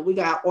China. We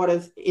got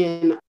orders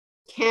in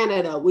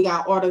Canada. We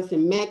got orders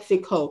in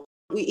Mexico.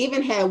 We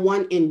even had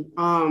one in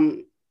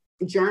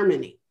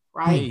Germany,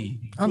 right?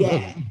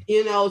 Yeah.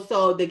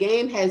 So the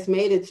game has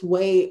made its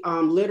way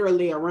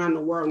literally around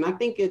the world. And I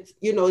think it's,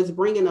 it's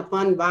bringing a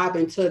fun vibe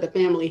into the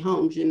family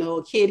homes.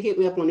 A kid hit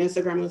me up on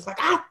Instagram and was like,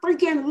 I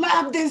freaking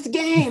love this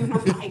game. And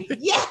I'm like,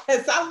 yes,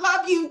 I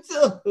love you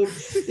too.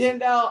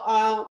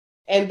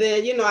 And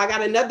then, I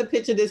got another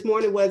picture this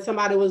morning where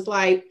somebody was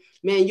like,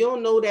 man, you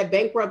don't know that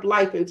bankrupt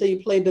life until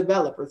you play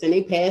developers. And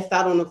they passed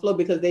out on the floor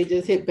because they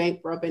just hit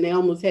bankrupt and they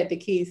almost had the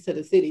keys to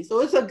the city.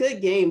 So it's a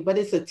good game, but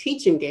it's a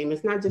teaching game.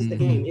 It's not just a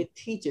game. It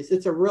teaches.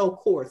 It's a real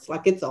course.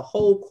 Like, it's a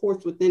whole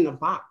course within the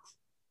box.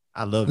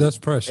 I love That's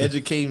it. precious.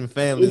 Educating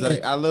families.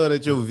 Like, I love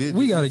that your vision.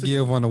 We gotta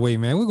give one away,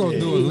 man. We're gonna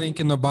do a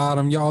link in the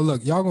bottom. Y'all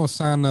gonna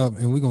sign up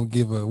and we're gonna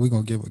give a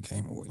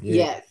game away.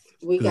 Yes,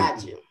 we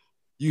got you.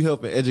 You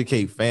helping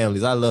educate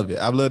families. I love it.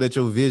 I love that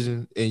your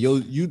vision and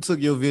you took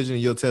your vision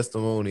and your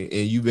testimony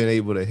and you've been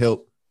able to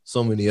help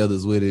so many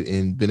others with it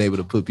and been able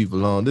to put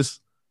people on. This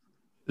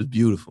is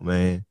beautiful,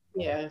 man.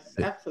 Yes,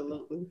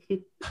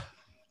 absolutely.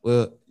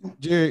 Well,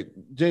 Jared,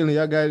 Jalen,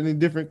 y'all got any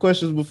different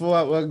questions before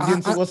I get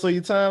into what's on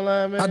your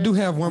timeline, man? I do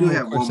have one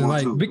more question.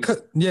 I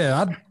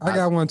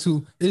got one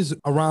too. It's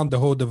around the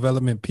whole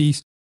development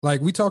piece.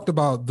 Like, we talked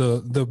about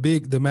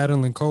the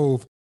Madeline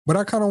Cove, but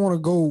I kind of want to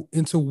go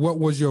into what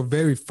was your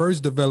very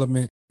first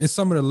development and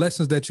some of the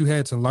lessons that you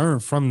had to learn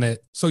from that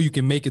so you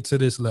can make it to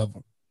this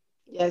level.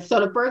 Yeah, so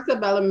the first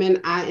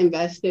development, I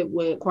invested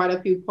with quite a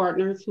few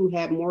partners who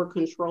had more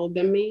control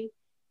than me.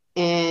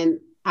 And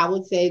I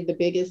would say the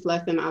biggest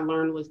lesson I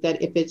learned was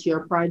that if it's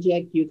your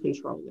project, you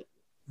control it.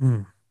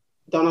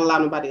 Don't allow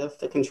nobody else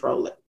to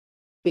control it,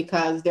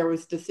 because there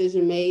was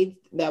decision made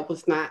that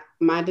was not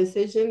my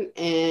decision.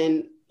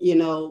 And,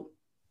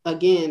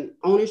 again,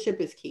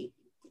 ownership is key.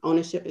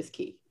 Ownership is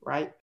key,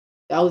 right?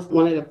 That was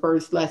one of the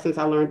first lessons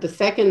I learned. The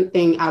second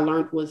thing I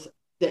learned was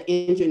the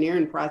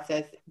engineering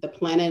process, the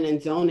planning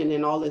and zoning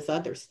and all this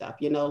other stuff,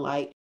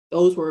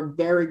 those were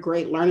very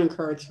great learning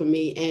curves for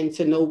me, and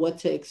to know what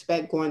to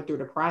expect going through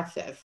the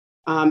process,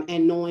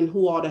 and knowing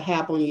who all to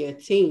have on your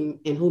team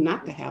and who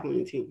not to have on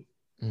your team,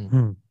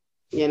 And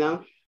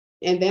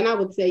then I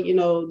would say,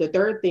 the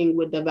third thing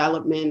with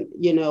development,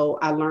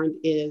 I learned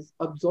is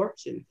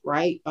absorption,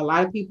 right? A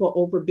lot of people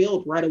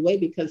overbuild right away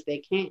because they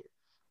can't.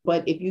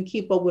 But if you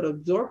keep up with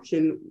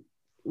absorption,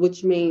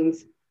 which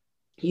means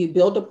you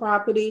build a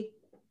property,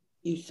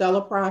 you sell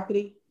a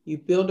property, you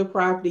build a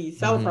property, you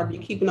sell a property,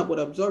 you're keeping up with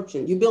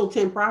absorption. You build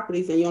 10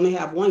 properties and you only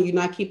have one, you're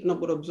not keeping up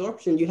with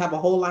absorption. You have a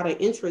whole lot of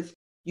interest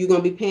you're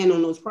going to be paying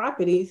on those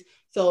properties.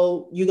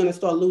 So you're going to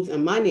start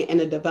losing money and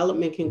the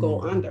development can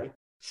go under.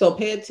 So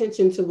pay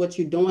attention to what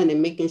you're doing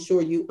and making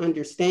sure you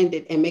understand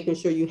it, and making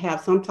sure you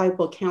have some type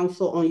of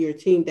counsel on your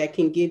team that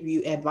can give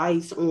you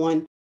advice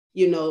on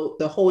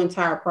the whole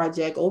entire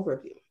project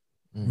overview.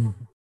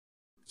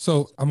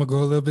 So I'm gonna go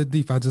a little bit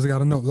deep. I just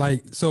gotta know,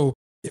 so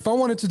if I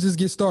wanted to just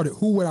get started,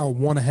 who would I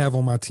want to have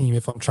on my team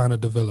if I'm trying to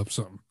develop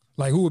something?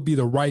 Like, who would be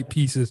the right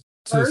pieces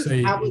to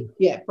say?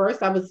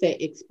 First I would say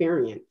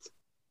experience.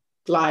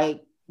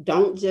 Like,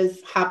 don't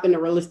just hop in the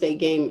real estate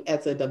game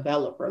as a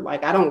developer.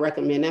 Like, I don't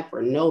recommend that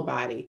for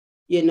nobody.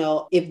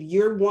 If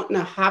you're wanting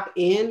to hop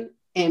in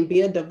and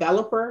be a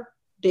developer,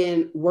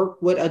 then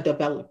work with a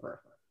developer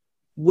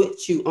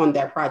with you on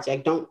that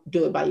project. Don't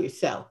do it by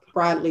yourself.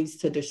 Pride leads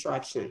to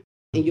destruction,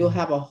 and you'll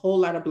have a whole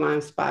lot of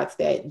blind spots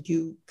that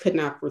you could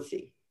not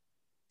foresee.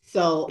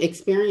 So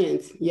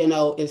experience,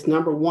 is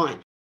number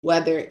one,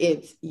 whether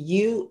it's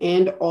you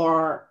and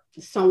or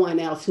someone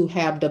else who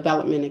have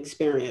development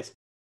experience.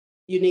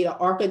 You need an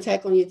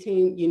architect on your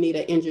team. You need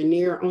an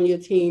engineer on your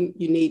team.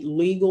 You need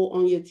legal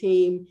on your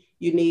team.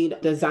 You need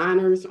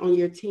designers on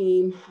your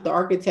team. The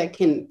architect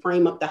can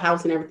frame up the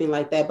house and everything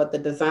like that, but the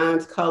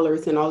designs,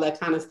 colors, and all that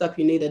kind of stuff,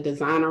 you need a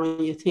designer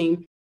on your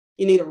team.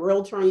 You need a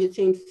realtor on your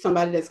team,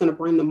 somebody that's going to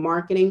bring the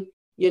marketing,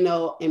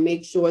 and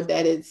make sure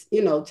that it's,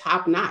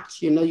 top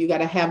notch. You got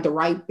to have the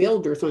right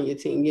builders on your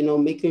team,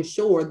 making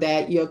sure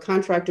that your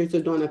contractors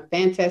are doing a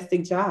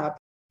fantastic job,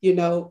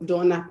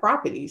 doing that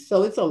property.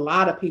 So it's a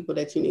lot of people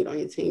that you need on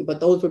your team, but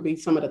those would be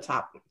some of the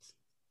top ones.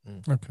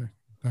 Okay.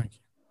 Thank you.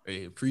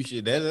 Hey,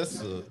 appreciate that.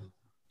 That's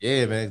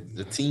man,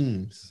 the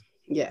teams.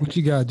 Yeah. What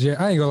you got, Jay?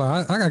 I ain't gonna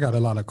lie. I got a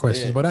lot of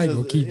questions, but I ain't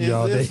gonna keep you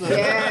all day.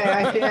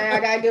 I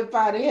got a good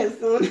part of here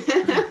soon.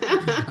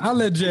 I'll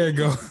let Jay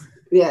go.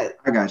 Yeah.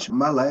 I got you.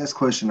 My last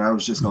question I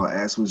was just gonna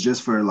ask was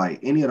just for like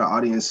any of the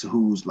audience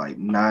who's like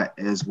not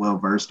as well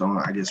versed on,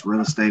 I guess, real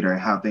estate or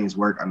how things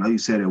work. I know you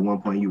said at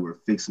one point you were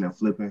fixing and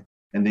flipping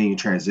and then you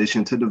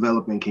transitioned to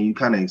developing. Can you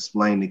kind of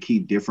explain the key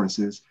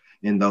differences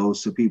in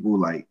those to people,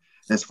 like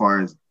as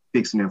far as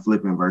fixing and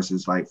flipping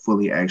versus like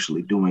fully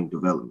actually doing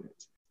development?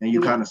 And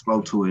you kind of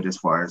spoke to it as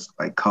far as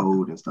like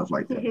code and stuff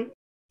like that. Mm-hmm.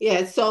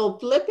 Yeah, so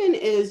flipping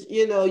is,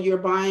 you're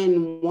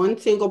buying one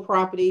single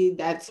property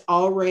that's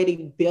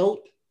already built,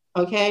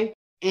 okay?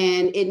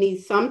 And it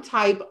needs some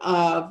type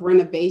of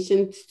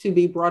renovations to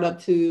be brought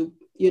up to,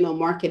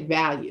 market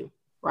value,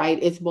 right?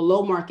 It's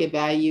below market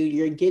value.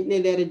 You're getting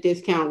it at a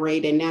discount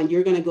rate, and now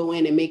you're going to go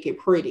in and make it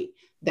pretty.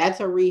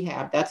 That's a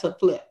rehab. That's a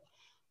flip.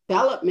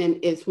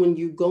 Development is when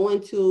you go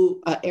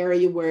into an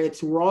area where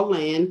it's raw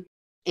land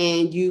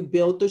and you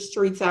build the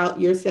streets out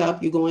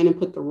yourself. You go in and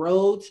put the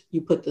roads,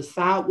 you put the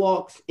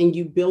sidewalks, and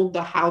you build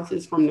the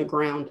houses from the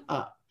ground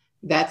up.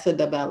 That's a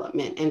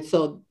development. And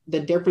so the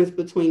difference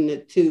between the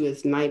two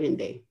is night and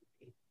day.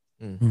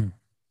 Mm-hmm.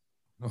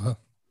 Well,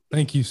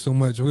 thank you so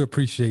much. We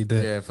appreciate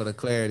that. Yeah, for the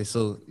clarity.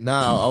 So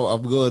now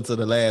I'm going to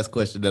the last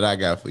question that I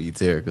got for you,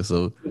 Terrica.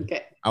 So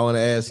I want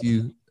to ask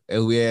you,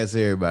 and we ask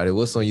everybody,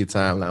 what's on your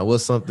timeline?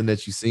 What's something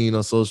that you've seen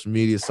on social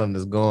media, something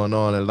that's going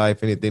on in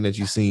life, anything that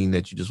you've seen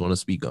that you just want to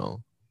speak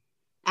on?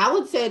 I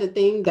would say the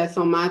thing that's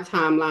on my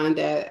timeline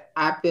that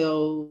I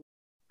feel,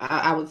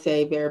 I would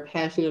say very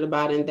passionate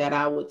about and that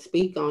I would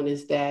speak on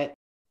is that,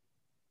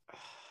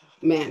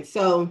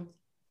 so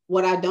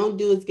what I don't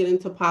do is get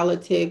into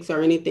politics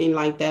or anything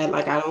like that.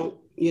 Like I don't,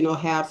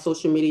 have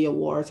social media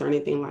wars or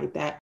anything like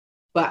that.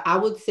 But I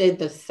would say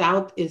the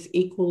South is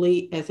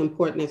equally as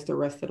important as the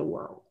rest of the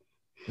world.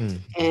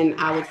 And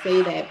I would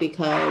say that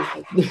because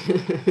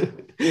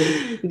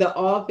the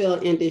oil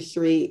field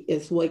industry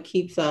is what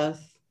keeps us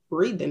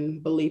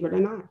breathing, believe it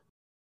or not.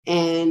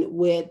 And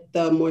with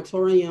the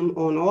moratorium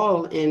on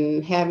oil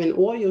and having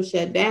oil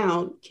shut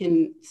down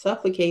can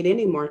suffocate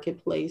any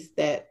marketplace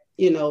that,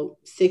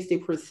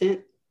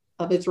 60%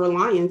 of its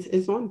reliance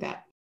is on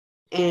that.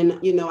 And,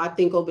 I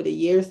think over the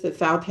years, the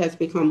South has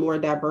become more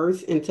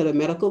diverse into the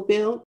medical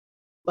field,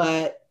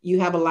 but you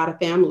have a lot of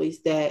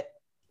families that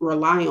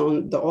rely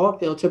on the oil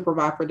field to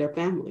provide for their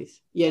families,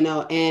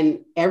 and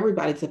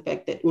everybody's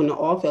affected when the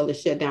oil field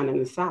is shut down in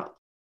the South.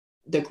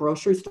 The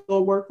grocery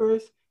store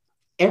workers,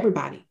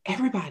 everybody's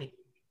affected.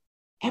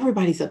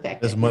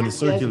 There's money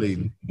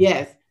circulating.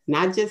 Yes,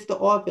 not just the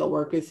oil field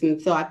workers.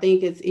 And so I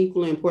think it's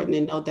equally important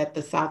to know that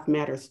the South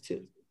matters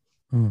too.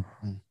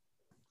 Mm-hmm.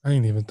 I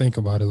didn't even think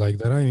about it like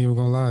that. I ain't even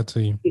gonna lie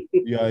to you.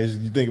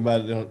 You think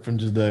about it from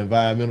just the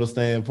environmental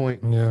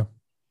standpoint. Yeah.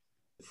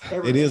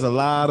 It is a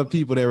lot of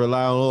people that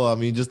rely on oil. I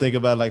mean, just think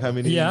about like how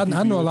many. Yeah,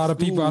 I know a lot of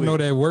people I know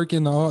that work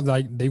in the oil,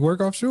 like they work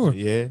offshore.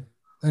 Yeah.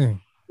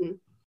 Dang.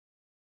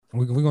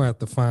 We're gonna have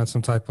to find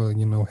some type of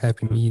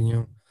happy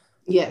medium.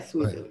 Yes,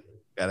 we do.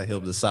 Gotta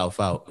help the South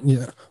out.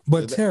 Yeah,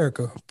 but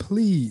Terrica,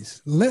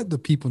 please let the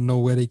people know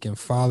where they can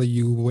follow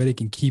you, where they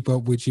can keep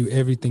up with you,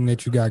 everything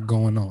that you got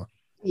going on.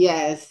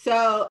 Yes.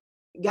 So,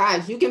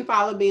 guys, you can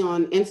follow me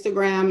on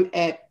Instagram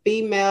at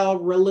Female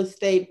Real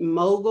Estate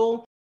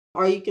Mogul,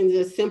 or you can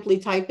just simply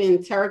type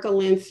in Terrica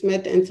Lynn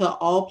Smith into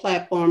all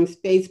platforms,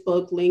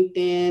 Facebook,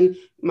 LinkedIn.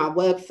 My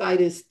website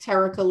is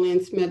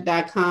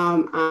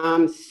terricalynnsmith.com.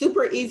 I'm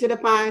super easy to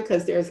find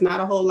because there's not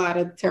a whole lot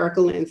of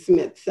Terrica Lynn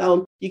Smith.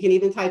 So you can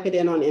even type it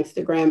in on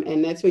Instagram,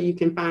 and that's where you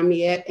can find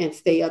me at and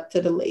stay up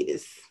to the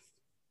latest.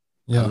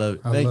 Yeah, I love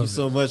it. Thank you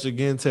so much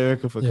again,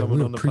 Terrica, for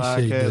coming on the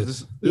podcast.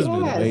 This has been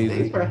amazing.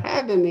 Thanks for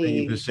having me. Thank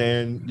you for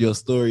sharing your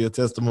story, your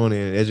testimony,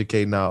 and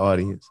educating our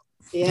audience.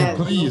 Yeah,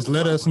 please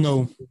let us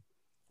know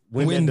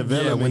when that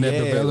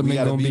development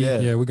gonna be.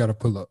 Yeah, we gotta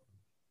pull up.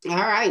 All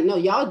right. No,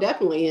 y'all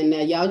definitely in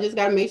there. Y'all just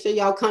gotta make sure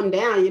y'all come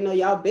down.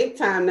 Y'all big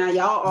time now.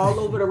 Y'all all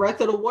over the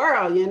rest of the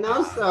world,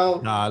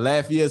 so. Nah,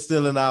 Lafayette's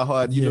still in our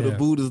heart. The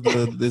boot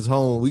is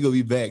home. We gonna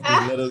be back.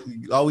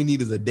 All we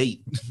need is a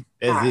date.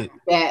 That's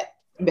it.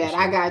 Bet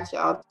I got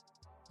y'all.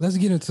 Let's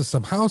get into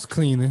some house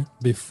cleaning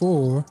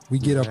before we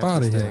get up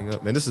out of here.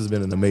 Man, this has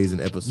been an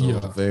amazing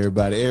episode for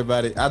everybody. I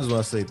just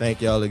want to say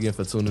thank y'all again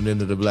for tuning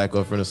into the Black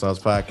Wealth Renaissance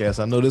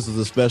podcast. I know this is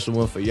a special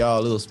one for y'all,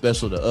 a little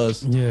special to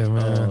us. Yeah,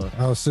 man.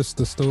 Our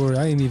sister story.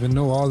 I didn't even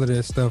know all of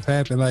that stuff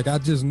happened. Like I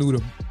just knew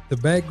the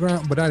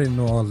background, but I didn't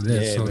know all of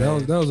that. Yeah, so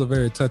that was a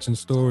very touching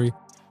story.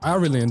 I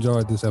really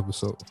enjoyed this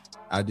episode.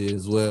 I did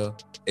as well.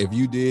 If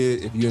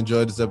you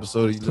enjoyed this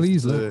episode,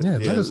 please let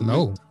us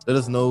know. Let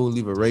us know.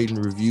 Leave a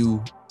rating,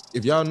 review.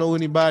 If y'all know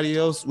anybody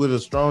else with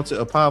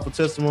a powerful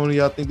testimony,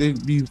 y'all think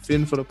they'd be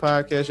fitting for the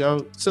podcast,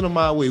 y'all send them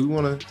my way. We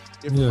want to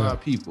hear from our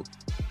people.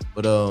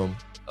 But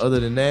other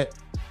than that,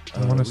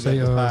 I want to say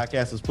the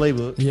Podcasters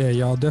Playbook. Yeah,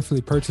 y'all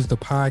definitely purchase the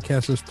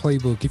Podcasters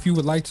Playbook. If you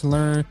would like to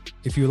learn,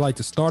 if you would like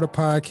to start a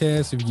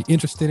podcast, if you're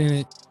interested in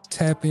it,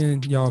 tap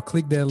in. Y'all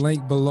click that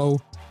link below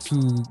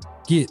to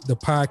get the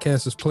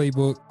Podcasters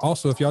Playbook.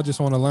 Also, if y'all just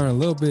want to learn a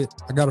little bit,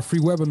 I got a free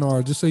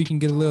webinar just so you can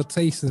get a little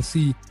taste and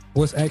see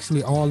what's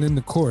actually all in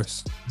the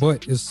course.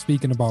 But it's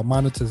speaking about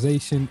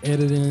monetization,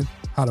 editing,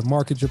 how to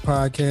market your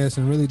podcast,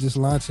 and really just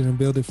launch it and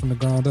build it from the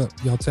ground up.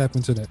 Y'all tap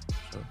into that.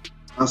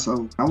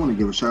 Also, I want to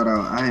give a shout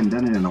out. I ain't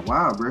done it in a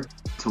while, bro.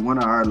 To one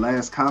of our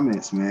last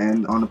comments,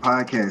 man, on the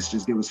podcast.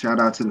 Just give a shout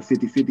out to the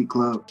 50/50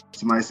 Club.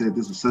 Somebody said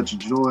this was such a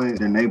joy.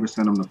 Their neighbor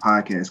sent them the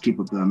podcast. Keep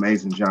up the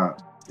amazing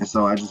job. And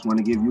so I just want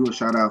to give you a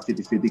shout out,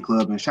 50/50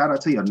 Club, and shout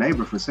out to your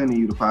neighbor for sending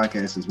you the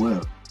podcast as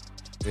well.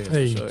 Yeah,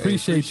 hey, sure.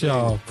 appreciate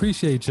y'all.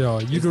 Appreciate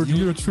y'all. You're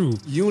the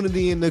truth.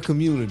 Unity in the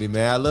community,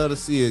 man. I love to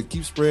see it.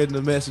 Keep spreading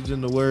the message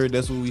and the word.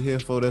 That's what we here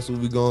for. That's what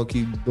we gonna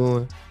keep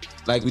doing.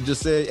 Like we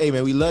just said, hey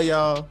man, we love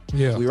y'all.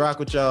 Yeah. We rock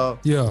with y'all.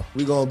 Yeah.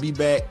 We gonna be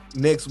back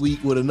next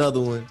week with another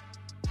one.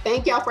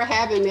 Thank y'all for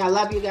having me. I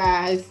love you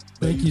guys.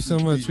 Thank you so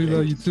much. We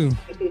love you too.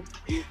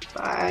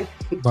 Bye.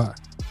 Bye.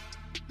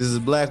 This is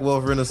Black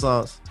Wolf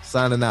Renaissance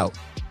signing out.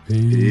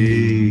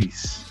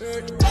 Peace.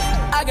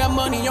 I got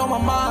money on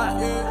my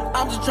mind.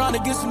 I'm just trying to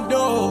get some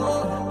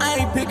dough. I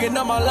ain't picking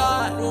up my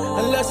line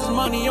unless it's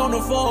money on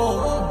the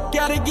phone.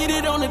 Gotta get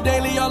it on the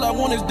daily. All I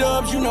want is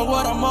dubs. You know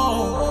what I'm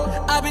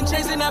on. I've been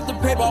chasing after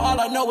paper. All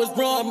I know is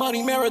run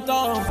money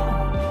marathon.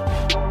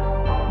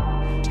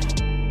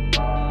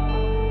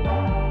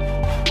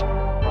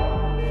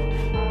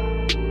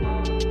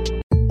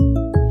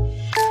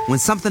 When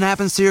something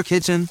happens to your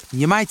kitchen,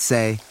 you might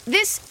say,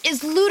 This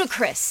is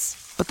ludicrous.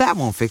 but that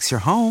won't fix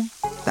your home.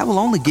 That will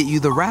only get you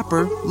the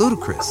rapper,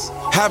 Ludacris.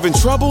 Having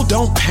trouble?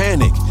 Don't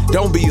panic.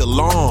 Don't be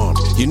alarmed.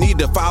 You need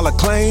to file a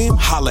claim?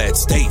 Holla at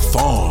State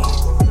Farm.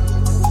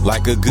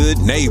 Like a good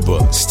neighbor,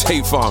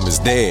 State Farm is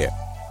there.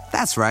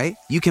 That's right.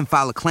 You can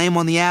file a claim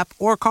on the app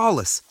or call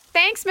us.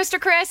 Thanks, Mr.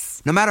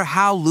 Chris. No matter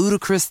how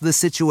ludicrous the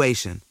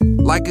situation,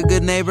 like a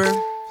good neighbor,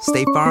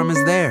 State Farm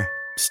is there.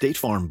 State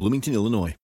Farm, Bloomington, Illinois.